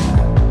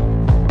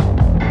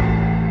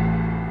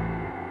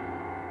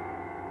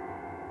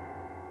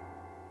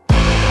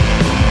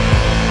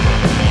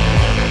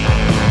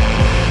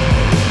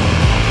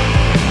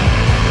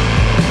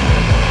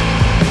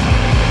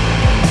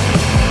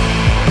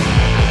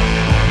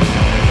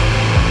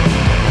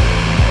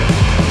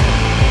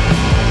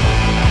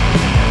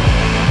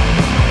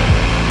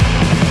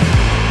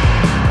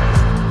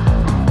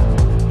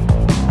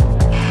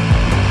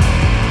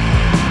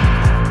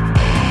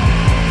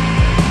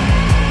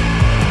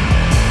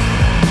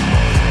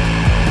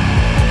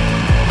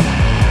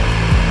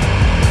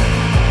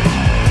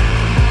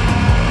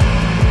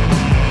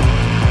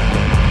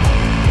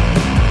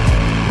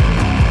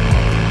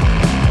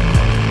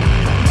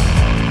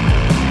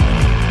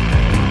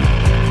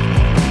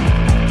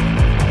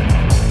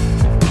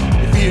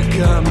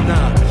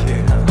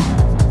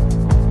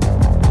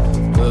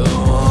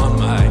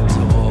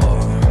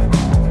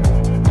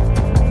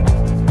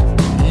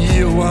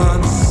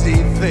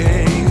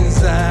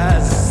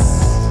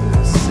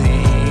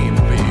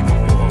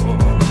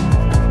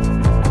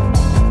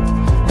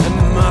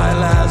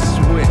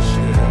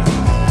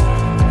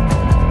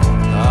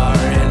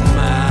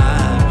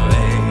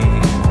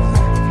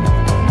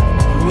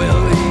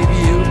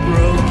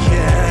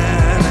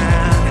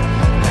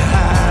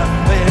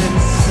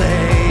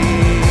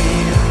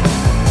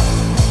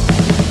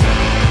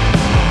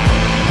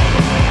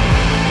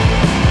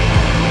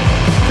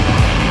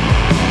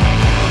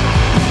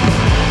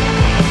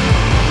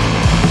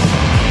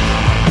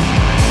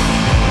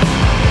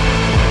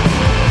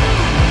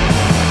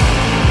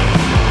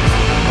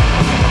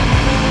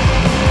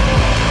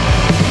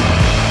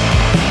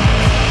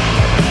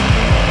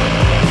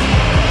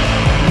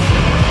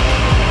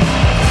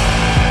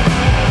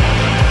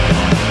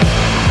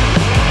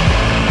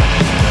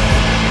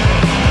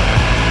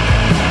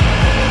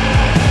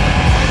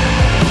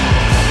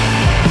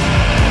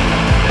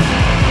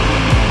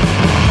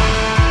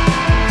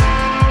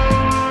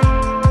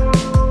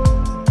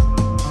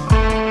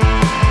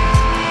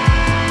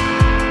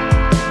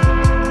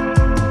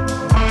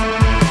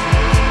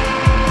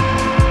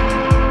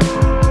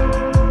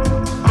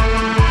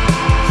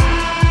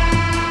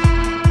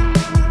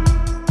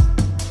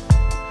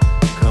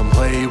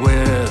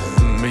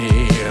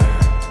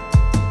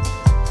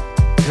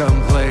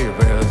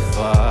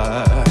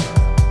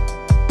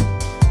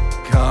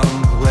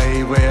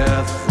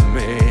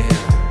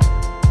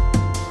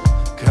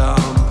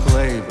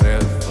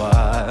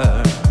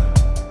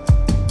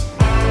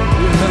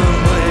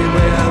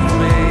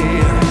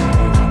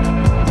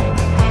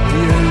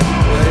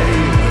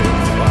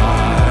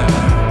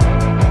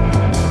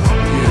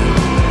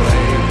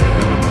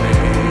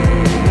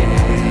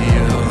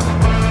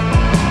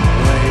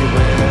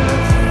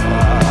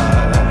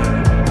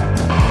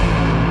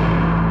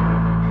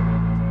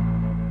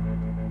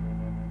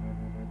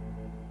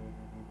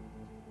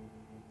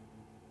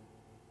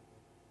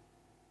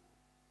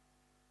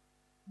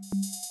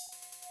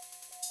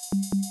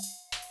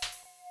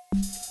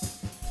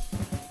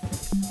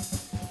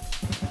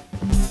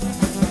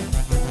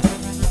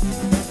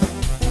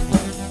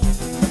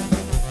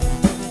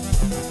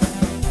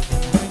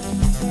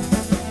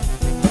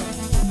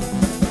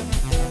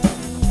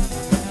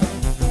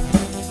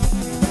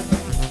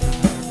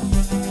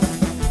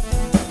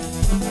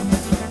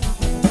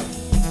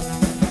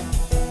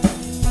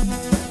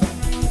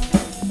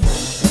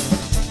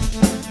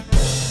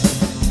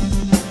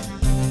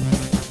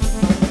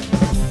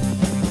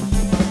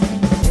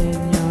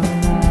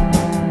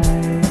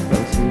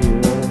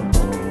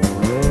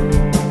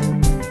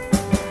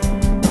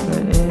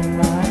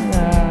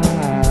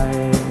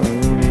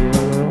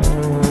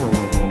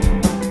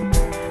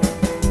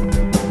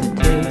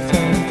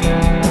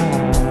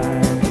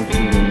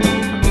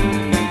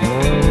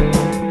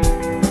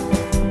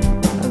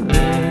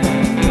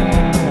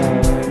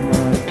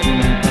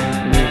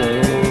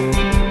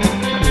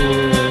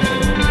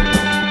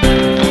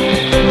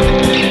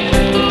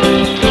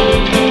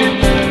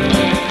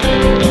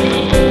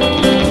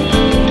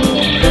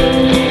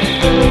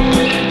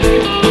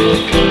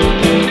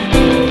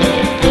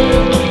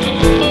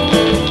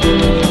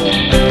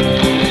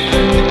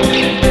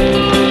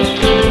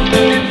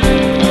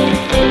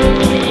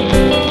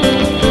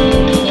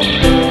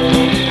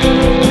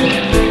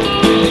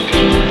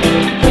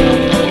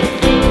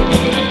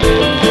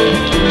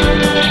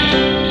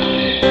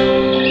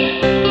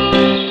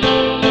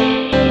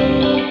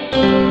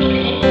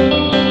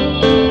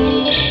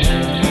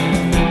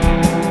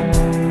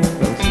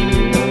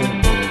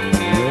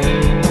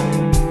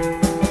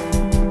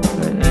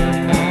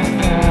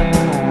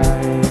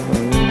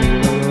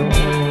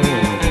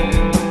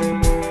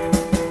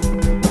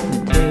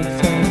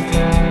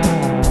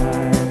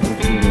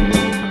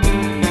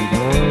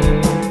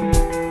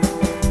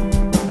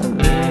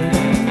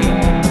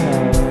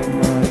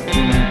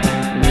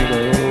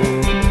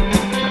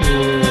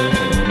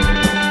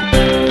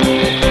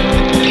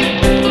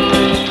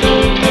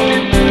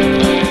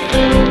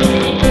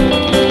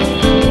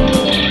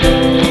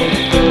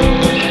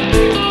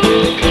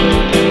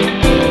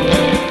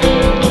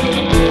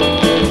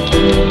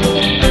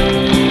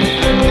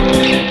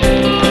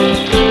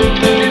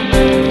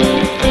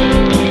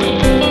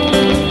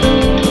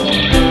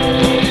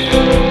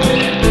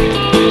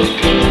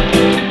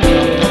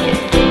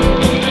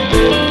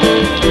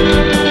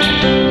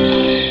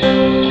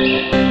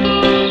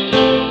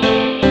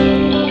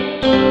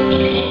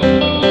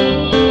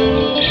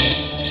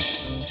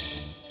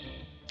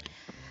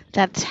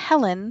 That's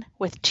Helen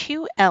with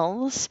 2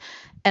 L's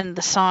and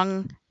the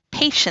song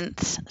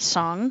Patience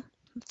Song.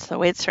 That's the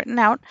way it's written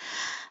out.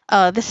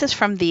 This is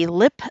from the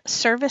Lip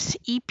Service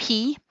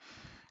EP.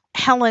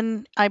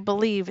 Helen, I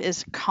believe,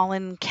 is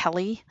Colin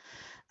Kelly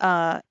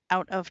out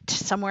of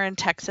somewhere in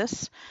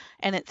Texas.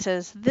 And it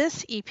says,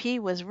 this EP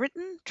was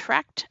written,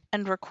 tracked,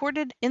 and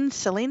recorded in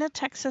Salina,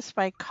 Texas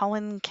by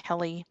Colin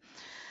Kelly.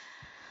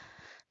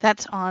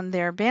 That's on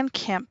their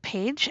Bandcamp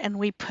page, and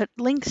we put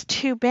links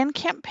to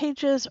Bandcamp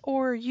pages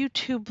or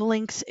YouTube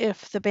links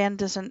if the band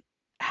doesn't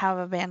have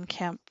a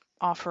Bandcamp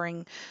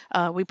offering.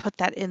 We put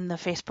that in the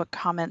Facebook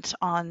comments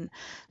on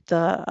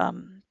the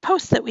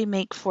posts that we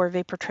make for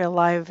Vapor Trail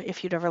Live.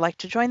 If you'd ever like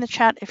to join the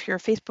chat, if you're a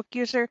Facebook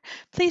user,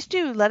 please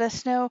do let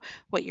us know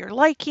what you're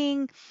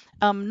liking.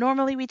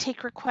 Normally we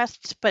take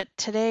requests, but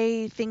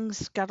today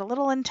things got a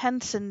little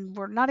intense and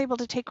we're not able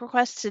to take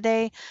requests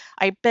today.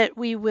 I bet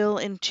we will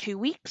in 2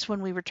 weeks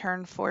when we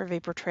return for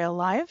Vapor Trail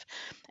Live,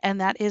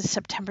 and that is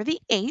September the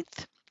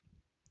 8th.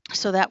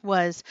 So that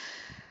was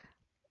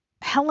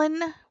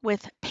Helen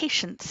with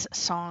Patience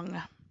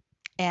Song.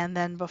 And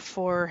then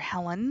before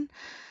Helen,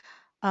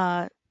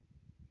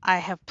 I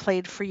have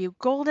played for you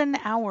Golden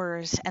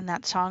Hours, and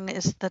that song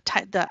is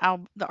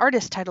the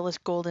artist title is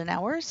Golden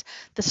Hours.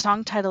 The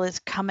song title is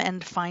Come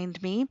and Find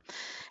Me.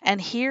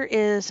 And here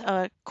is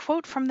a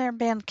quote from their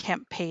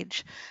Bandcamp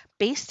page.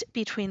 Based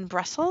between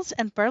Brussels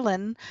and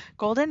Berlin,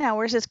 Golden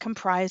Hours is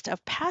comprised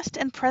of past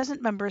and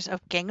present members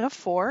of Gang of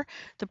Four,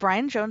 the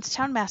Brian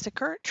Jonestown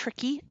Massacre,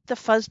 Tricky, the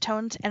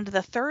Fuzztones, and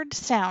the Third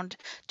Sound,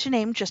 to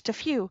name just a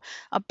few.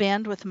 A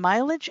band with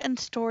mileage and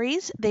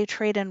stories, they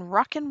trade in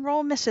rock and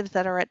roll missives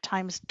that are at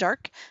times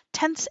dark,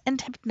 tense, and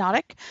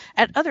hypnotic,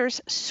 at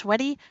others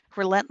sweaty,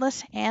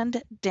 relentless,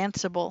 and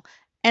danceable.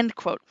 End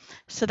quote.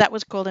 So that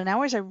was Golden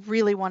Hours. I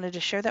really wanted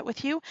to share that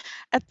with you.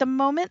 At the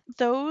moment,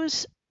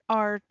 those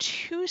are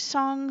 2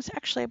 songs.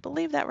 Actually, I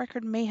believe that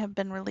record may have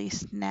been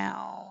released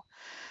now.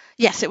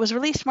 Yes, it was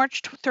released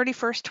March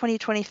 31st,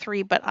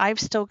 2023, but I've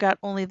still got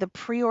only the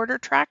pre-order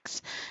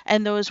tracks,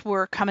 and those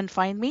were Come and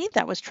Find Me.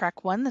 That was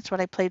track 1. That's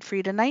what I played for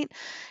you tonight.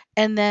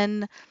 And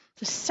then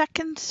the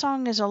second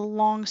song is a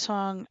long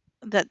song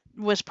that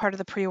was part of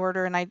the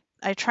pre-order, and I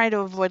try to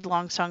avoid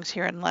long songs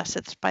here unless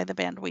it's by the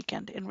band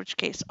Weekend, in which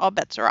case all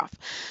bets are off.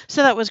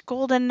 So that was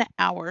Golden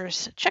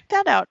Hours. Check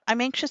that out.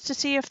 I'm anxious to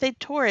see if they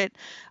tour it.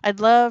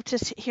 I'd love to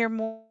hear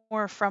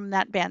more from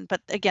that band.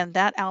 But again,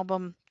 that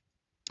album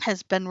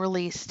has been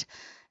released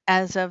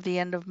as of the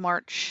end of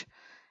March.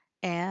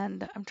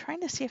 And I'm trying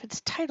to see if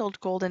it's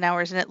titled Golden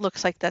Hours, and it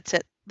looks like that's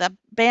it. The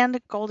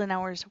band Golden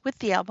Hours with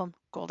the album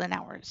Golden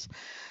Hours.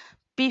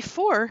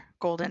 Before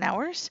Golden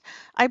Hours,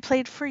 I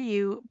played for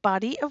you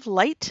Body of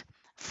Light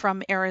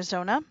from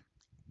Arizona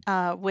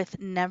with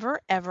Never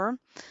Ever.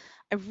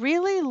 I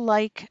really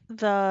like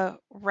the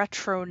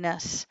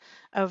retroness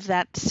of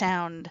that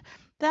sound.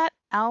 That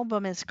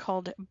album is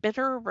called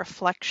Bitter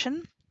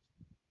Reflection.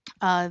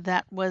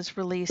 That was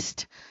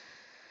released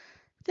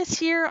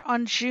this year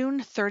on June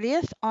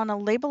 30th on a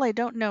label I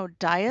don't know,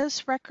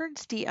 Dias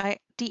Records,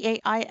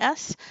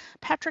 D-A-I-S.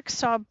 Patrick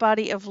saw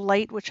Body of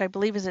Light, which I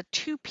believe is a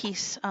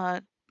 2-piece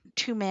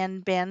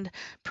 2-man band,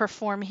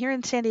 perform here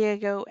in San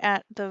Diego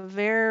at the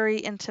very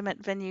intimate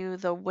venue,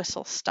 the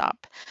Whistle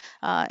Stop.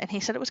 And he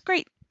said it was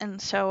great. And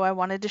so I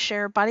wanted to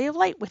share Body of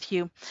Light with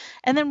you.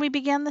 And then we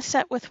began the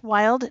set with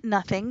Wild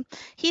Nothing.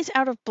 He's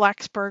out of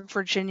Blacksburg,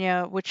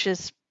 Virginia, which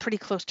is pretty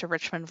close to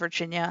Richmond,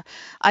 Virginia.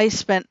 I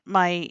spent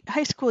my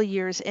high school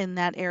years in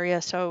that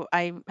area, so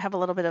I have a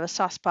little bit of a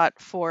soft spot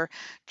for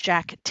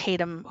Jack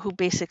Tatum, who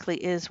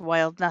basically is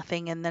Wild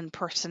Nothing, and then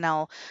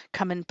Personnel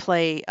come and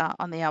play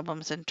on the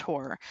albums and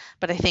tour.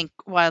 But I think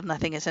Wild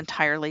Nothing is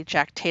entirely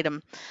Jack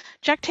Tatum.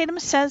 Jack Tatum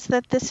says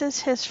that this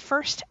is his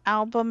first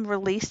album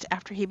released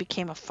after he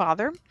became a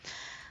father.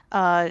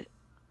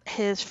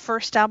 His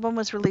first album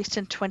was released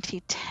in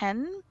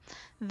 2010.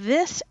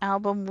 This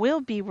album will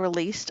be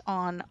released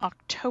on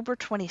October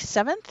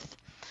 27th.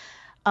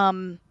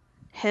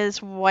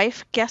 His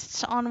wife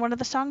guests on one of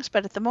the songs,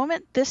 but at the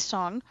moment, this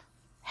song,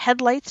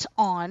 Headlights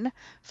On,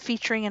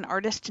 featuring an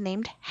artist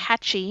named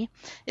Hatchie,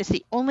 is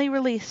the only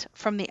release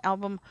from the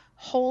album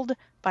Hold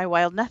by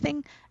Wild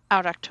Nothing,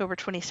 out October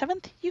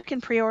 27th. You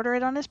can pre-order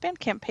it on his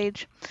Bandcamp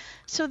page.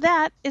 So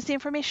that is the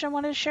information I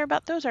wanted to share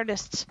about those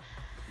artists.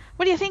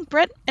 What do you think,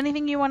 Brett?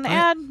 Anything you want to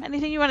add?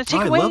 Anything you want to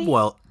take away?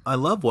 I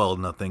love Wild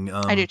Nothing.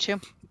 I do too.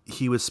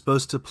 He was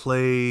supposed to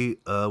play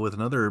with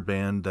another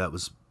band that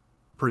was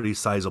pretty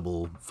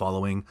sizable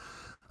following.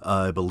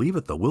 I believe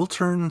at the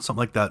Wiltern, something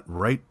like that,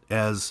 right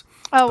as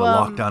the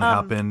lockdown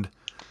happened.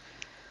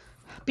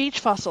 Beach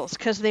Fossils,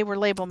 because they were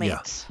label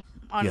mates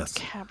on Yes.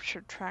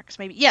 Captured Tracks,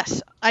 maybe.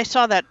 Yes, I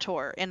saw that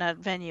tour in a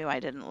venue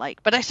I didn't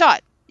like, but I saw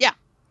it. Yeah.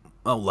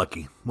 Oh,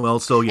 lucky. Well,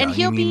 so yeah. And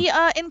he'll be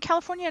in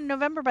California in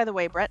November, by the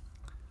way, Brett.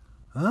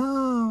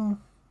 Oh.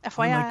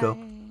 FYI. I might go.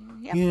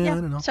 Yeah, I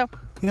don't know. So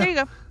there you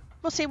go.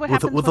 We'll see what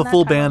with happens with when a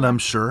full that comes band, along. I'm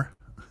sure.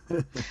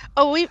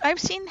 Oh, I've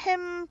seen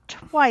him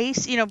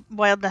twice.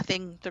 Wild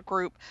Nothing, the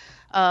group,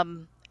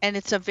 and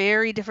it's a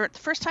very different. The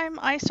first time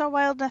I saw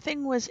Wild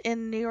Nothing was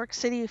in New York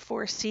City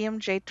for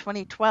CMJ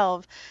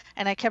 2012,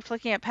 and I kept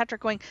looking at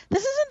Patrick going,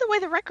 this isn't the way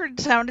the record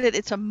sounded.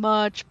 It's a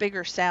much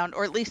bigger sound,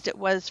 or at least it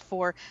was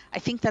for, I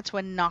think that's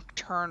when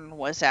Nocturne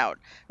was out.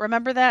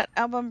 Remember that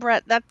album,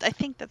 Brett? I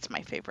think that's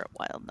my favorite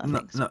Wild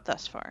Nothing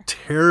thus far.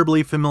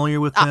 Terribly familiar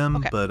with him,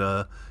 okay.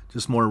 but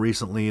just more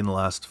recently in the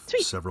last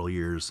several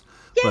years.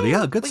 Yay! But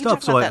yeah, good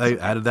stuff. So I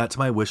added that to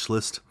my wish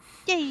list.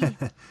 Yay!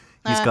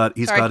 He's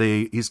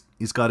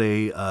got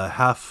a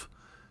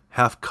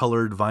half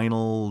colored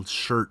vinyl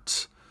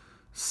shirt,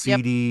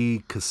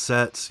 CD,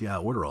 cassette. Yeah,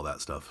 order all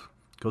that stuff.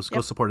 Go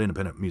support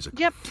independent music.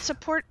 Yep,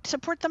 support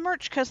the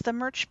merch, because the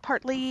merch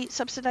partly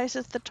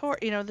subsidizes the tour.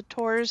 The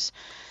tours,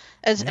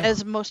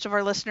 as most of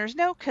our listeners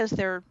know, because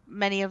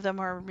many of them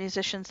are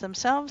musicians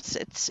themselves.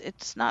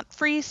 It's not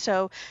free,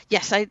 so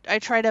yes, I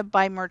try to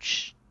buy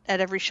merch at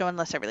every show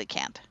unless I really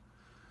can't.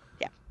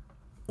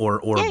 Or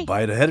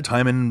buy it ahead of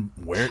time and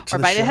wear it to the show.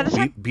 Or buy it ahead of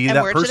time be and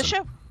that wear person. it to the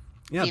show.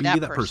 Yeah, be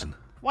that person.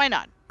 Why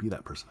not? Be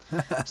that person.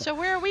 So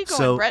where are we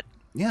going, Brett?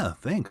 Yeah,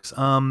 thanks.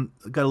 Got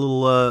a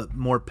little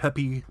more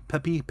peppier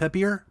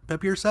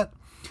set.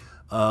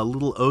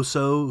 Little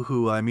Oso,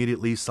 who I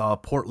immediately saw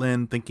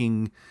Portland,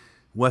 thinking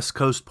West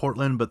Coast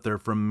Portland, but they're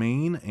from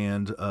Maine.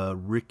 And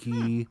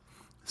Ricky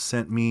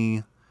sent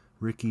me.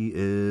 Ricky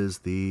is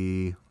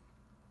the.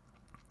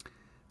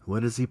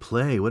 What does he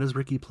play? What does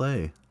Ricky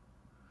play?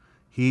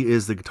 He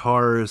is the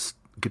guitars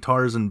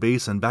and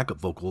bass and backup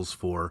vocals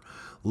for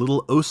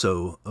Little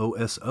Oso,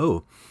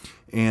 O-S-O.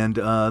 And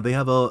they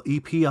have a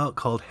EP out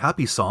called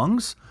Happy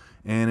Songs,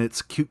 and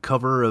it's a cute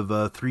cover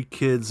of 3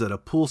 kids at a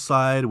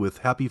poolside with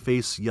happy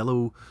face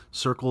yellow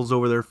circles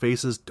over their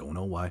faces. Don't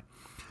know why.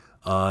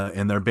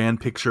 And their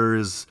band picture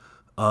is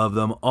of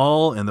them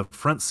all in the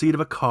front seat of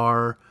a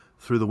car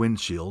through the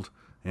windshield.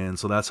 And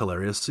so that's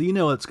hilarious. So you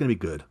know it's going to be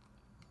good.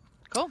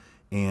 Cool.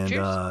 And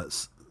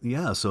cheers.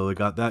 Yeah, so they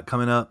got that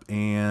coming up,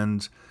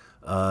 and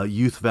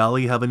Youth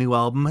Valley have a new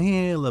album.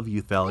 Hey, I love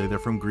Youth Valley. They're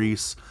from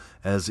Greece,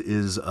 as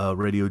is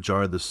Radio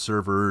Jar, the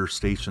server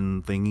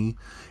station thingy.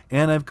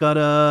 And I've got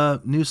a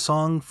new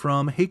song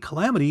from Hey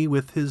Calamity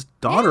with his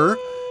daughter,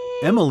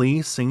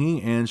 Emily,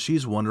 singing, and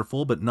she's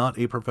wonderful, but not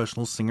a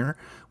professional singer,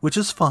 which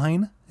is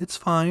fine. It's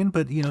fine,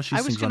 but she sings on a couple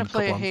I was going to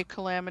play a Hey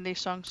Calamity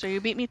song, so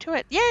you beat me to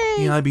it. Yay!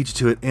 Yeah, I beat you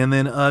to it. And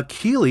then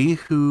Keely,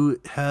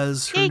 who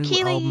has her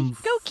new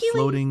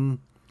album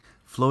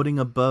floating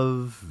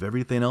above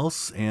everything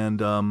else,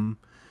 and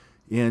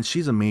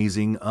she's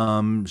amazing.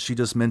 She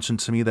just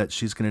mentioned to me that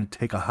she's going to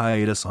take a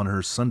hiatus on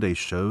her Sunday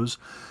shows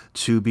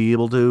to be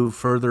able to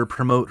further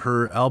promote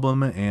her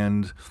album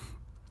and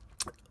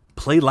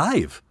play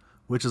live,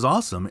 which is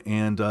awesome.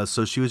 And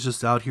so she was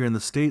just out here in the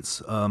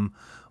States,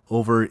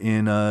 over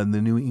in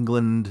the New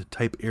England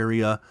type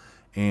area,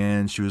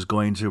 and she was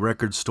going to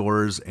record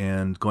stores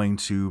and going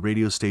to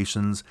radio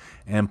stations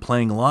and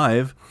playing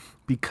live,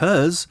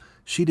 because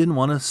she didn't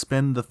want to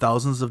spend the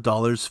thousands of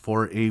dollars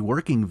for a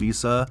working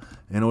visa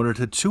in order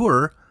to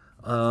tour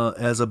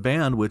as a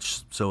band,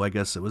 so I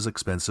guess it was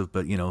expensive,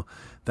 but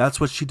that's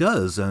what she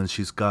does. And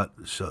she's got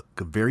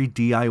a very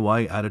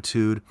DIY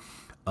attitude,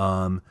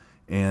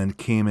 and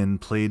came and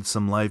played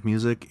some live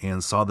music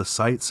and saw the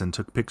sights and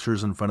took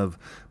pictures in front of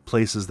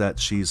places that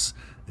she's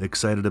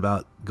excited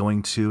about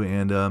going to,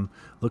 and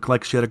looked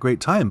like she had a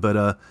great time.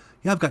 But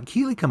yeah, I've got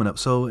Keely coming up,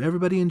 so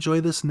everybody enjoy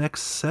this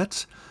next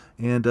set.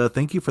 And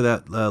thank you for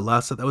that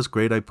last set. That was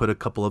great. I put a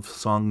couple of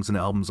songs and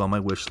albums on my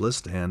wish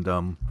list,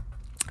 and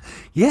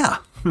yeah,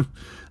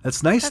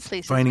 it's nice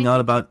finding out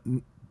about.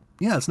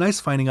 Yeah, it's nice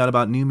finding out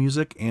about new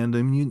music and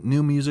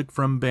new music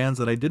from bands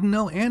that I didn't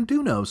know and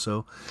do know.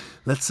 So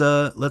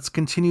let's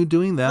continue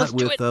doing that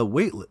with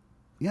Waitlist.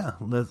 Yeah,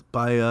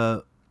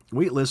 by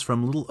Waitlist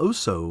from Little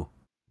Oso.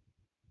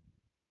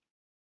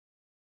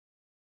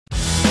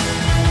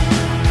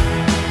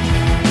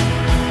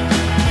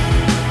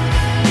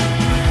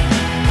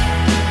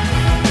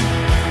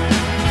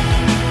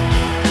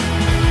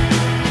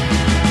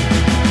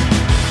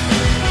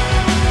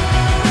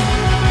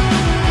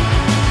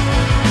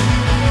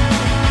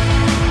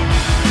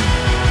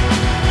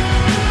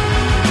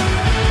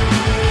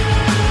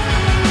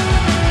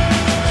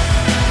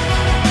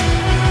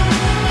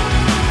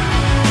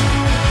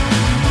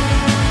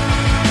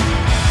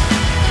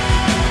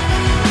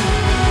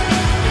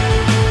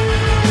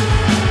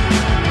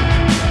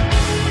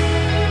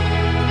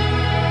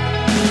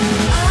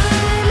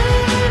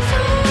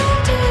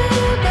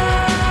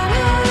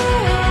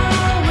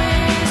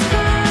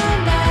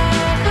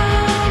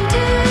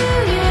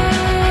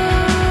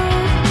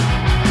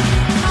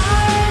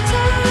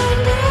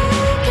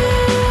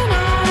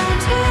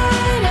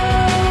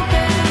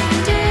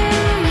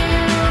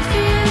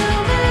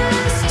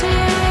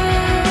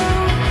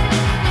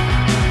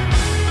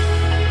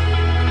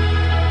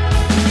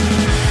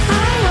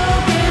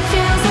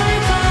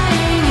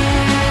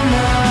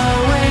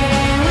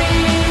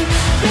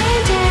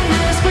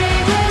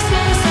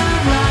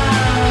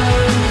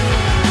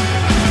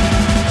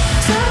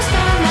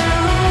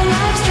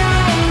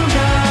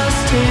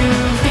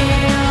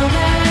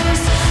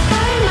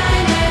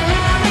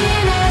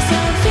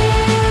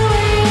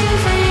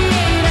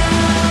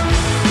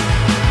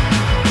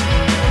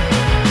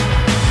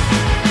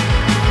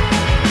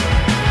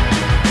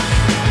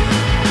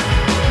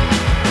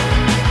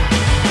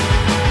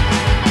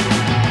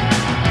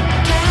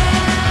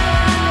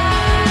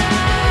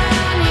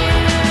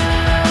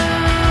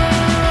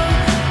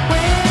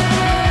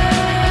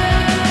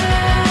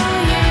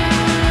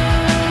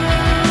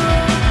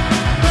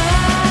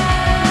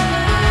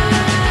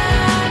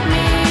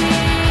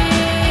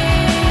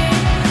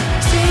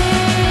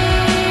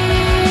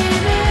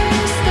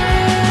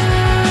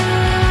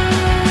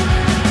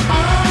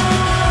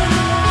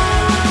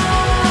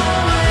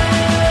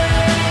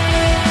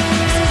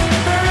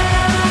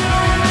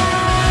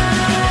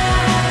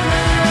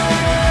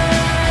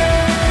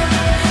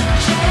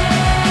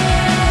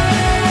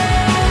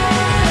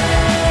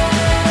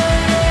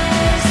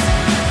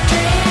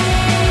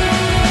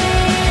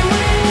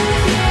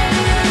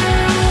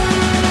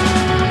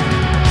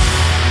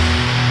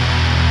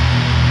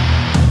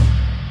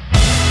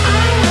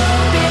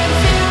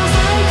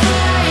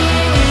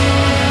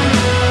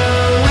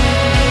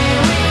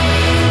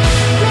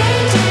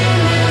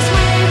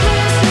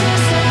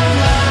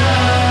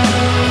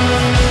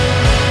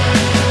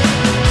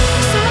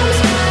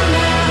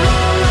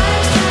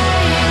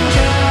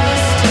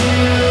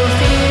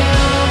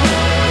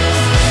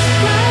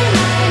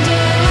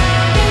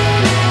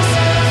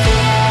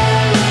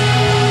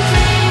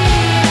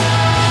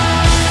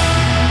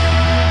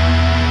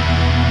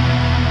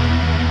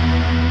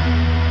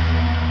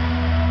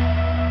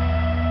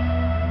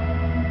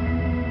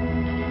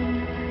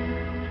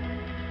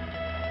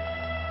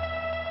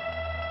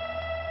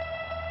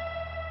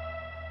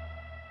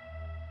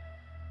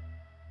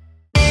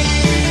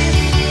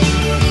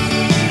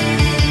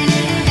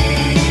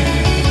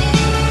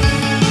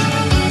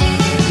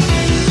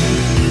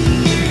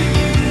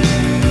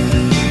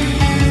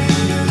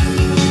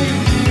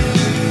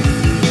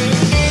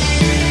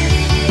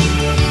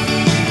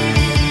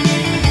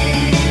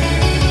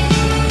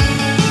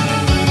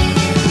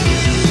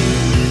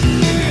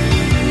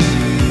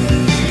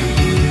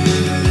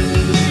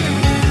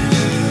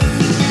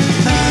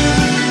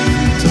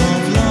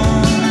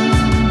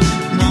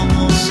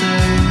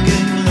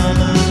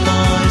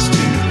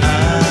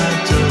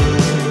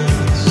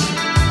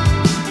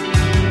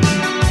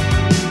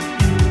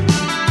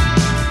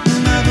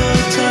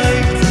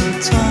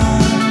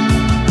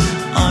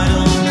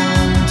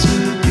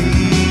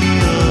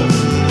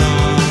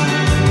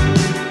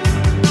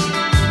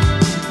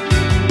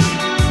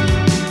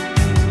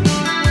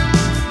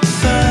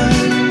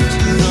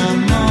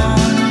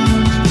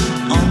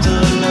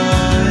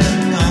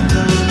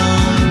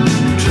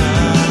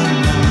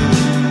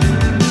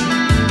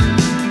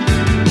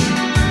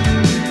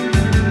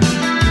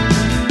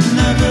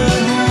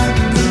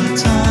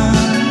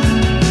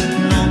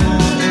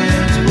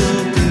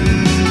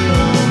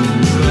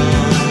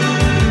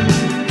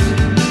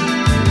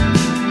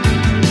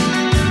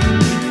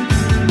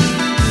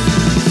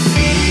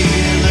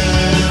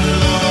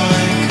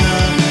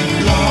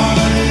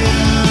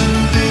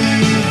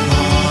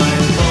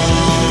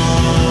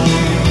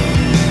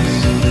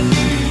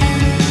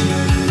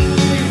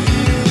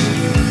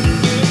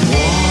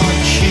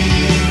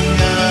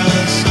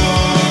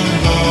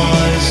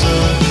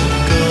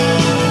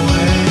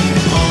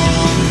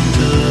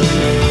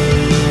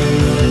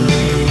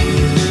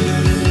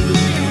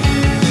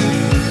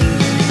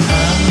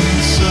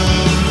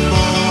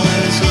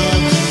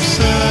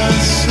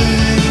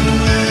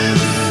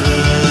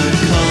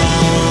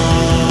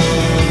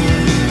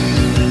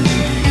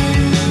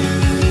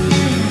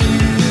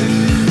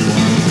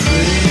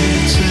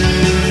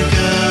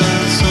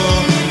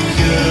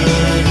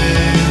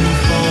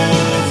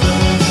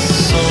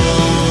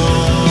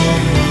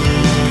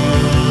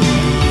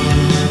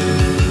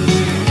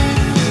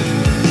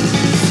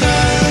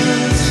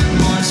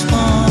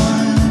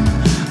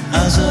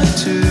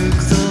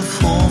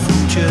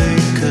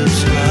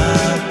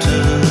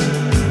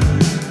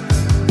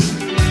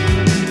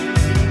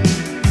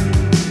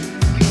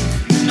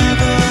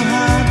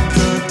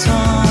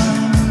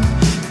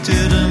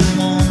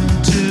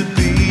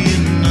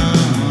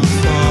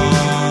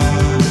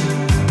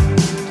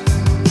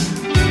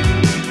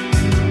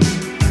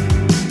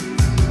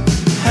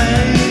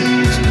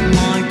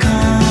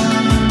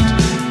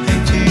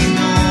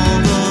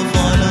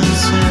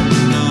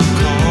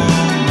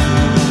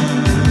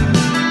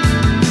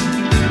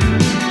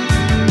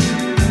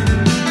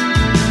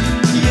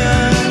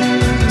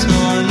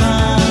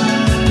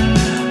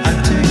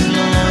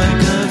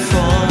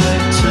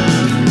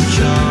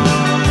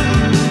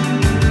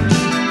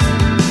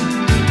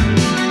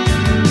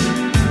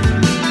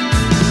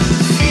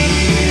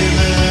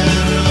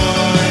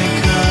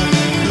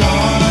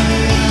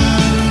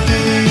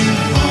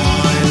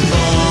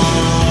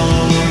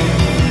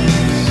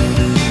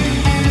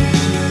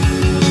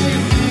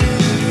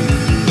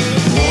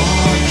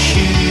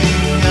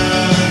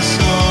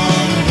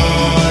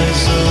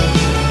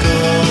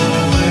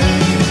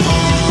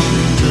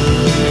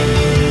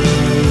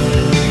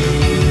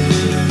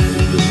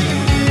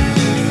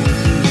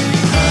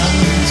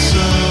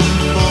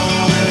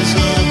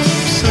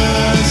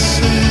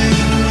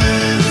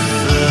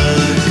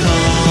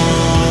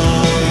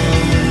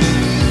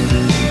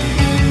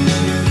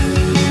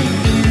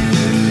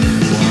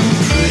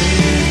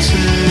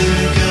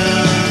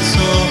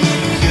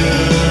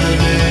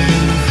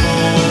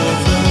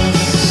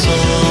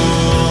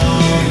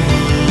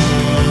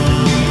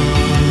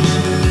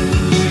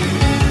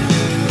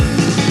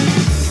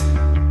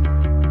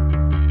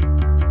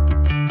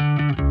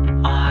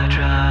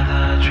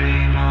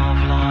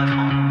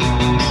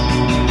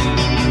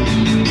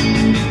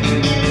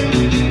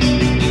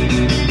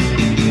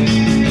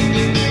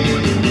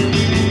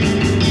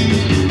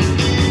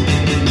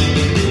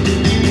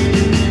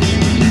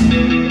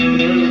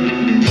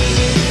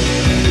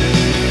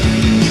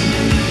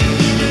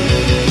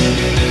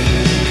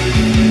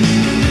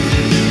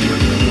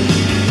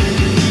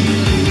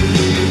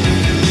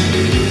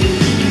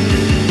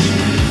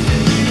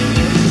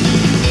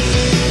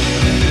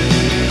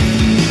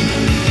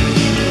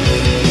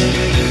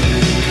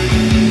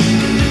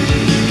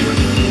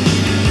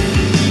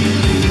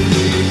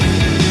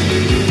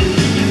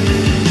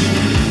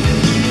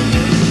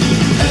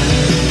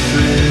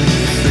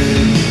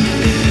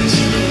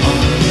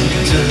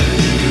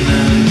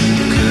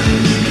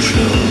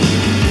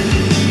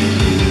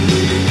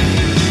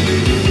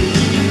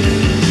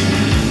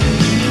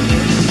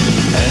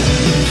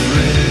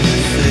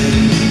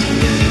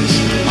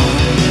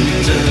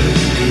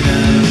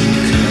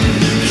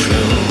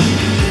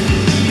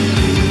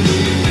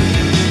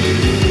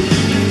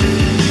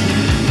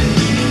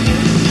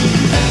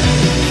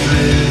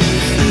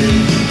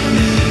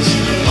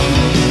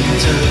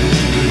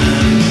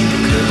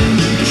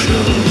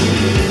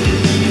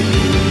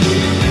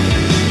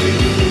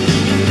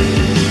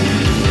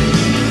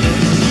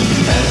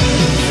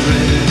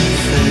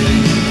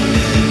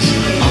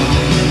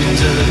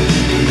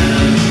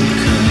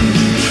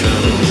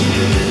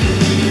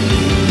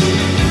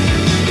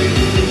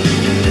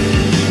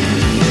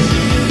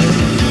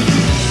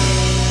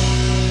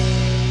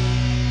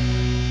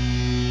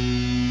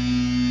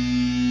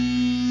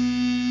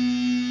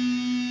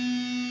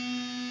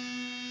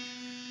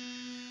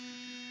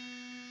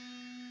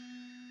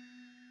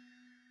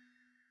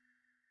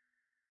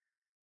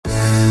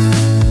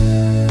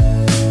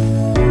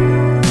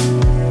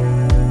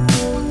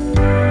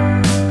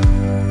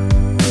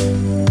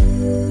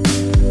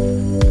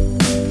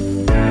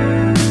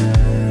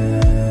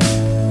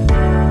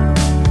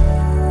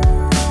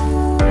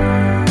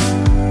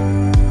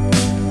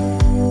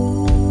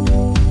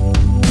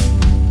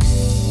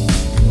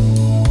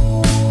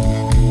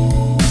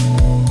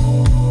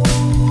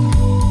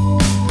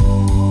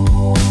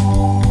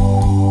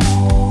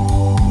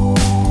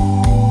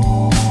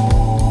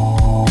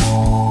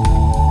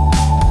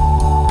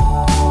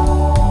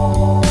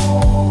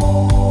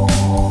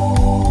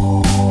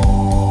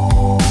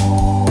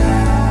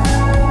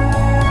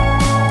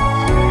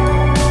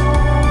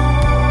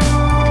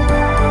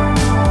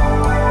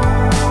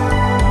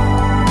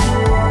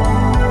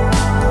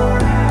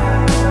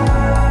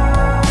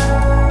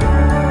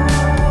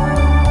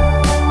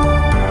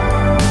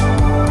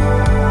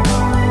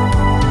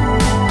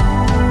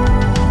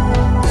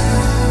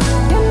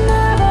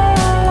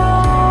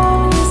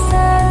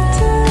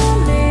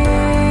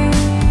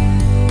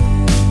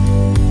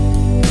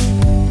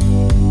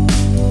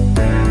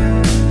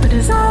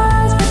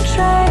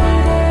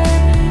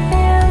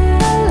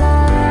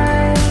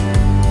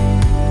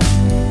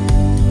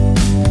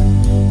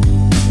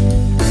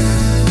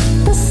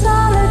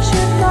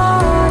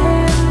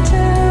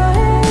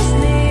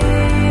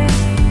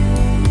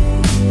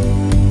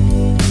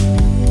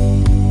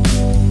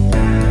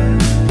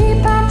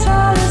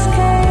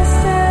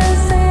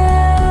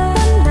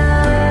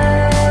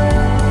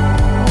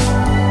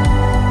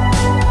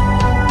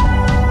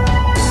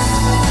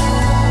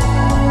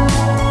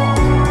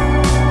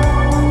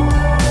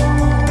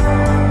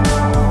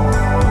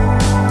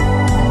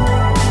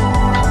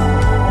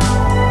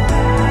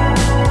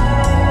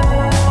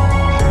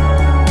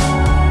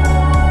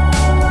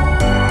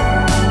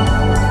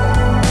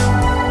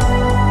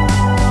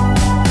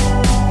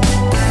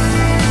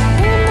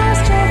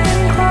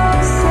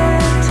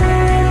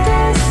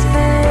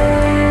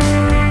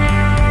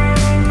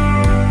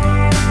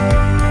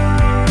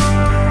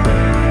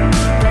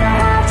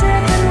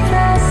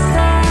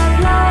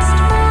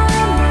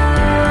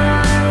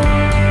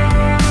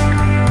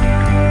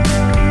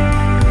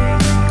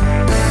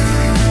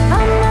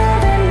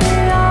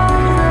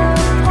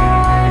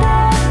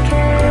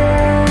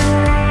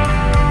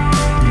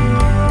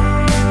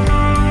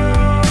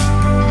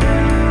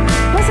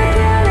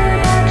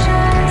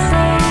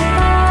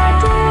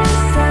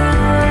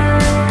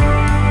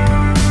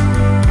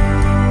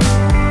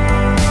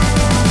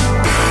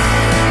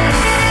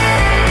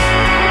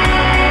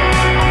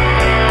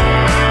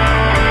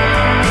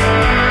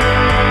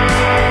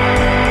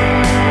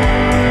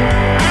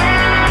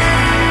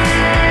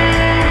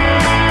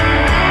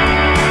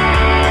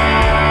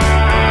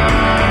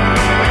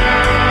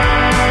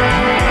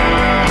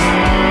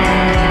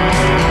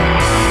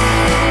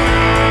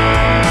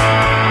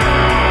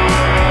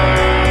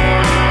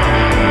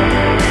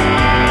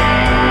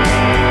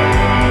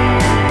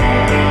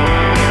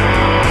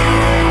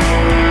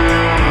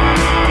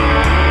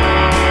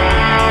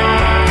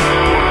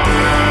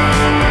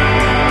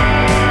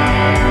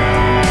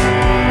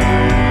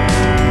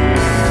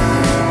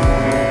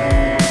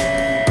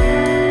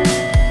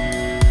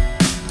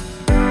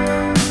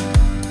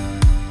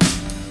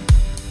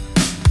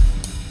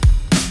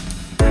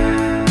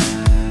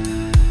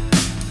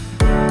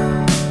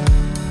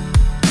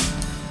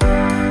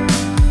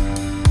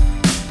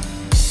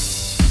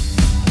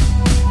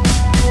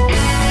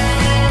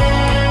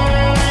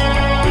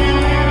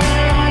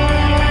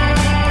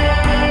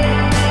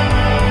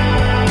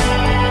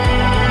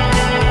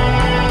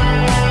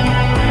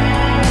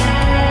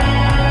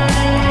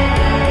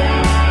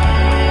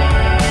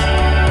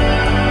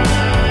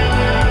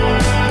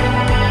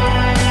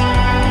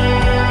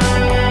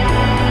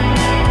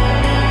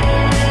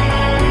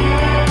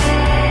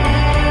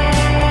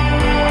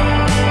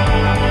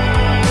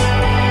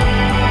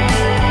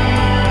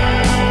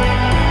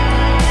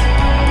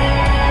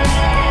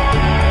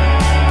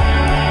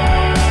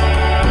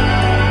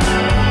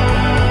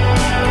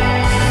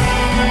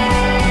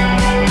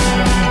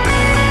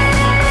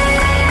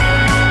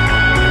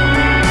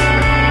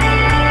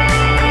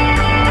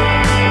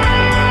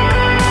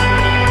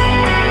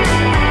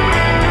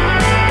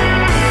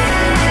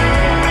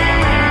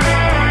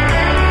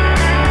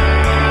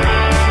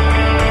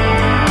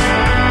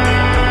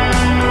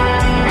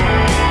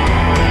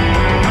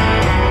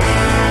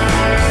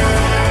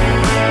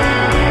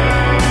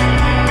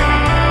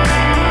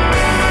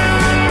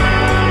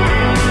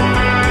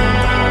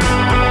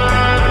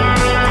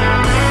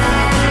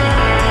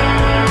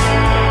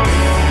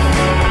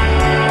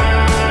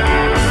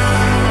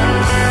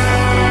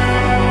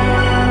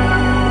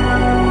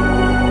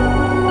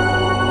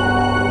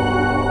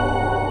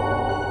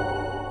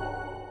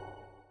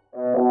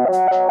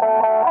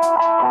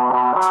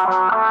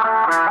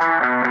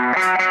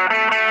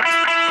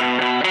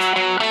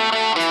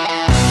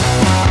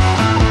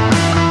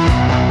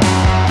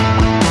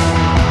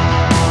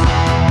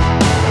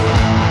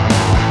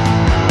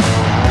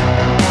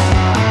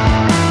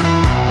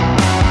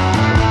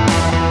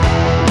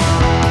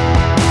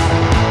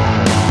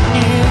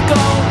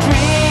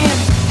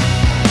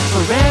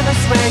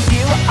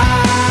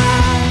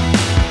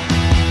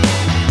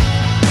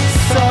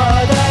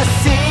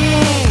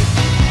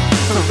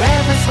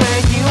 Forever's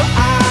where you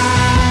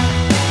are,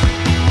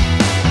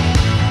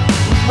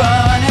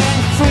 running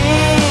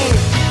free.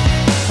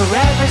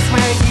 Forever's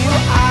where you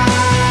are.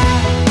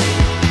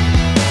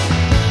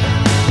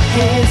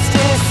 His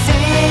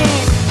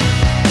disease.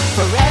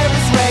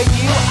 Forever's where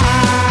you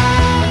are.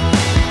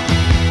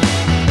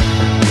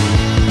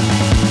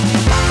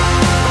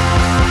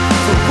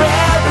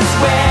 Forever's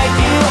where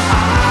you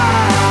are.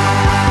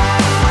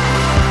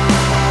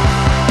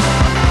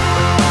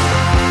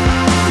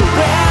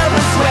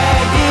 Forever's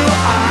where you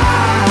are.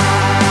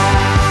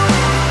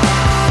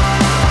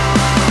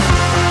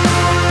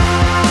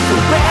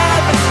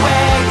 Forever's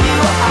where you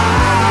are.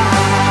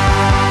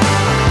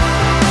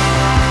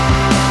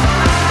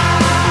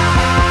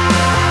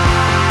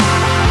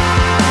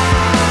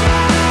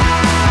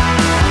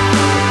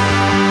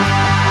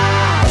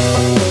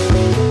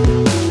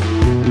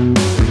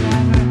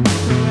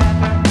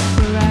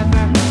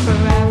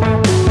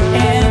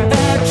 In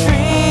the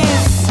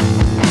trees,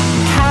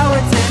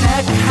 cowards in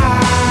a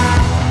car,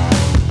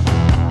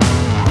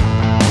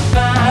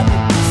 but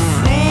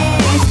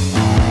sleep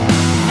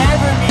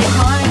never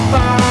behind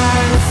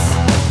bars.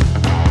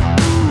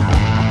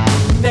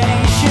 They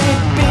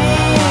should be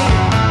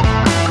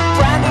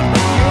branded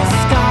with your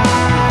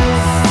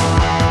scars.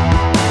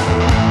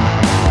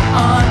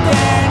 On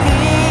their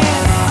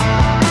knees,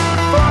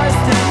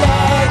 forced their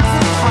legs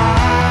apart.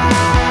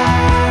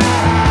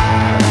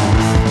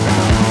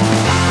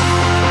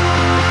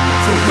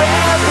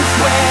 Forever's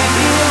where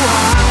you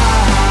are.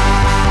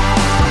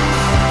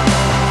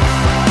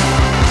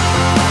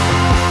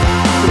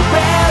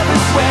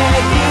 Forever's where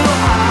you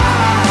are.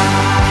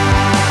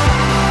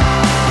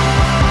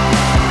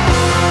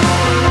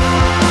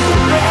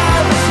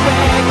 Forever's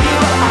where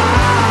you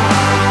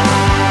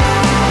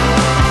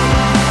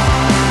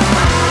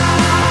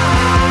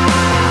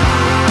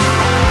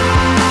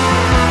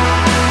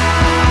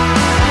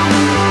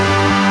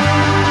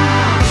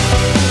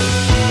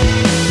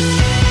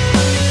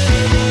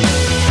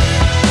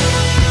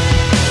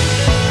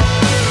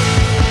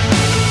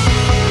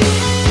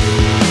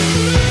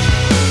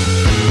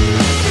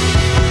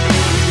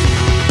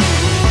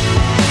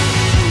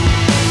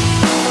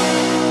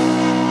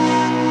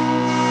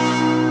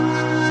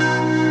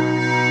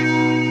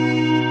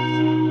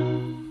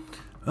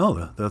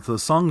Oh, the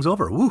song's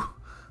over. Woo!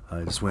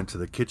 I just went to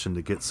the kitchen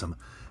to get some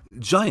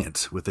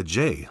Giant with a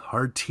J,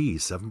 hard tea,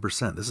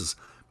 7%. This is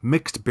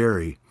mixed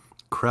berry,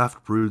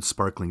 craft brewed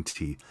sparkling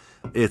tea.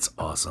 It's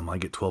awesome. I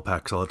get 12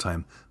 packs all the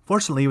time.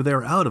 Fortunately,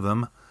 they're out of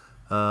them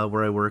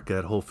where I work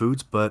at Whole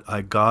Foods, but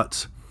I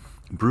got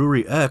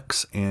Brewery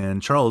X,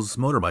 and Charles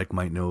Motorbike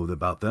might know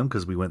about them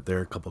because we went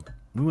there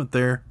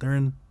They're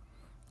in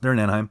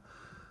Anaheim.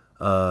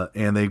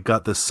 And they've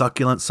got this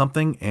succulent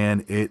something,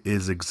 and it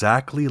is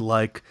exactly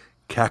like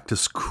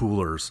cactus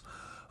coolers.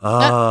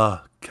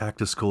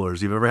 Cactus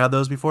coolers. You've ever had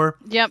those before?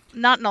 Yep,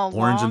 not in a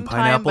Orange long and time,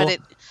 pineapple? but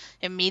it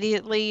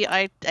immediately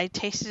I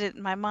tasted it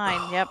in my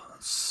mind. Yep,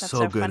 that's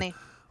so good. funny.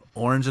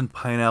 Orange and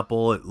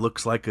pineapple. It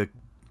looks like a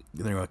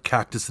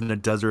cactus in a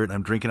desert.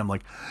 I'm drinking. I'm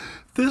like,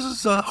 this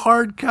is a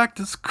hard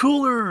cactus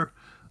cooler.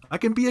 I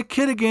can be a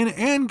kid again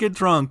and get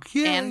drunk.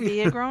 Yay! And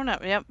be a grown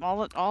up. Yep,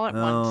 all at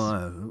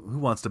once. Who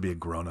wants to be a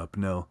grown up?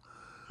 No.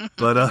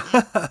 But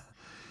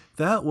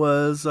that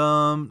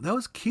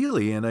was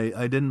Keely, and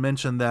I didn't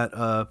mention that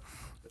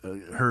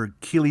her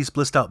Keely's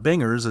Blissed Out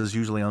Bangers is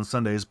usually on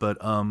Sundays, but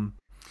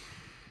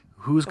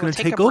who's going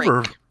to take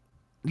over? Break.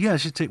 Yeah,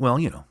 she'd take. Well,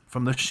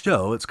 from the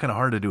show, it's kind of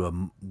hard to do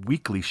a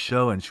weekly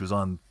show, and she was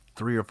on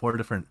 3 or 4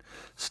 different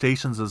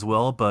stations as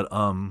well. But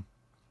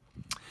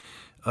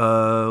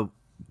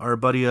our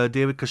buddy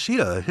David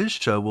Kashida, his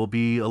show will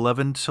be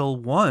 11 till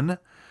 1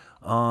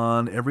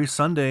 on every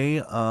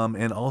Sunday,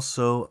 and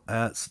also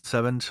at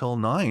 7 till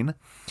 9.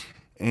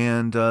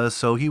 And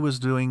so he was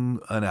doing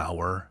an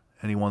hour,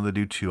 and he wanted to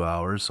do 2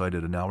 hours. So I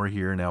did an hour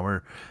here, an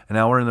hour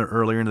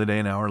earlier in the day,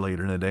 an hour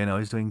later in the day. Now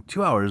he's doing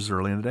 2 hours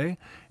early in the day,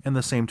 and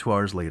the same 2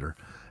 hours later.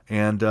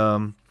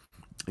 And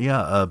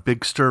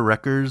Big Stir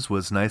Records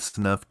was nice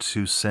enough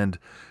to send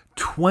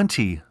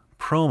 20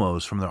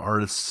 promos from the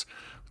artists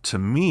to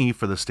me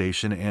for the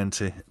station,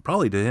 and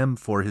probably to him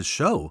for his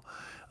show,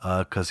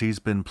 because he's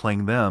been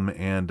playing them.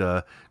 And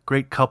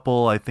great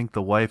couple. I think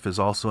the wife is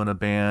also in a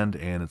band,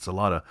 and it's a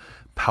lot of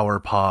power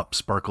pop,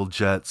 Sparkle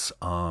Jets.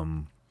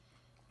 The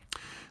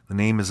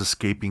name is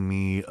escaping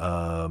me.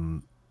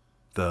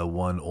 The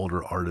one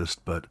older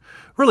artist, but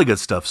really good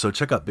stuff. So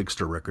check out Big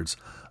Stir Records.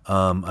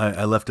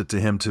 I left it to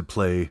him to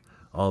play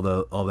all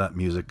that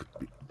music,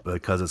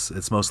 because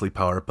it's mostly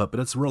power pop, but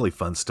it's really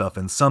fun stuff.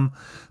 And some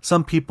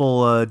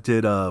people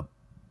did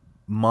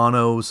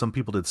mono, some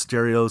people did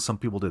stereo, some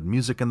people did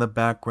music in the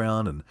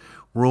background and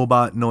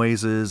robot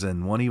noises,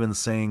 and one even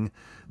sang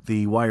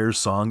the Wires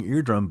song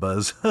 "Eardrum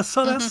Buzz."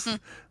 So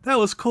that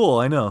was cool.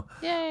 I know.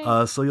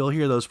 Yay. So you'll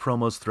hear those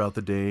promos throughout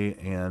the day,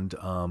 and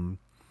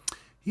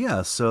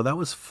so that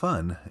was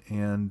fun.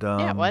 And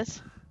Yeah, it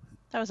was.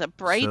 That was a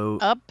bright,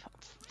 up,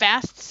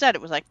 fast set.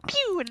 It was like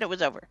pew, and it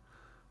was over.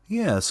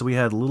 Yeah, so we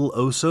had Little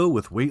Oso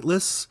with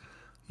Weightless,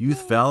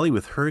 Youth Valley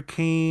with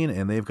Hurricane,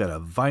 and they've got a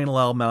vinyl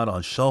album out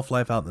on Shelf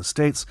Life out in the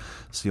States,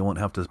 so you won't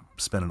have to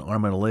spend an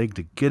arm and a leg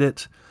to get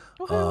it.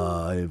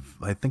 I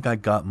think I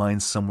got mine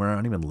somewhere. I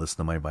don't even listen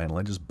to my vinyl.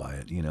 I just buy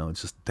it.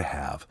 It's just to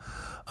have.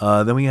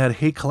 Then we had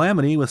Hey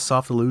Calamity with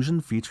Soft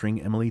Illusion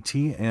featuring Emily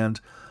T.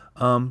 And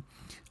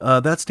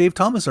that's Dave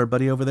Thomas, our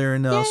buddy over there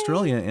in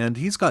Australia. And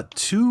he's got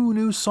 2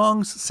 new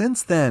songs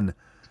since then.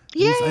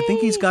 I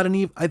think he's got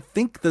I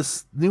think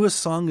this newest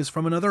song is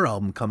from another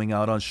album coming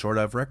out on Short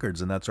Ave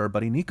Records. And that's our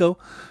buddy Nico,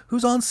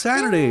 who's on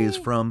Saturdays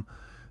from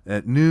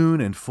at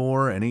noon and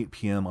 4 and 8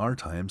 p.m. our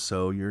time.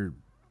 So you're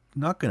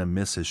not going to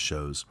miss his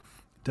shows.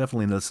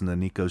 Definitely listen to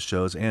Nico's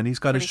shows, and he's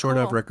got a Short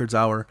Ave Records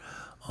hour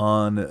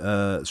on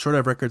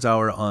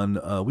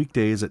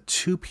weekdays at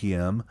 2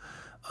 p.m.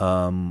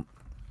 And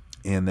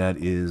that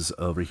is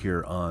over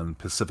here on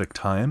Pacific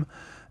time.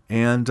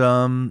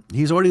 And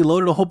he's already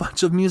loaded a whole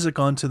bunch of music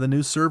onto the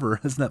new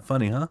server. Isn't that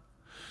funny, huh?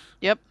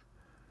 Yep.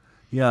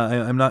 Yeah,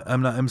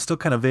 I'm still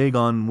kind of vague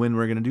on when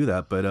we're going to do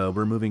that, but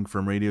we're moving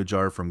from Radio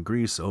Jar from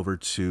Greece over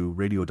to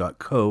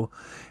radio.co,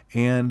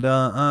 and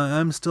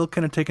I'm still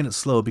kind of taking it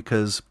slow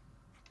because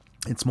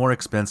it's more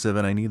expensive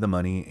and I need the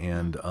money,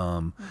 and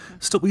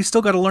we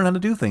still got to learn how to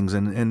do things.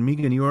 And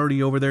Megan, you're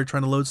already over there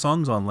trying to load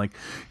songs on. Like,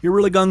 you're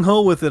really gung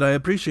ho with it. I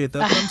appreciate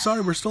that, but I'm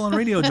sorry, we're still on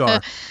Radio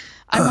Jar.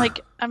 I'm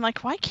like,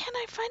 why can't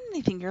I find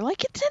anything? You're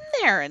like, it's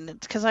in there, and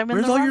it's because I'm in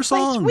Where's the all wrong your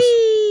place.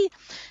 songs?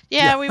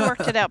 Yeah, we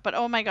worked it out, but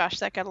oh my gosh,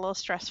 that got a little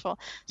stressful.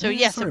 So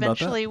yes, sorry about that.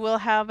 eventually we'll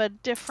have a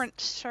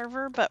different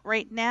server, but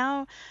right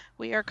now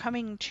we are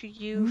coming to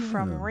you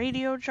from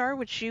Radio Jar,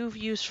 which you've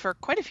used for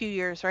quite a few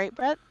years, right,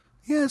 Brett?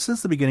 Yeah,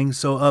 since the beginning.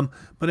 So,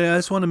 but I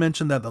just want to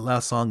mention that the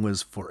last song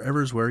was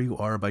 "Forever's Where You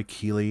Are" by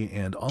Keely,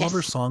 and all of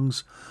her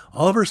songs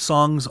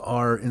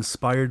are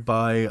inspired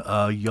by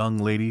a young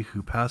lady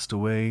who passed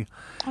away,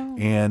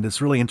 and it's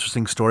a really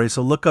interesting story.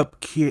 So look up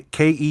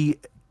Keeley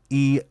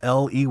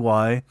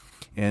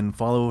and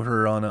follow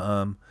her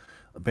on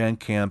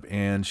Bandcamp,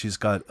 and she's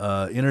got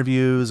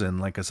interviews and,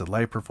 like I said,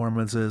 live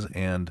performances,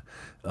 and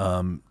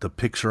the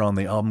picture on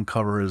the album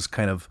cover is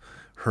kind of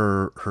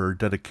her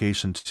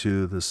dedication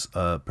to this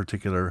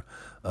particular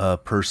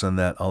person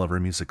that all of her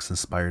music's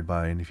inspired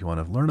by. And if you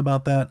want to learn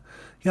about that,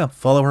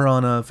 follow her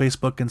on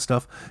Facebook and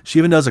stuff. She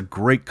even does a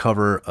great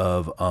cover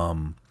of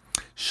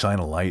Shine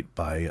a Light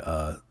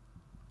by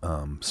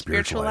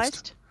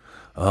Spiritualized.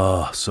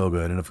 Oh, so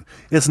good. And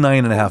it's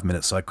 9.5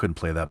 minutes, so I couldn't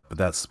play that, but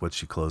that's what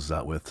she closes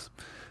out with.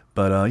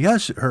 But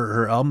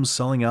her album's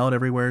selling out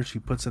everywhere. She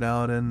puts it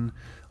out in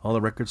all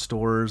the record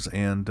stores,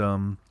 and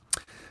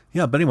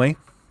but anyway,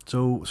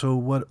 so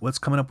what's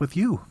coming up with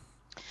you?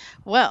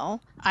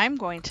 Well, I'm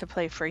going to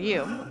play for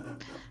you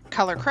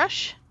Color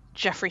Crush,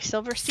 Jeffrey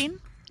Silverstein,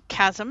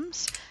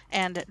 Chasms,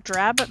 and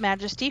Drab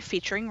Majesty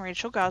featuring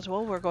Rachel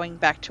Goswell. We're going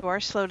back to our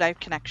Slow Dive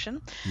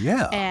connection.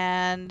 Yeah.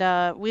 And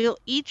we'll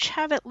each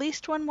have at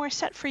least one more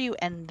set for you.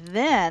 And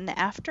then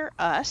after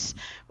us,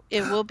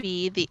 it will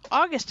be the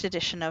August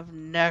edition of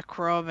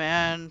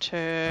Necromantic.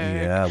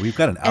 Yeah, we've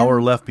got an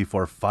hour left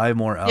before 5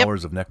 more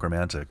hours of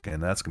Necromantic,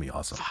 and that's going to be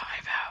awesome. 5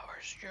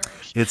 hours,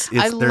 yours.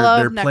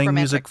 They're playing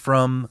music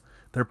from...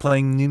 They're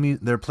playing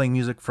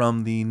music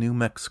from the New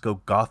Mexico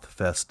Goth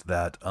Fest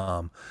that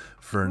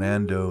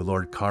Fernando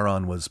Lord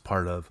Caron was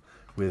part of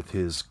with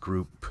his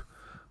group.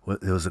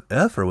 Was it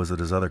F or was it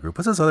his other group?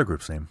 What's his other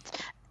group's name?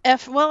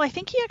 F. Well, I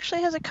think he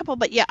actually has a couple,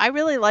 but yeah, I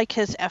really like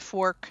his F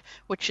work,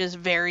 which is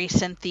very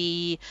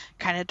synthy,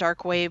 kind of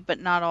dark wave, but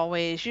not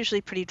always.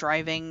 Usually pretty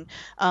driving.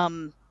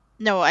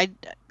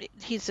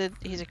 He's a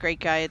great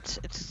guy.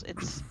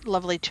 It's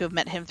lovely to have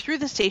met him through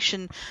the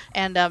station,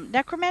 and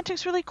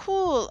Necromantic's really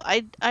cool.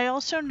 I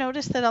also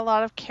noticed that a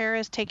lot of care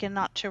is taken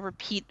not to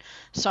repeat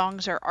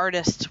songs or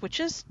artists, which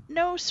is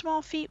no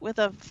small feat with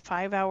a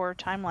 5-hour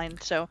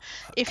timeline. So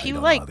if you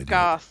like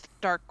goth,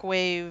 dark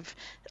wave,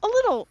 a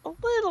little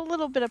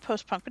bit of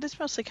post punk, but it's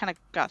mostly kind of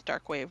goth,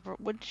 dark wave.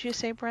 What did you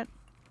say, Brent?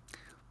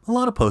 A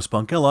lot of post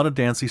punk, a lot of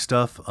dancey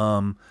stuff.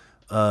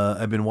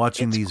 I've been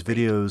watching these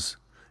videos.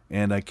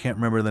 And I can't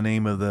remember the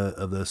name of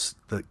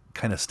the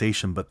kind of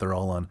station, but they're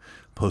all on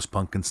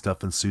post-punk and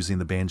stuff, and Susie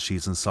and the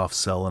Banshees and Soft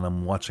Cell, and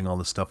I'm watching all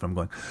this stuff, and I'm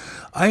going,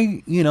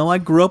 I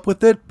grew up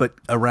with it, but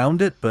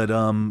around it, but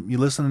you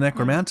listen to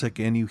Necromantic,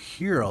 and you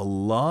hear a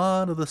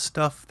lot of the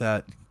stuff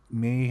that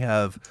may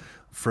have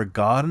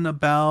forgotten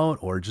about,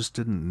 or just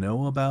didn't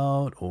know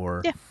about,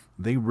 or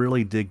they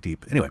really dig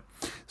deep. Anyway,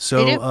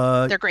 so they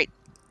do. They're great.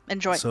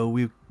 Enjoy. So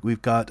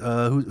we've got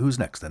who's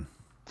next then?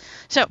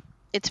 So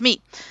it's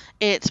me.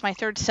 It's my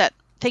third set.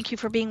 Thank you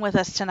for being with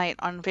us tonight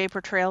on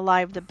Vapour Trail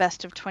Live, the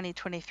best of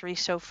 2023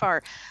 so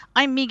far.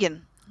 I'm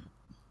Megan.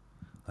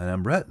 And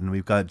I'm Brett, and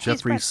we've got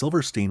Jeffrey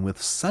Silverstein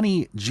with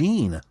Sunny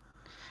Jean.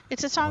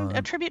 It's a song,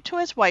 a tribute to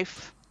his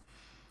wife.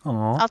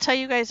 Aww. I'll tell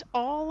you guys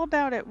all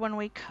about it when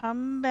we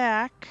come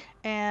back.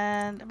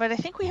 But I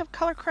think we have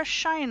Color Crush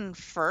Shine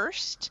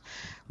first.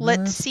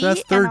 Let's see.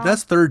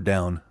 That's third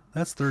down.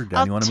 That's third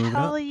down. You want to move it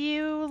up? I'll tell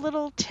you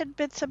little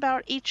tidbits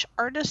about each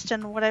artist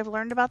and what I've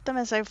learned about them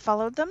as I've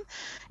followed them.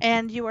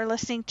 And you are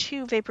listening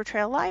to Vapour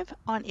Trail Live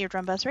on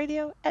Eardrum Buzz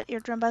Radio at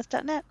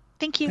eardrumbuzz.net.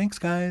 Thank you. Thanks,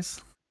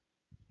 guys.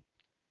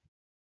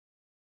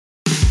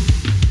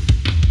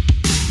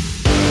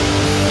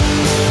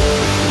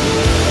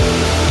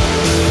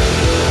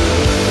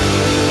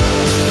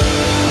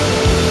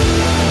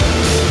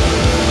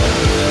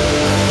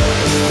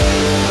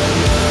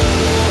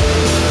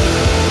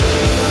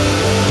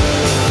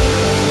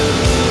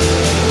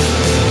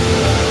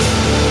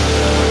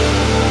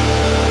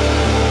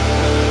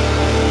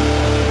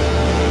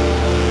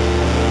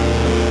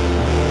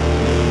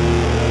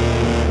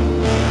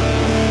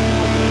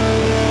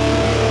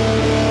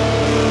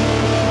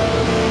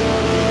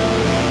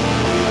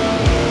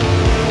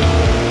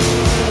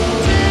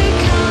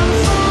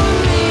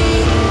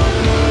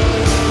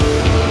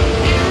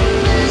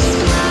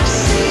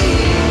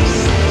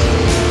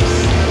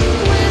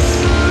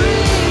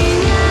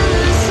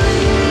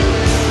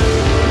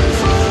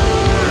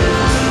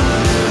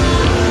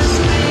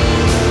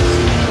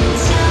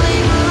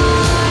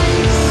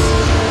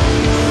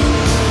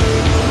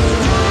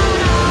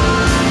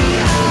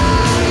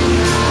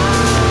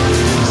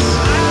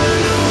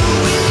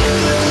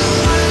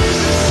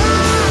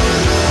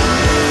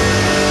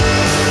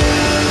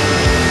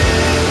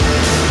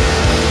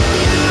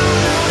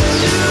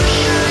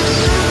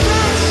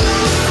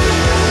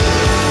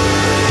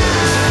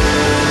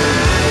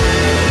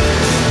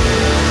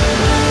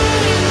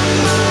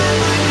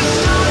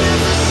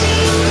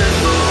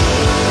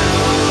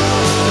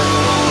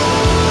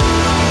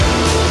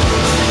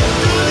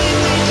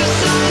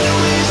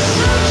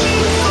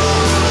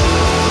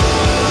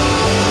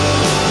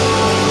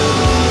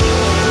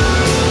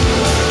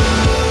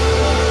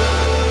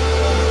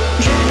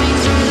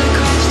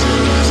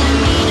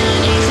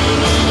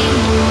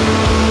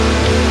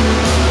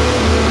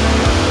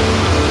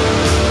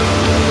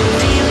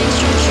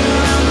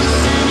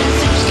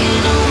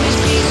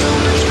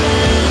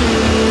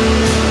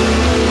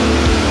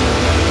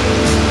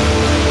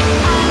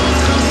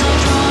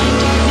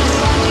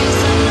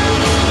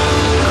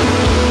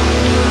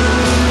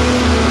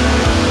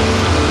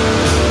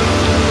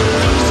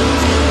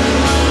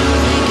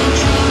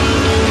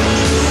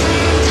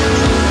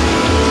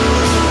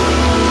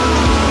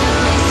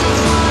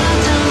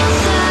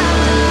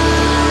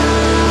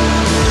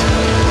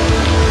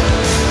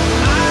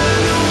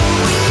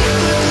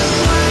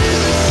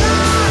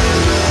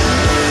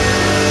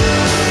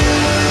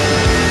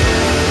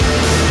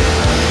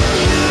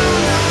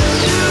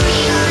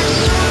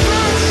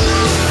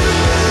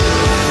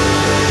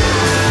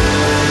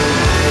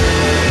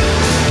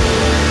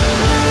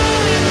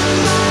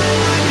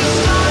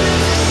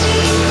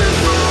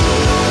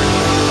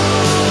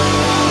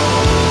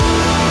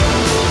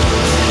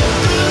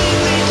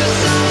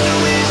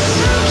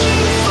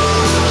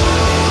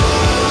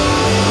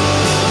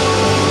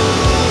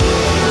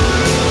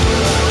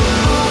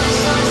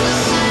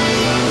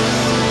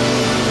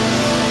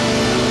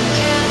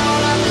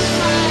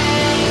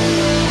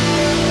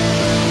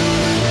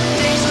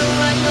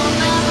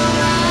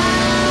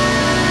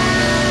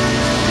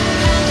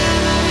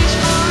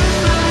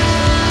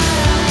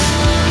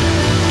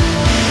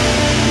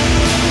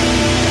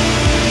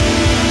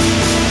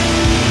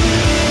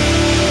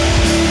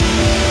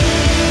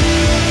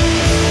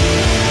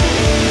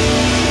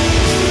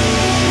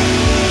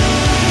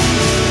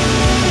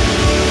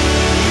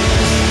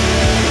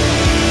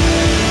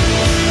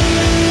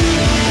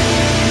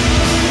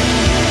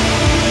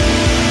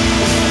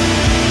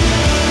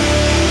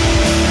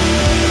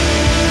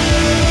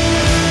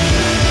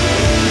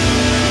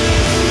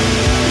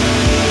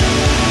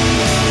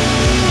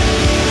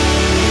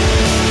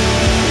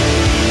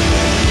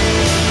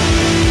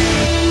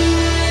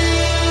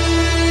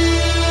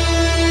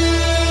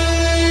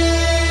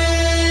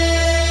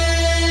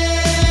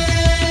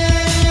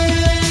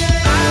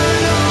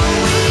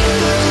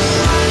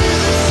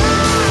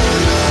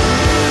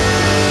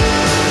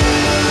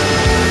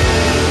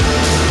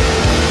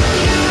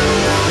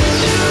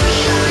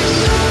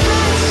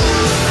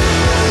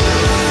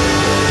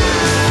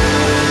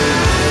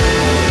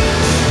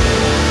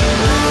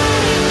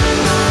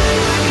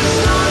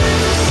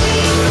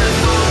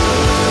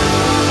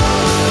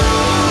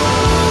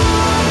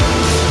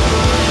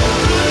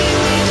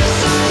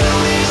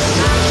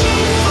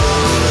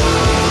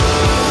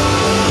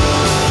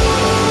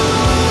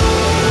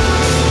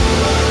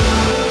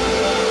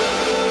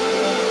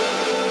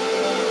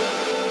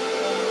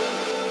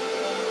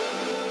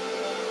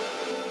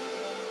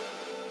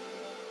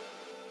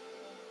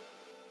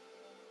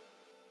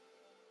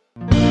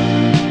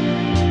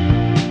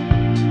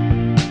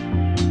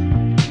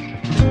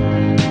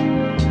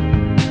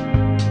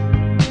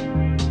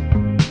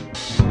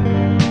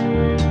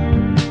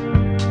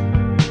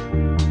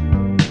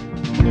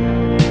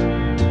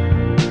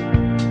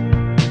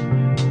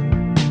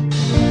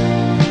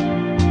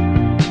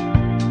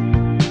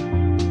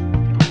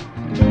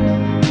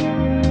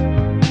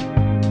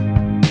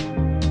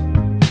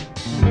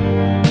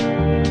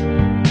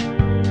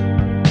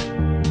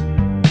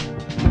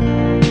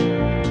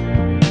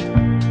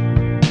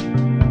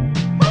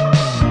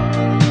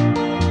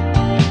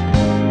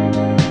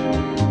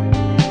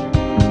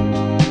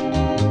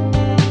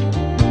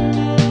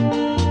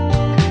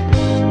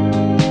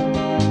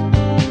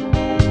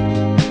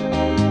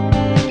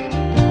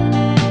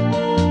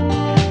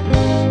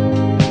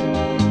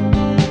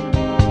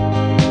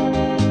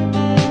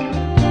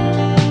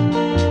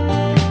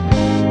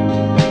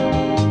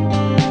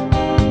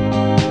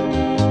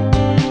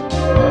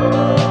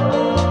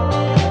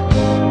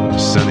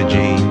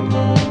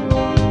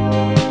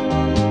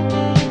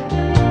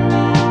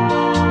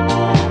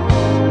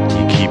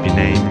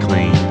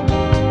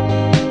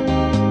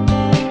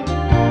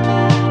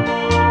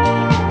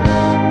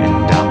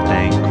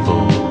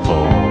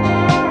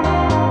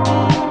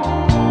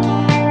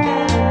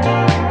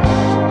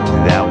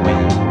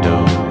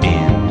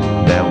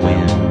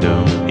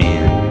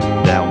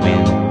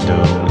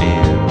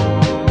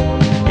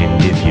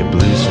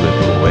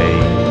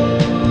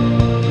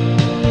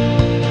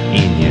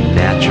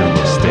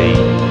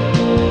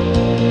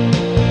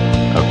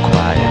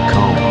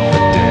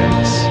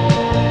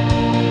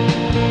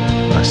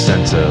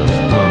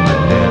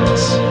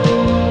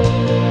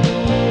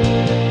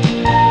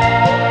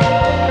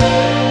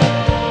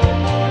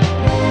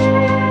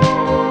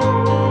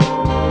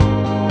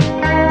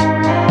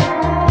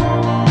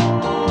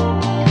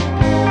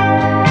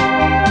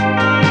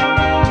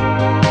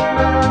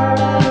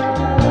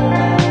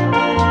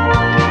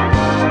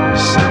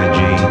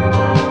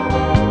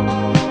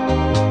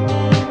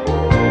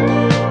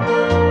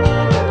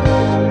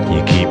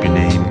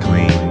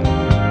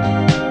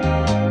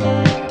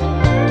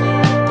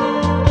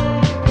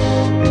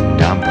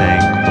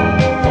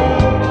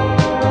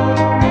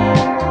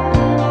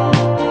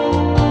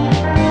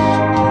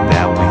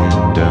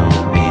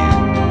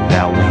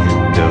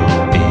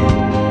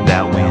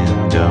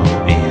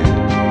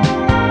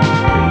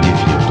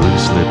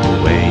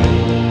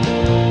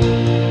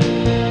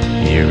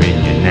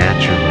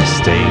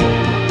 state,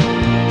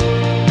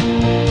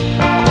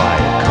 a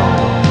quiet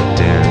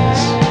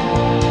confidence,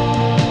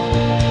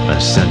 a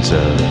sense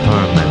of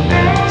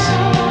permanence.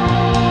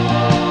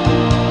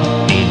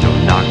 Ain't no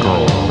knock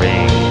or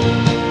ring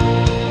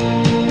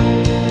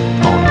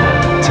on the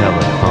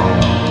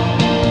telephone.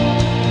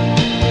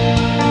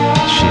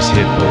 She's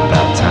hip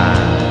about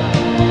time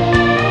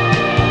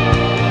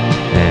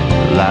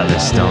and lightly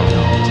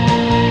stoned.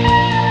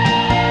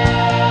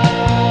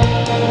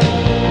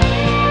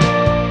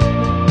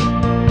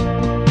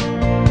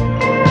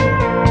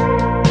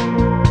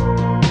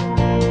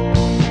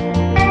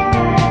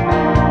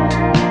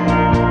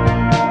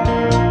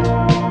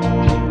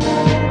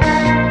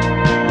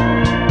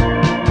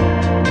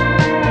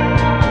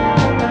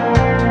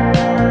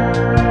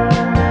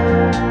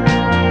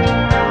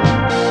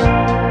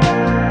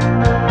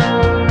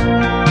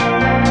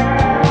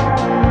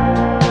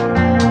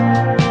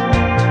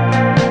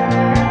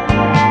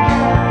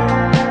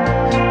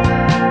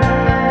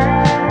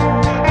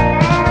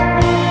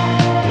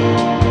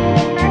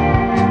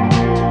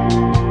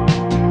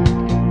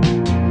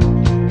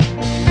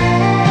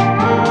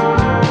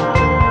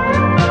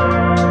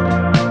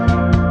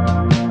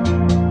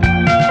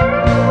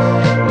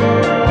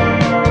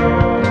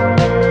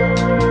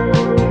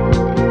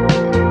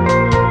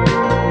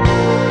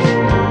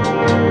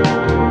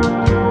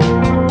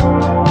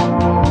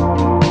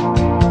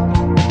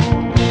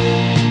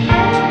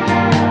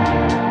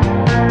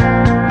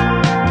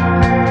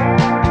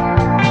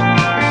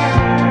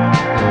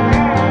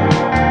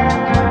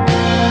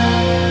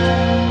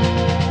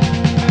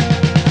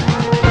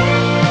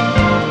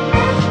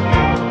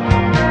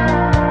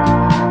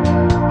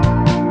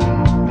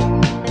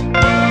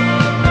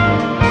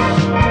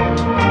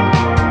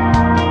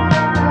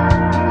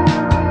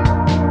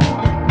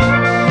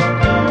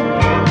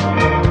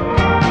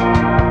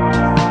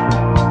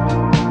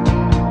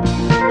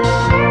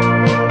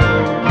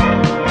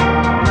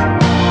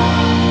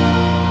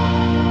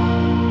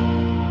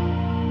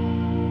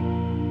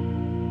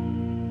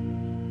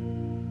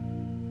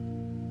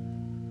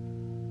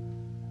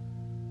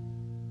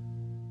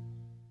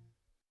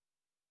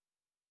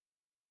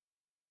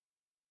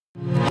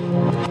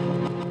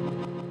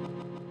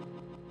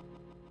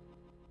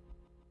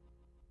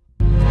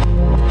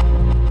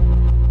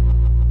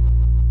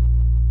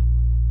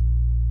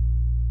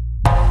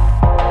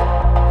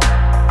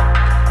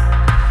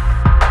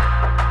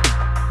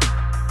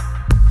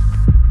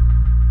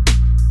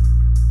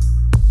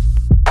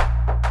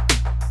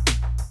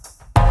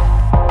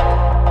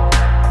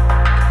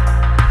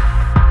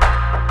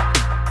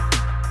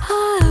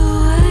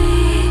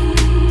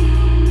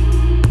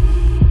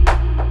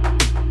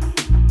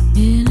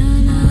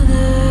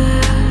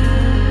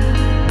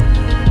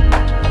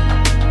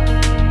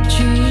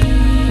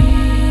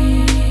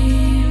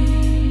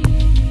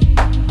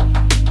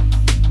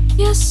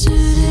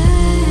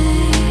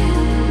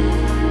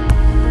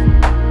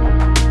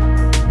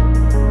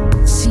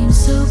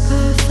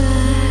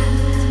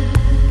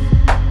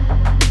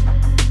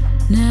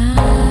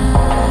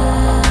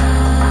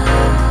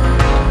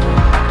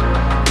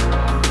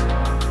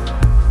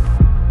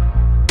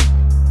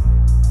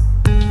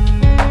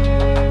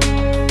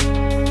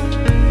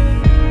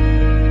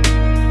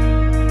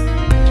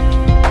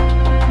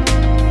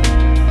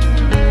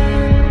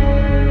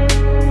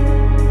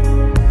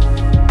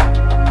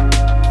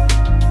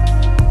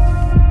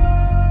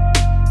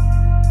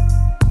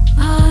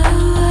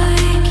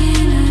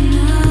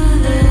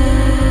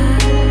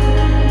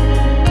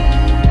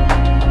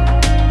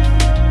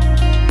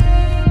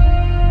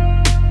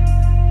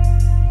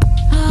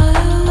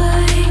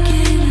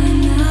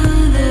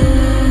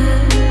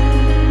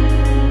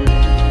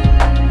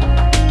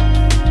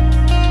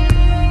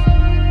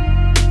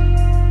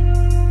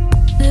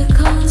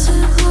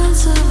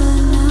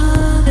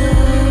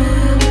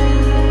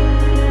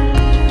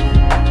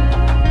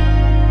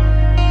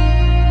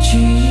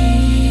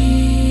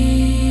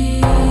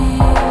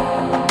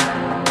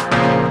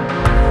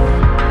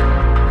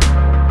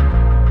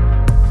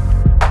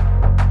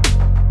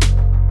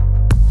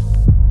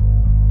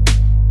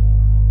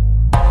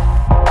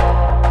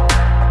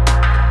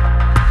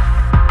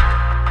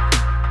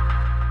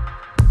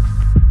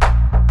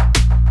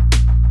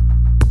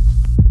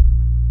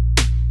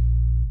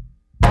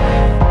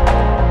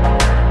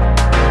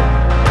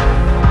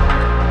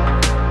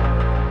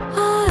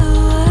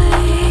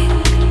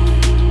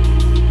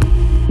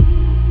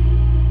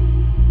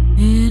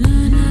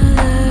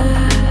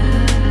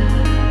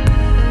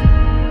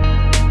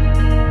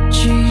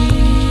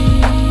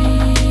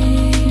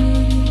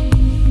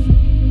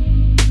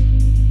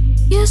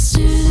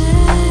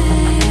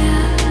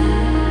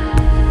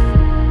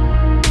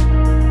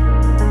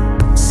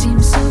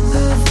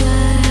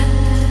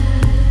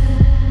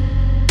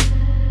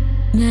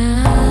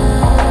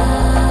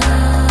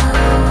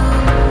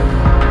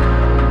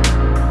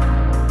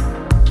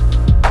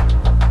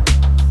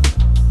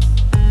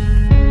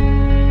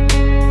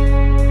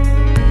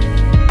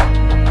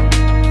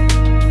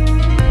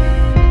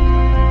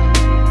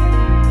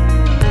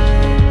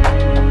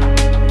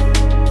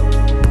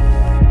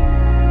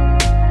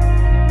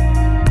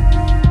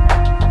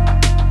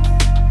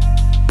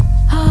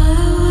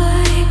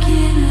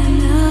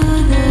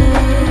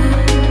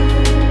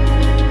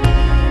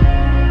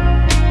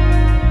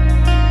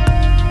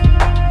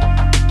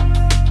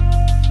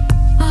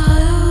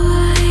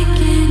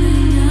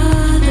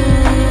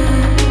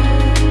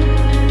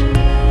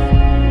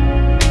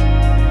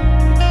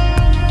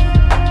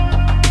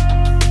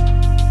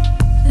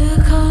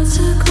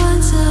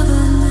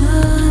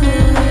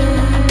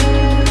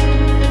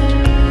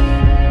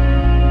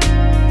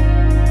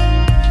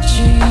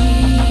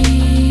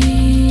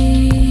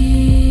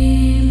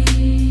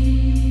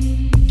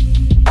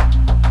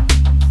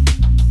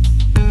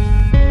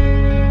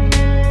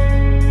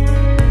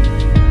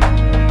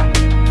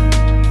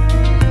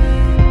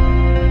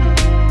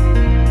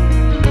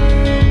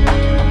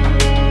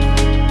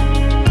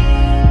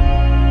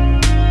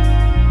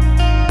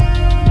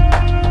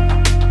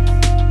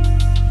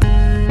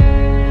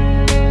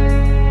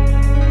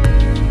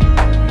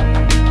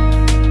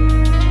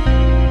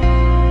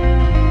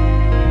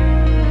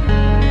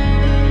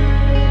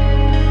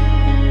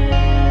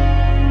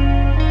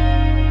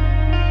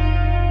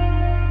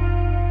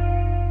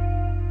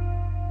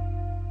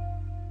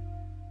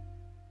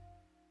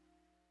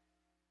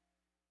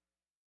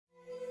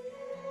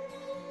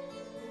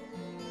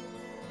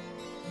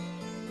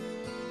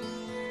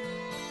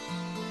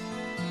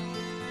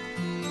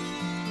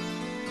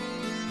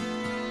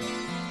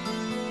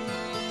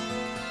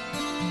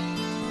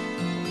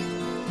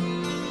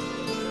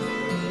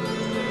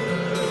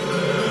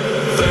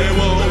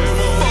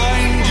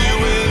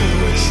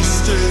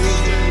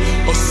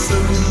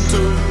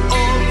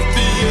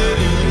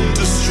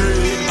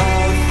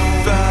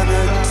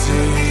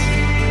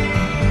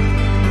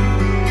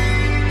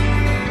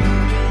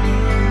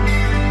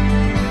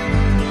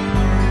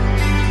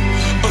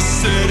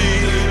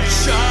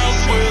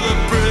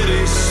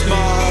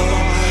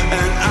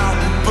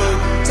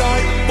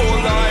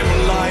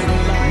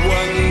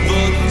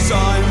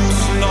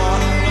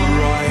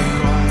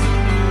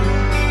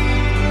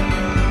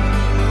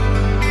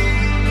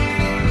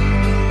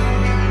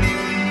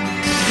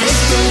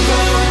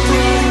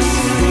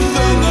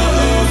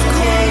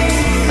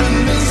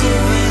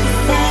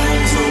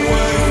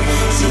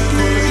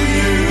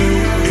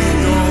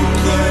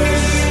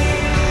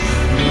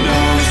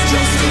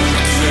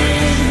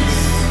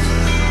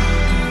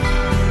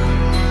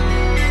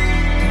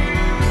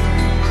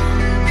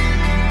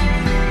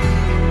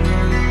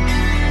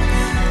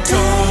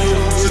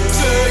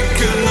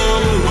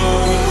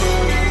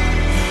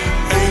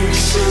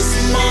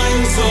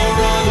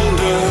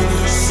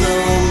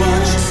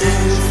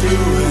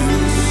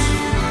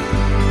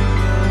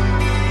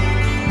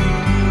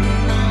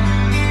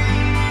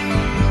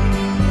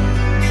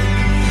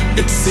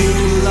 It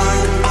seemed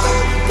like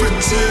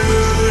opportunity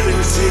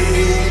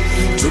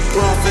to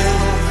profit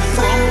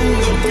from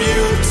the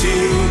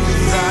beauty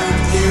that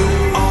you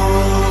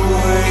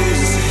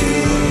always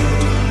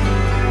hid.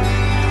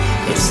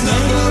 It's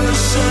never a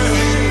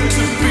shame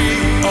to be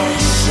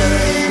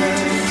ashamed.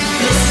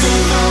 If the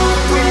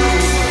love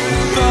breaks,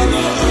 then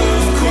the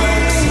earth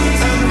quakes,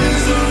 and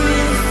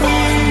misery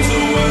finds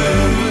a way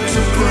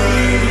to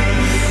break.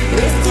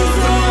 If the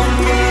love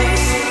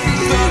breaks,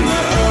 then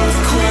the earth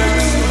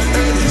quakes,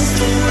 and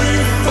history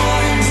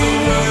finds a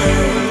way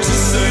to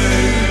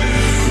sing.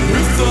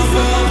 If the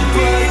love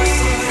breaks,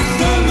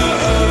 then the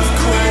earth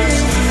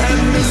quakes,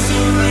 and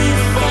misery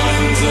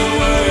finds a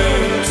way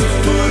to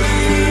put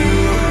you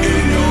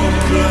in your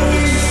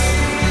place.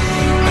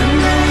 And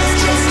now it's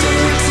just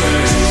a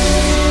taste.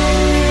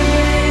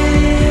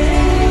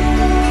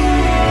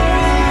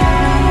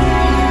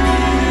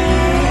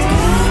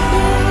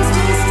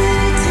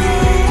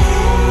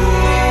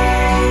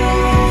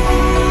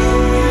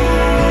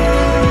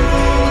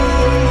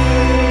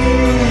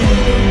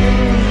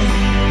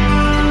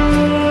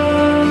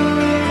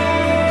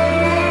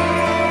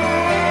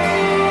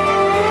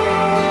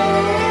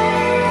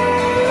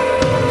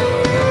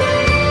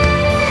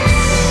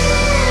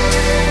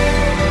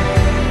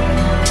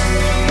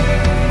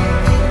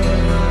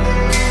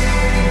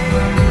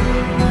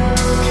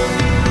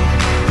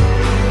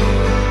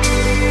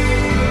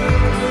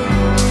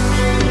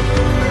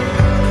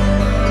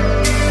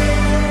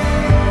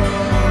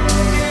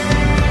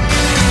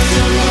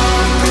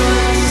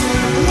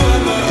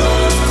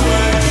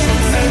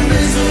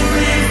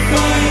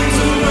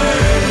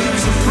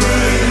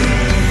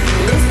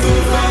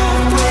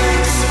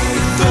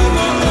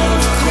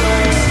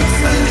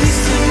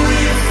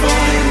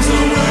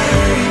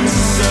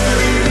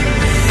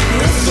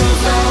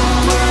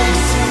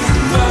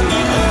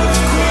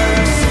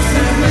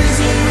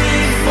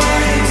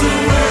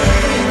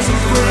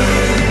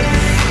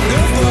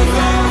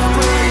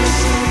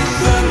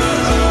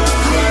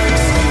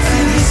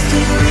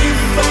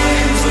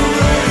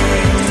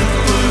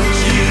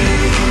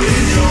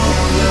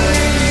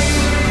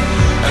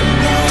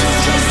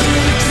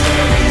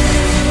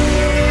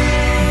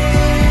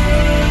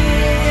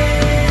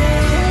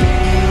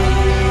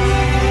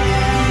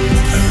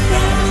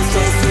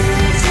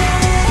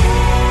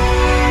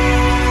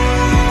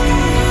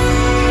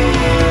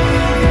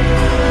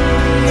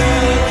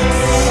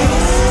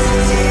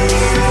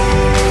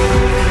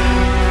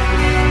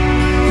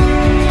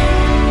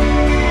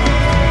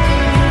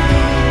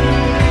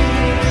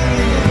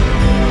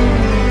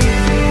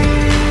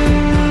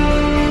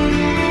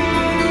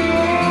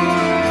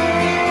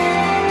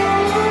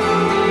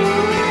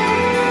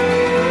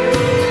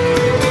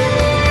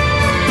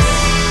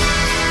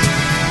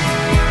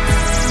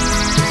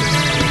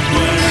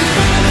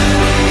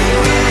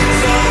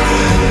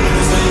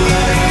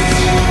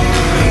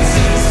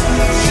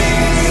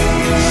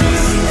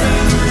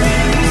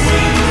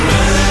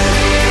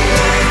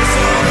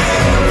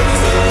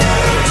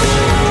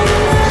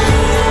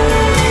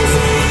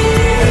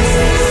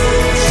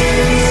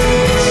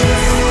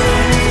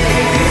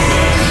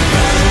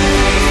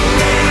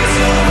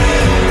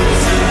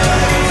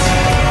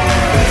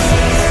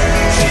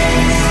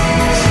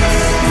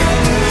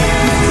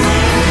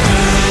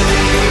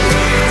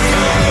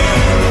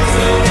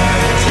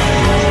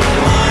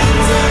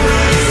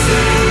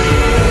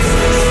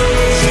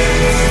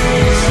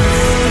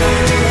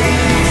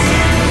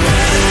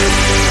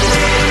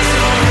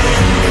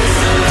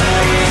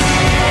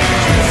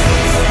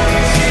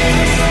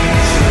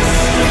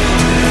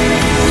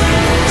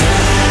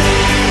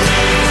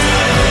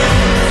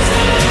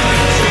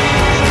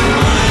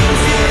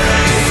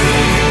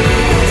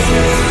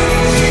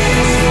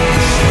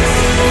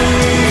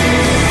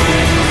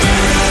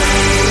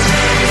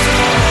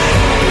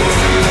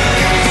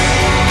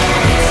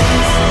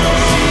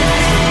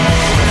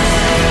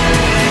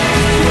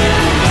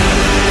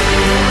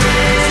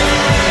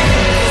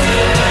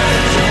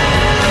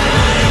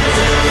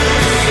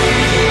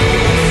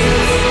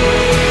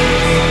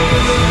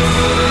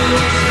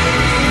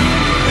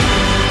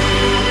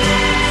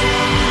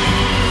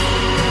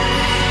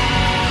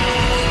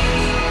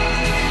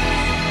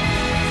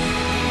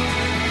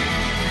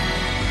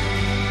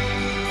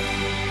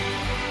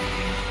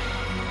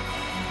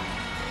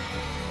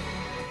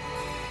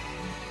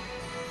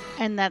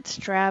 And that's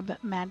Drab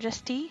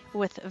Majesty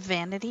with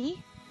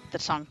Vanity, the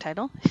song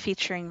title,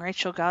 featuring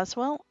Rachel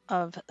Goswell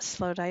of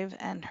Slowdive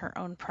and her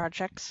own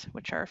projects,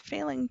 which are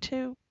failing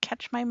to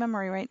catch my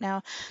memory right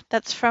now.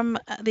 That's from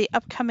the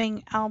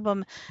upcoming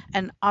album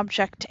An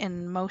Object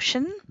in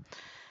Motion.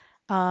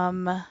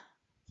 That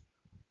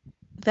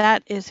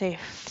is a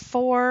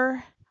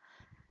 4-track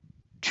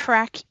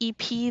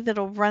EP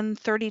that'll run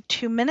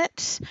 32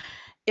 minutes.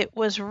 It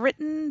was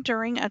written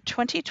during a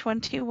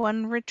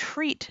 2021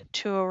 retreat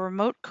to a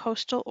remote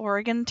coastal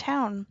Oregon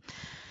town.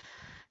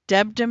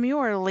 Deb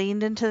Demure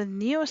leaned into the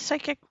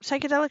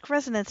neo-psychedelic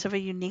resonance of a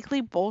uniquely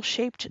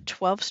bowl-shaped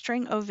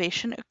 12-string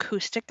Ovation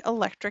acoustic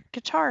electric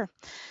guitar.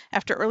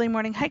 After early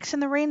morning hikes in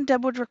the rain,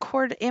 Deb would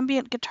record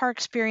ambient guitar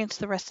experience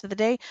the rest of the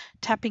day,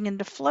 tapping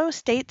into flow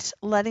states,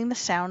 letting the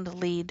sound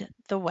lead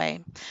the way.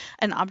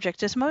 An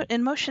object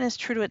in motion is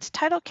true to its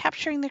title,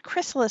 capturing the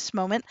chrysalis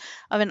moment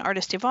of an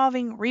artist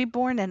evolving,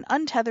 reborn, and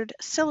untethered,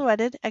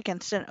 silhouetted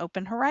against an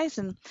open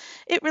horizon.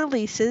 It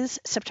releases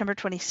September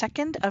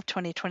 22nd of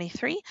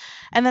 2023,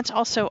 and that's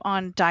also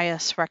on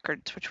Dias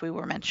Records, which we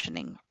were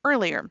mentioning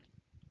earlier.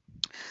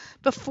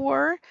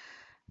 Before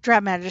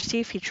Drab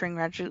Majesty featuring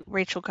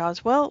Rachel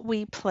Goswell,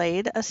 we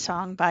played a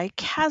song by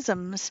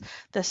Chasms.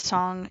 The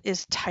song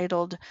is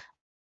titled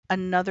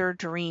Another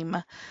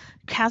Dream.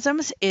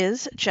 Chasms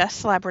is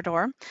Jess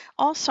Labrador.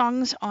 All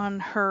songs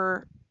on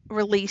her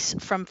release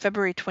from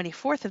February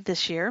 24th of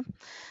this year.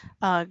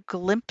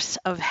 Glimpse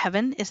of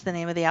Heaven is the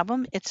name of the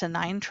album. It's a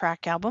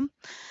 9-track album.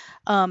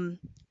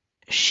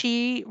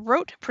 She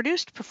wrote,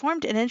 produced,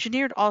 performed, and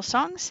engineered all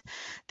songs.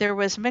 There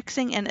was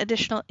mixing and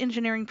additional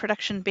engineering,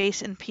 production,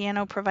 bass, and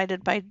piano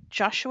provided by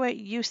Joshua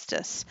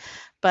Eustace.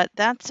 But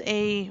that's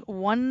a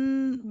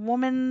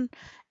one-woman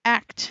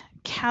act,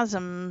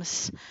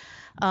 Chasms.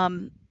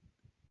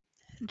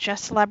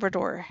 Jess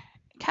Labrador,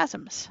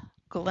 Chasms,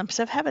 Glimpse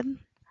of Heaven,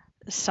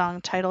 a song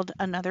titled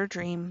Another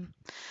Dream.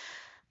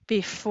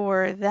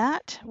 Before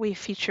that, we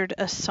featured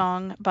a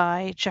song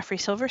by Jeffrey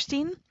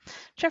Silverstein.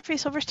 Jeffrey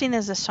Silverstein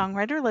is a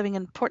songwriter living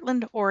in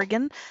Portland,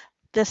 Oregon.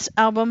 This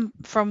album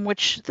from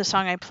which the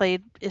song I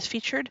played is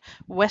featured,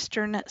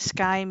 Western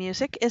Sky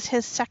Music, is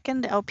his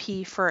second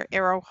LP for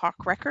Arrowhawk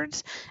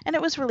Records, and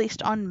it was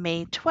released on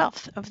May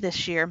 12th of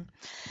this year.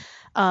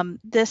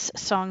 This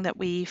song that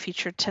we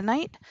featured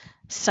tonight,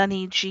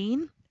 Sunny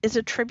Jean, is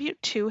a tribute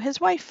to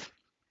his wife.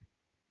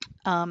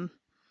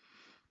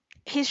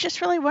 He's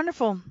just really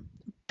wonderful.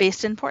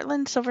 Based in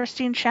Portland,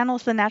 Silverstein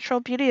channels the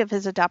natural beauty of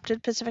his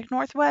adopted Pacific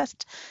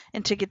Northwest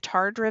into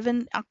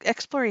guitar-driven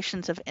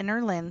explorations of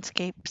inner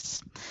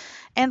landscapes.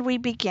 And we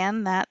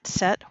began that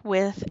set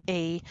with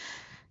a,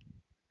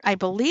 I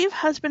believe,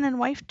 husband and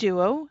wife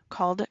duo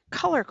called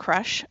Color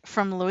Crush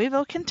from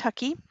Louisville,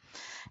 Kentucky.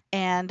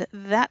 And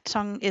that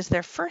song is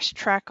their first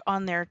track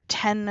on their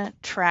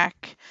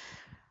 10-track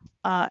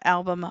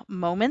album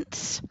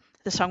Moments.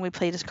 The song we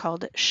played is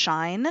called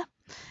Shine.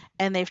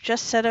 And they've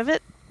just said of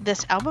it,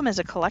 this album is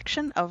a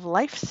collection of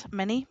life's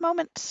many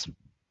moments.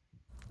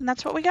 And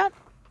that's what we got.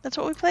 That's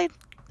what we played.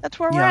 That's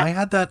where we're at.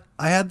 Yeah,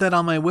 I had that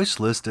on my wish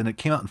list, and it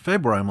came out in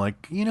February. I'm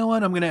like, you know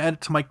what? I'm going to add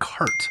it to my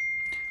cart.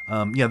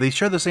 Yeah, they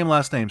share the same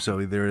last name,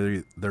 so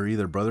they're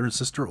either brother and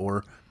sister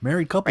or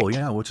married couple. Right.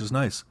 Yeah, which is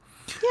nice.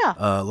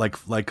 Yeah. Like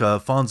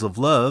Fawns of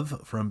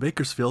Love from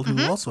Bakersfield,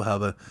 who also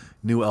have a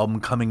new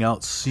album coming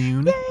out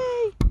soon.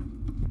 Yay!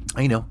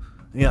 I know.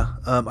 Yeah,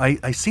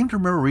 I seem to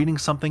remember reading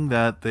something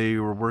that they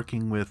were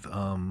working with,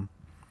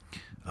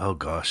 oh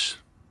gosh,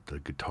 the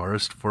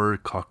guitarist for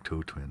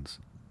Cocteau Twins.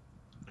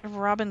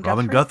 Robin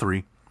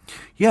Guthrie.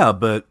 Yeah,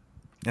 but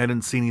I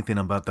didn't see anything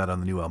about that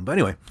on the new album. But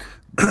anyway,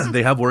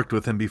 they have worked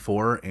with him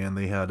before, and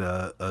they had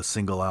a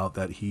single out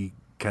that he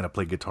kind of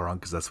played guitar on,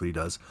 because that's what he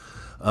does.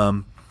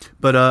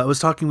 But I was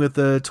talking with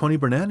Tony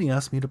Burnett, and he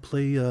asked me to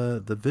play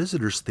the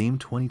Visitors theme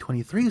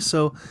 2023.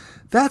 So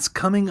that's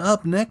coming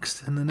up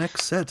next in the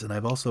next set. And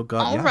I've also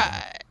got... All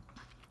right.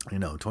 I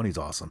know, Tony's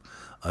awesome.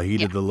 He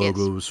did the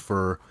logos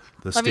for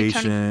the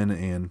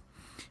station,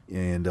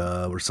 and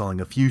we're selling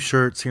a few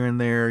shirts here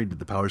and there. He did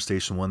the Power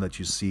Station one that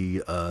you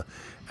see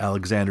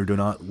Alexander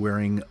Donat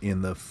wearing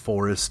in the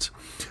forest.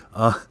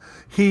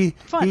 He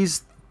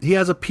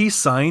has a peace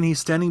sign. He's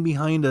standing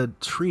behind a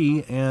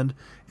tree, and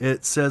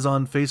it says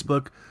on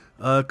Facebook,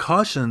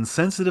 caution,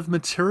 sensitive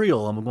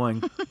material. I'm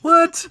going,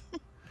 what?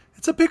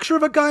 It's a picture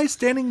of a guy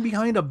standing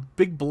behind a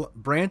big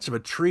branch of a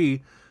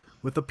tree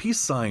with a peace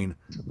sign,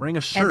 wearing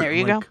a shirt. And there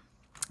you go.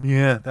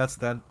 Yeah,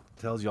 that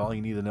tells you all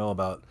you need to know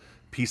about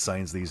peace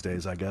signs these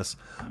days, I guess.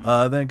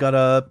 Then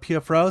got Pia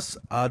Fraus,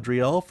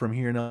 Adriel from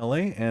here in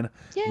LA, and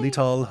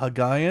Lital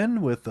Hagayan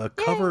with a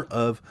cover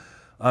of...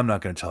 I'm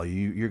not going to tell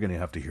you. You're going to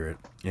have to hear it.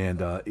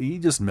 And you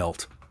just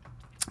melt.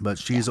 But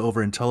she's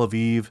over in Tel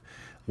Aviv.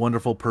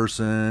 Wonderful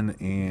person.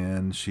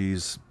 And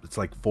it's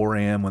like 4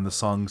 a.m. when the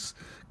song's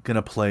going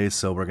to play.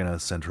 So we're going to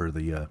send her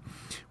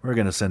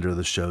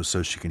the show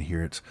so she can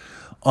hear it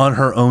on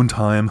her own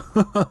time.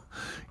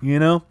 You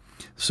know?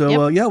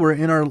 So yeah, we're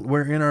in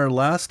our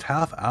last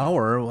half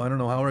hour. I don't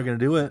know how we're going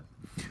to do it.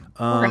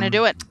 We're going to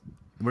do it.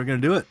 We're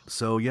going to do it.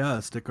 So yeah,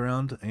 stick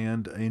around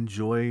and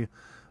enjoy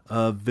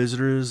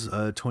Visitors,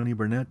 Tony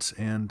Burnett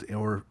and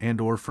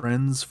or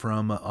friends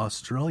from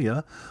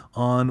Australia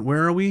on what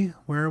are we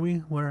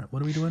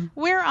doing?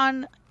 We're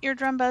on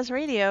Eardrum Buzz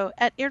Radio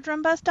at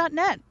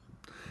eardrumbuzz.net.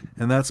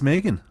 And that's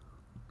Megan.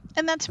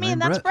 And that's me,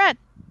 and that's Brett.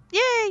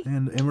 Yay!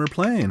 And we're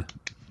playing.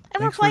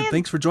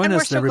 Thanks for joining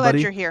us, We're so everybody.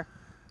 glad you're here.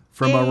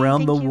 From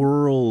around the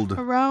world.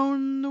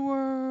 Around the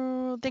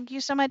world. Thank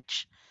you so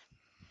much.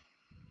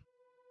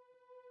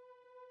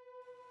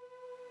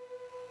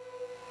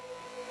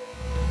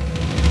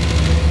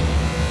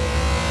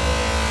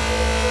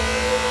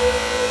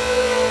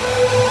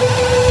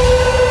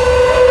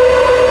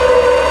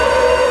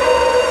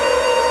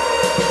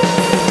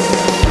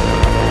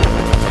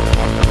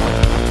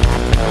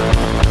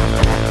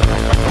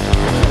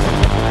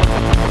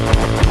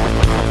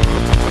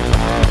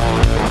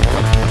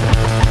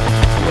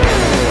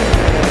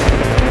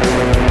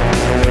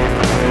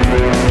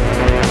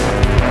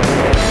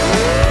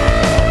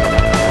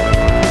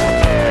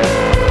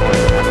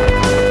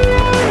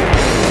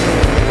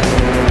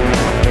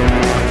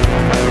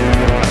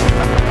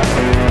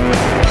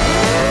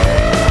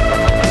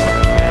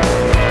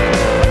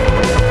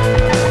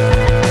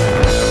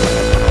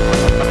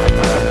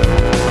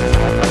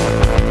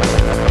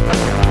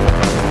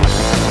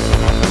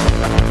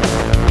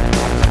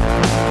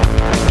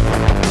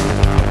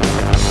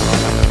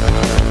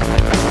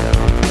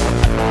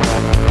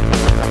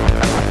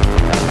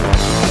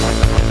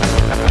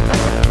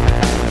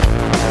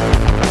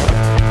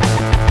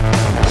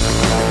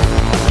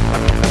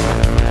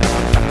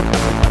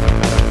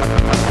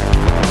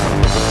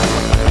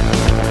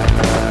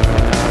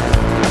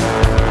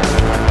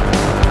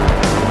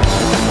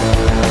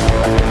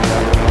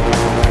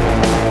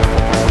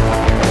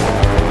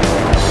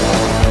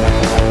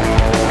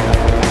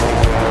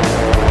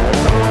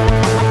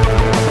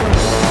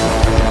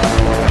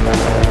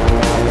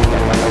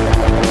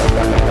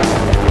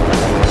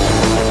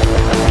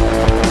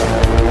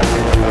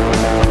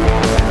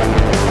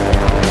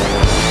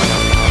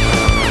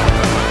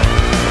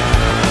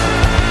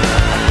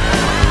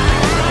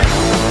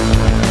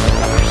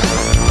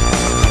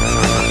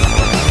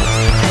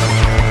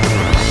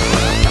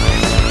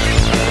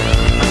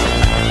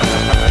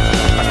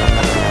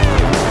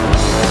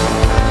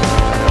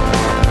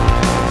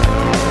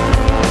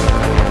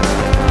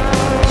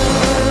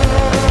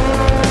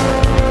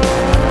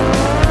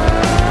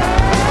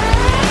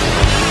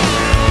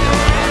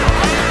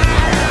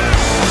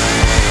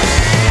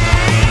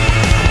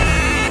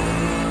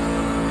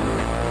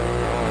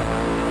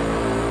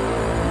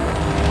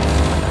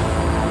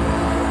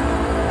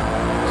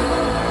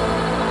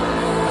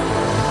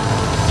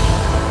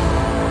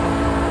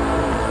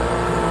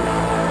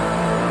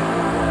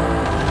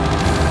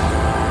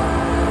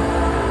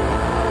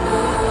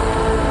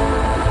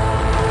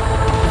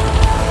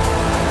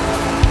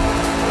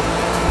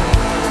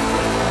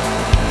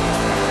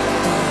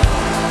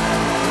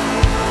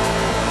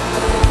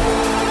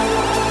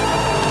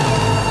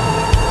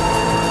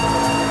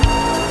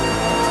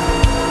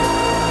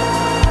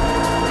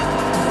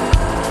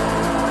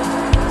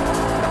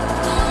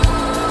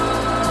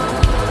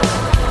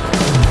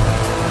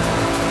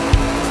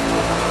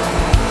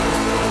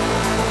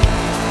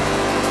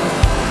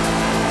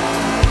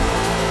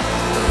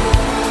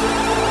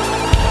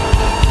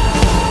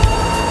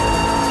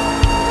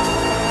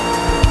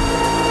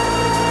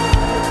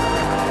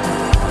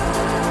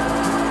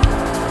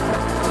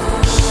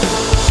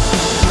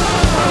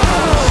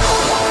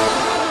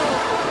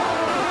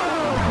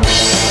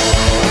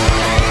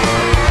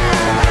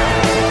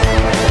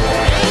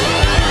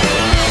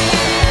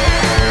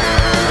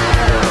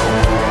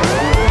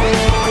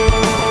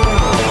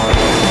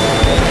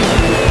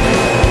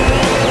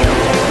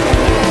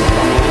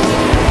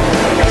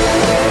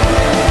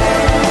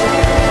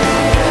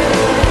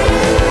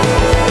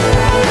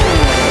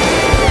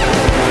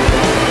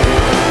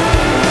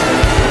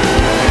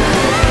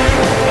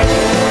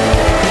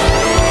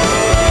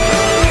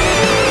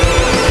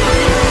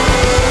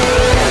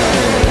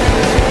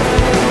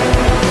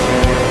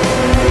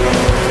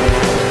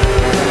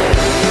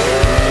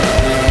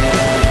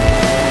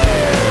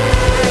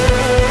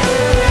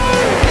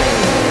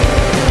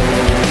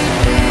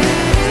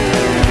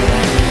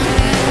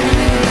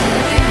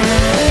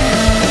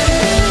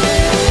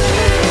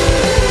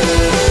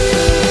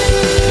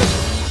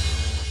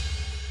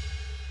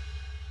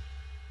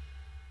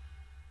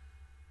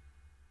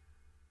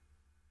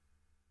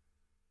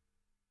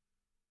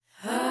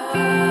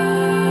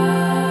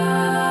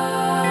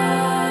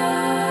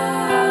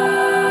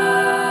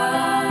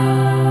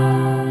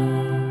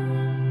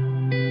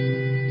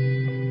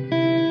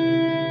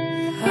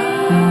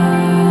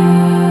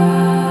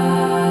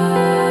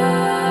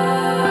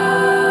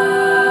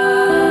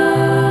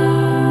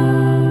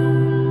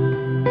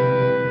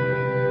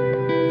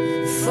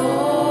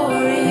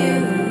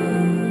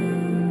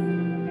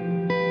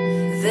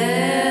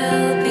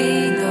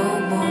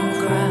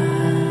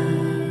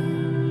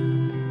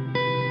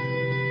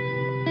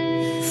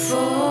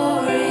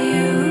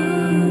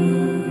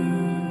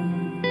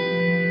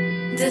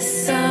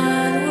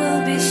 sun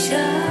will be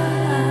shining,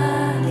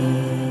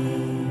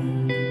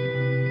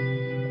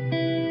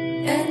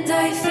 and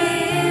I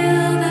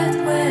feel that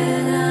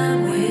when I'm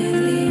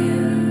with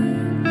you,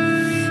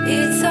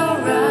 it's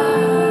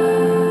alright.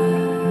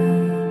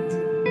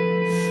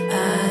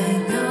 I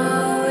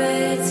know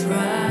it's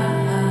right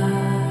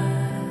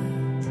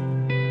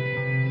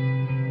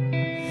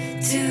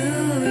to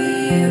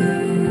you.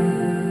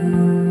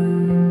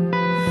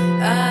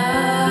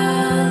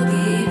 I'll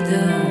give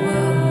the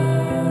world.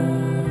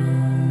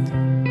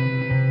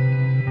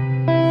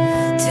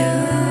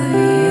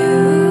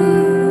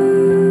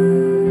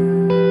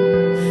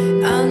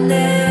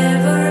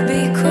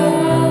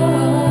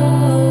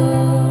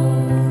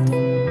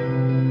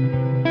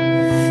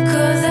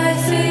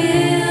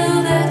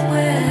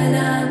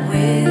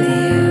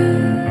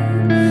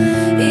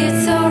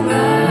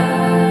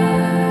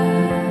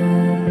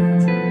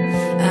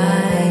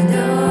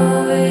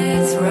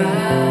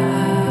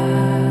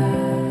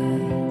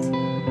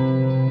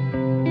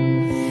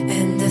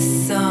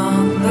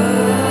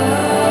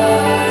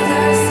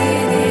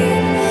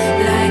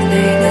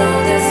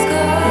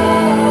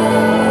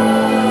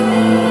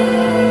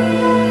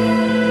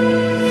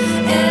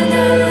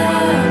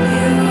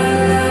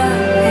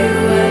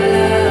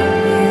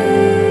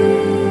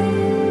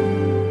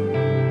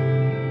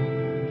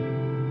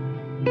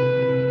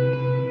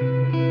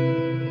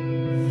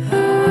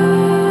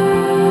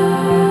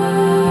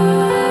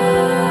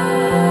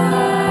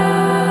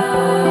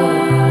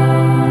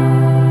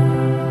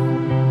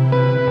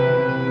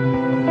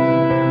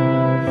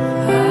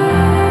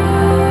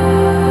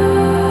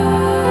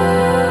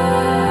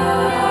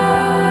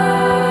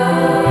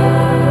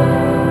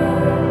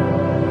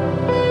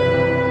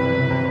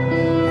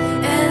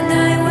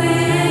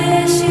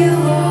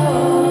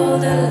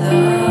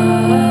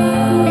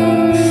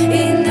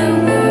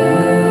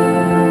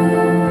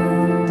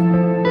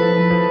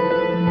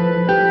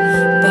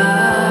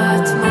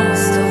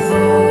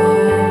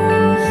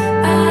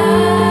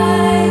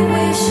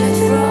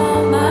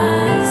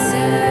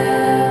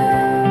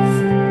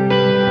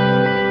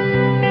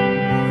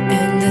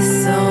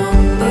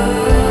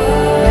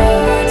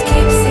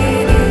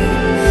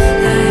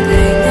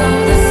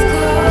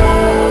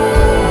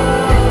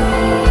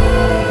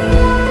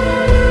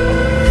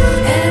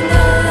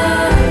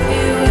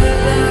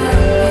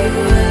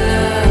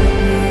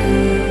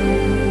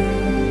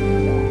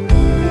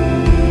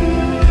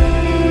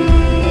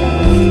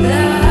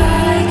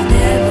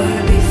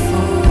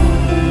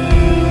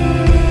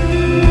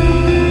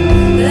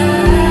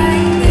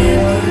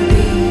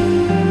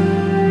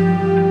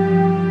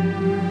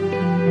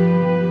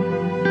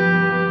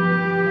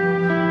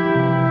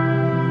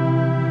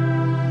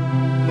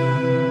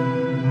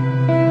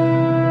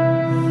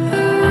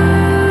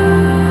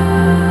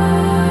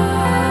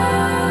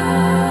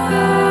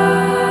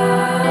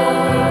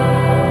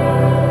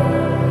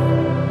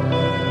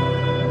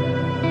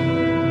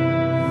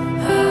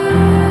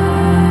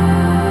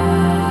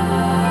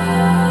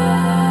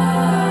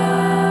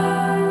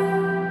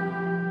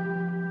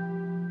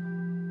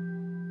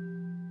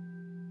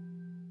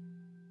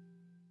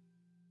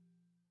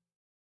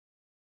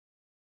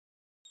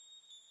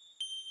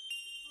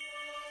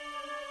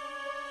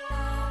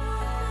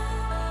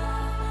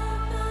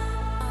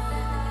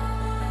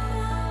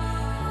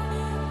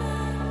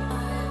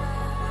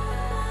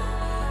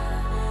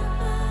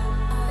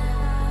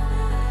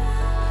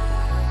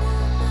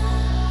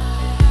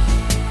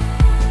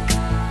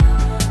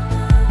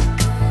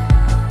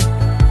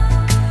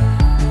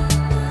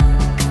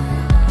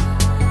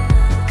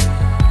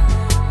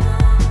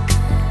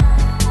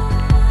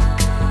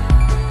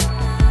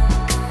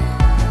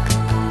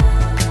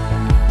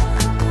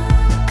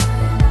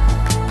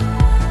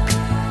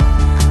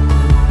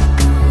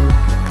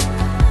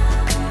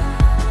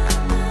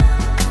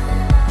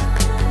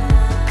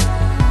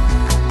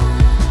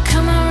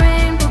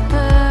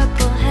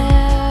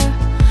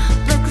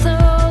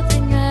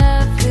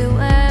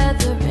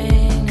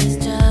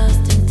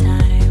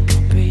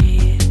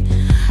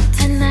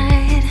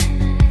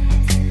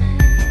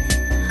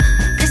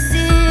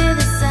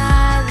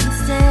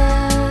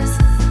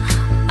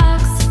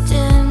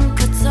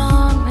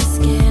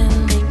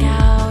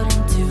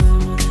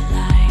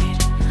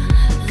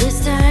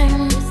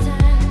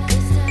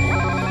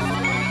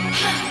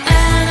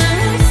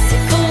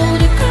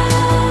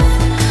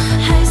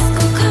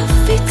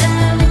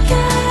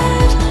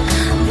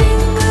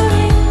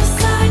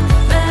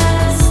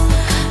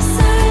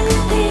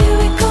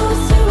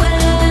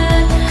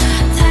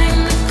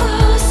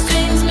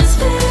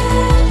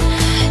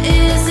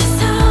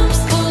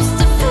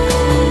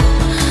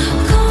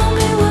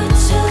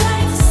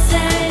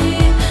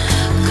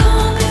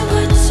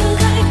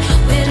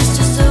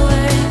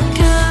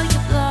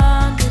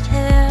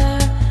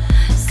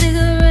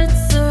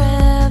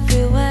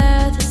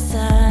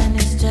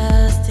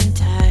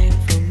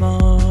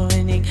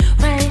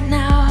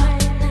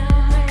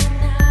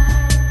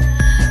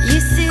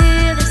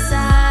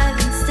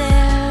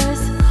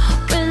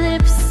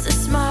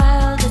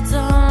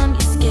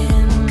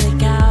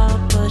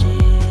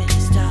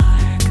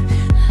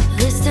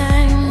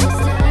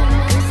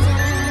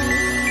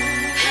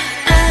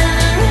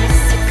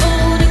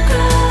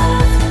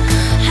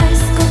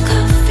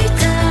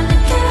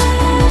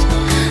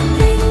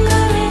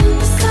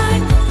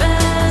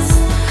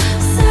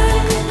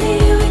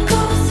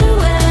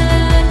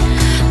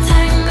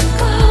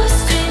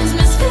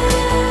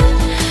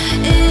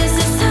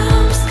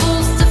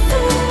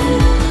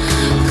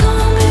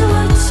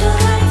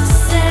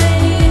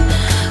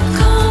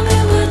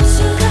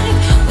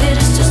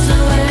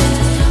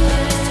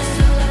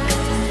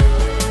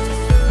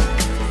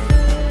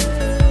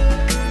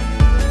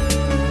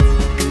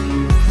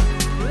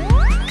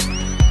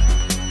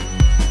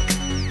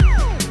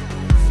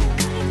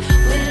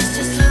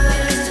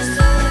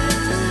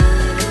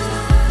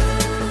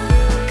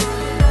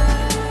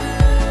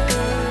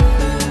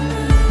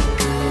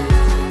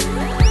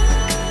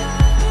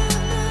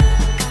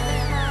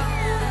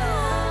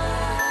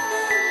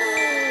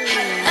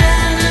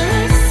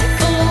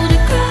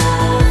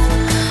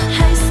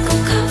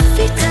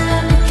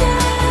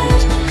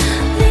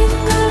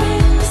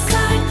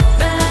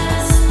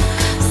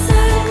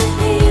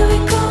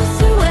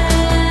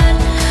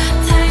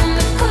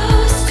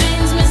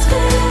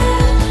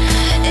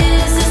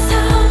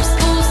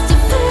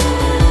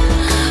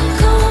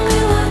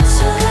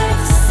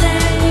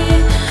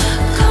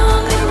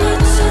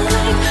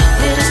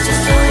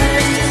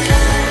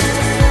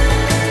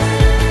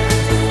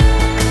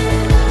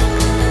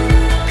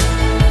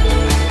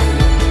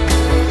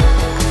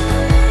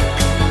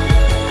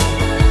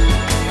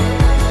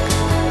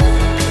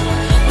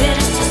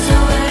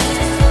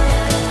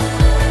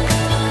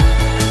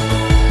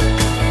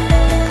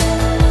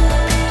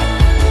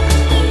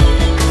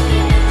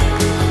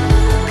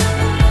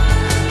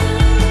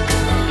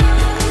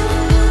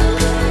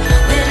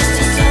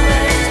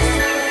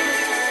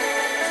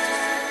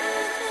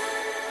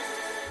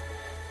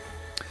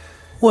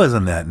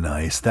 Wasn't that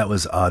nice? That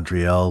was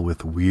Adrielle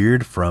with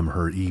Weird from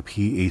her EP,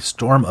 A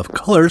Storm of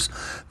Colors.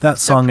 That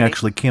song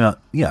actually came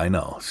out. Yeah, I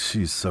know.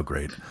 She's so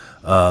great.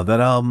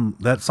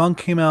 That song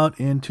came out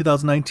in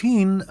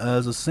 2019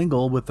 as a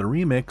single with the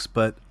remix,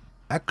 but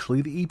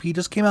actually the EP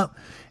just came out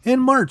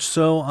in March,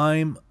 so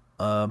I'm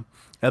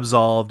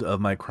absolved of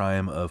my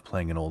crime of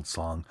playing an old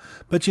song.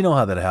 But you know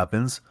how that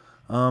happens.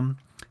 And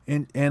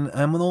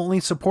I'm the only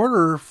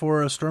supporter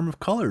for A Storm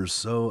of Colors,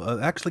 so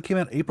it actually came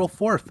out April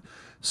 4th.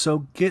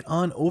 So get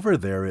on over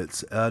there.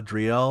 It's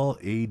Adrielle,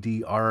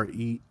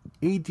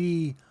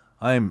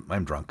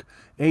 I'm drunk.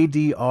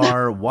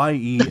 ADRYELLE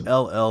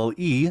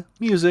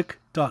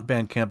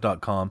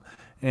music.bandcamp.com,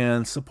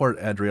 and support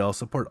Adrielle,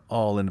 support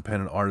all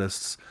independent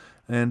artists.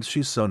 And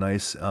she's so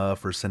nice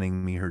for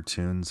sending me her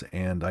tunes,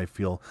 and I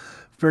feel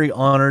very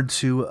honored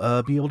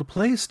to be able to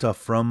play stuff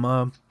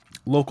from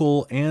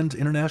local and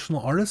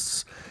international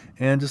artists,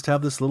 and just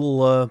have this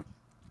little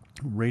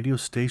radio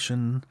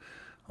station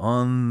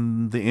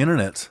on the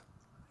internet.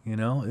 You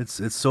know,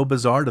 it's so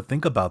bizarre to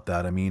think about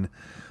that. I mean,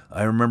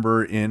 I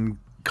remember in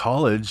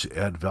college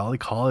at Valley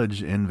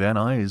College in Van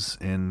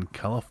Nuys in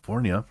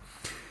California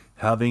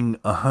having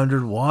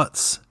 100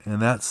 watts,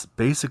 and that's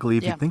basically,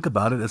 if you think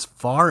about it, as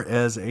far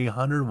as a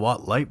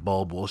 100-watt light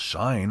bulb will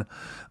shine,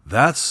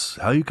 that's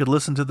how you could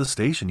listen to the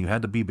station. You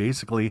had to be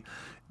basically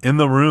in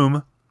the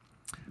room,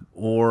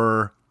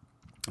 or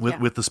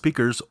with the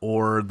speakers,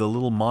 or the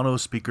little mono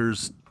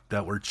speakers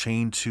that were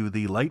chained to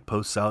the light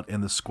posts out in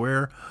the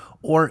square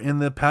or in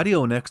the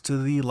patio next to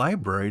the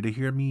library to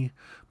hear me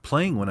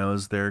playing when I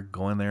was there,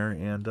 going there.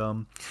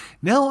 And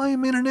now I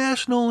am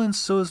international, and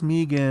so is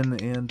Megan.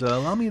 And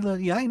let me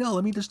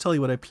just tell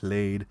you what I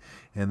played,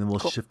 and then we'll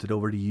shift it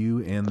over to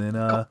you, and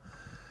then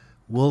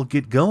we'll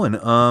get going.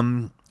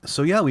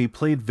 So yeah, we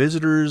played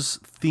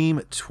Visitors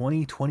Theme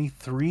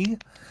 2023,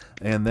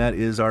 and that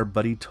is our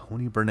buddy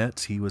Tony Burnett.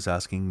 He was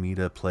asking me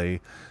to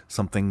play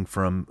something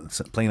from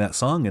playing that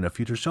song in a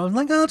future show. I'm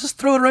like, I'll just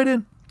throw it right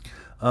in.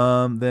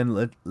 Then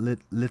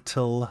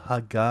Little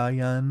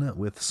Hagayan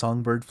with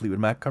Songbird Fleetwood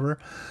Mac cover.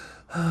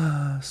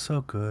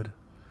 So good.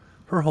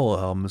 Her whole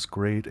album is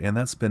great, and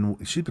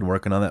she's been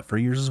working on that for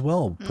years as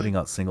well, putting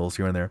out singles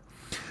here and there.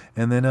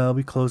 And then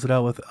we close it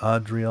out with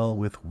Adrielle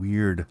with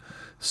Weird.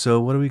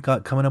 So what do we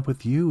got coming up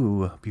with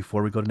you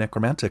before we go to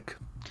Necromantic?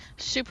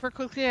 Super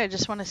quickly, I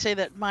just want to say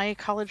that my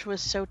college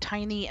was so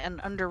tiny and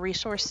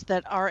under-resourced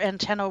that our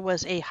antenna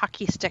was a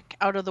hockey stick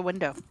out of the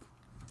window.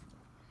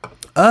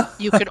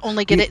 You could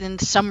only get it in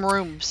some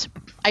rooms.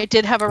 I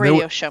did have a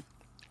radio show.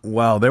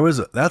 Wow,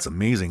 that's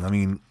amazing. I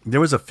mean, there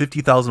was a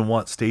 50,000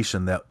 watt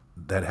station that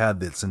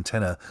had its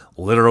antenna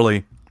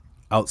literally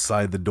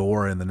outside the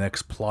door in the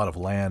next plot of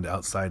land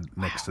outside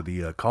next to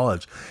the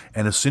college,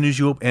 and as soon as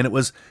it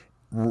was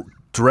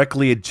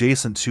directly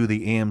adjacent to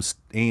the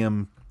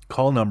AM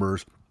call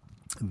numbers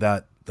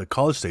that the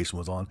college station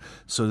was on.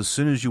 So as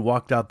soon as you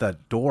walked out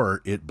that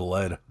door, it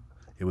bled.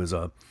 It was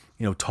a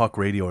talk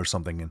radio or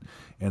something,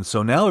 and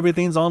so now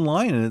everything's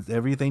online, and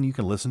everything you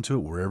can listen to it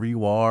wherever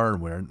you are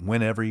and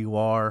whenever you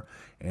are,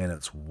 and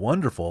it's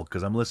wonderful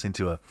because I'm listening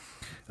to a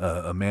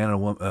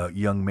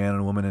young man and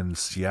a woman in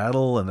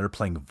Seattle, and they're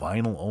playing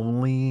vinyl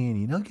only,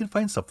 and you can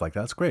find stuff like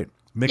that. It's great.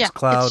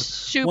 Mixcloud, it's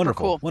super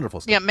wonderful, cool.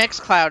 Wonderful stuff. Yeah,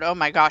 Mixcloud. Oh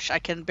my gosh, I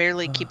can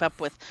barely keep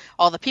up with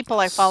all the people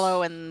I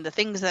follow and the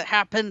things that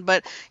happen,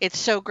 but it's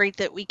so great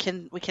that we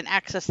can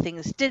access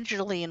things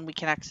digitally, and we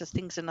can access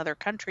things in other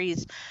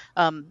countries.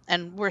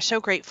 And we're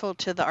so grateful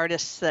to the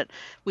artists that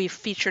we've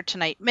featured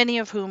tonight, many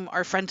of whom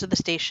are friends of the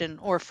station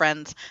or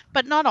friends,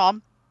 but not all.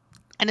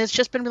 And it's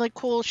just been really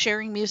cool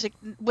sharing music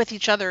with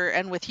each other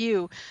and with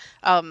you.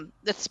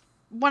 That's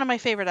one of my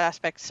favorite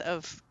aspects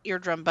of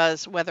Eardrum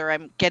Buzz, whether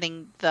I'm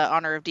getting the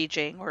honor of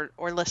DJing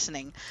or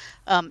listening.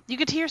 You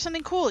get to hear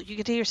something cool. You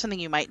get to hear something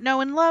you might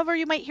know and love, or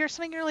you might hear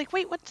something you're like,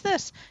 wait, what's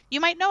this? You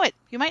might know it.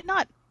 You might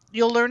not.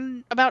 You'll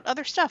learn about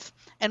other stuff,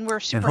 and we're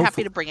super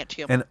happy to bring it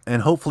to you.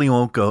 And hopefully you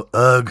won't go,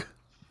 ugh.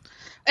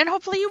 And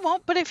hopefully you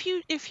won't, but if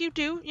you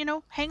do,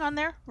 hang on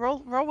there,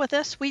 roll with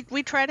us. We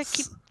try to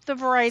keep the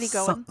variety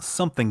going.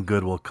 Something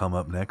good will come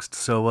up next.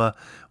 So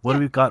what do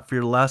we got for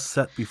your last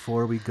set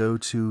before we go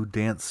to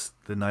dance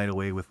the night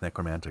away with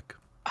Necromantic?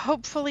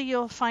 Hopefully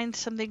you'll find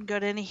something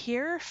good in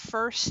here.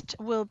 First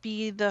will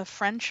be the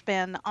French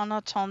band En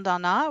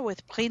Attendant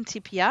with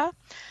Principia.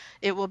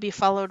 It will be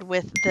followed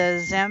with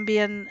the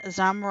Zambian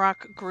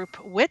Zamrock group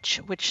Witch,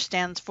 which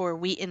stands for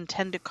We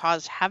Intend to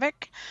Cause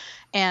Havoc.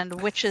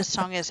 And Witch's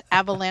song is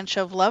Avalanche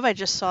of Love. I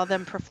just saw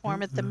them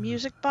perform at the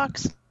Music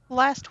Box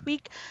last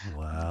week.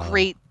 Wow.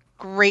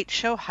 Great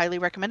show. Highly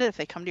recommend it. If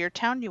they come to your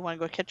town, you want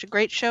to go catch a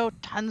great show.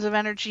 Tons of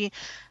energy.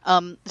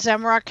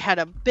 Zamrock had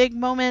a big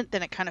moment,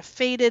 then it kind of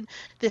faded.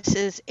 This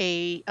is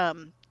a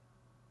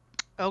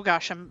oh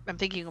gosh, I'm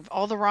thinking of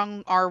all the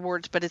wrong R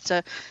words, but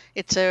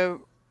it's a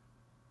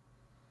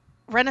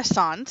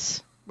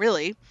renaissance,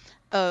 really,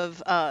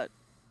 of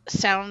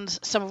sounds,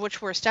 some of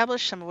which were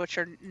established, some of which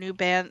are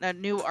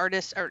new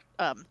artists or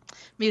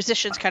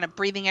musicians kind of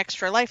breathing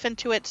extra life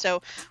into it.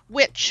 So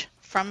Witch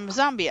from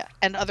Zambia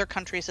and other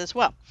countries as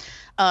well.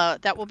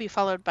 That will be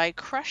followed by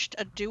Crushed,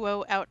 a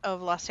duo out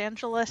of Los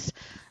Angeles.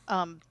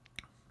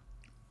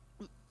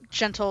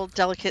 Gentle,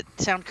 delicate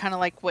sound, kind of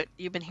like what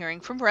you've been hearing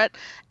from Brett.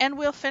 And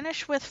we'll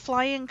finish with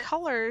Flying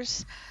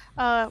Colors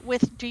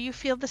with Do You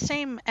Feel the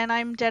Same? And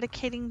I'm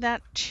dedicating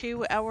that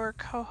to our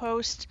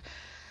co-host,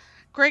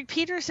 Greg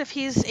Peters, if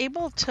he's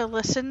able to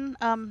listen.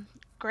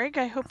 Greg,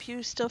 I hope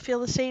you still feel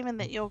the same and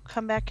that you'll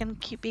come back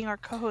and keep being our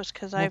co-host,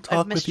 because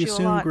I've missed you a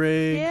soon, lot.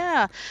 Greg.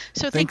 Yeah.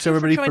 So thanks thank you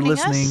everybody for joining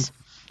listening. us.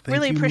 Thank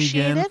really you,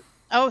 appreciate Megan. it.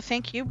 Oh,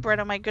 thank you,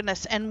 Brett. Oh, my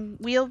goodness. And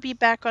we'll be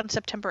back on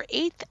September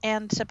 8th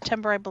and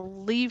September, I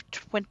believe,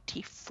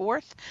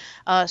 24th.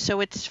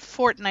 So it's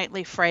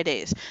fortnightly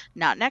Fridays.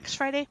 Not next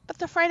Friday, but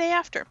the Friday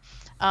after.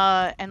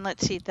 And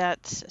let's see,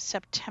 that's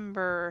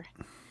September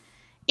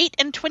 8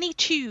 and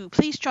 22.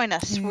 Please join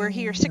us. We're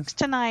here 6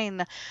 to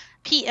 9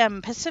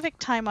 p.m. Pacific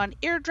time on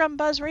Eardrum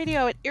Buzz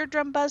Radio at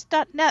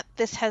eardrumbuzz.net.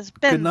 This has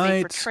been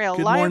Vapor Trail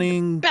Good Live,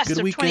 morning. Best Good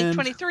of weekend.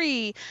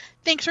 2023.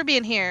 Thanks for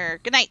being here.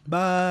 Good night.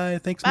 Bye.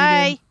 Thanks,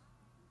 Bye. Megan.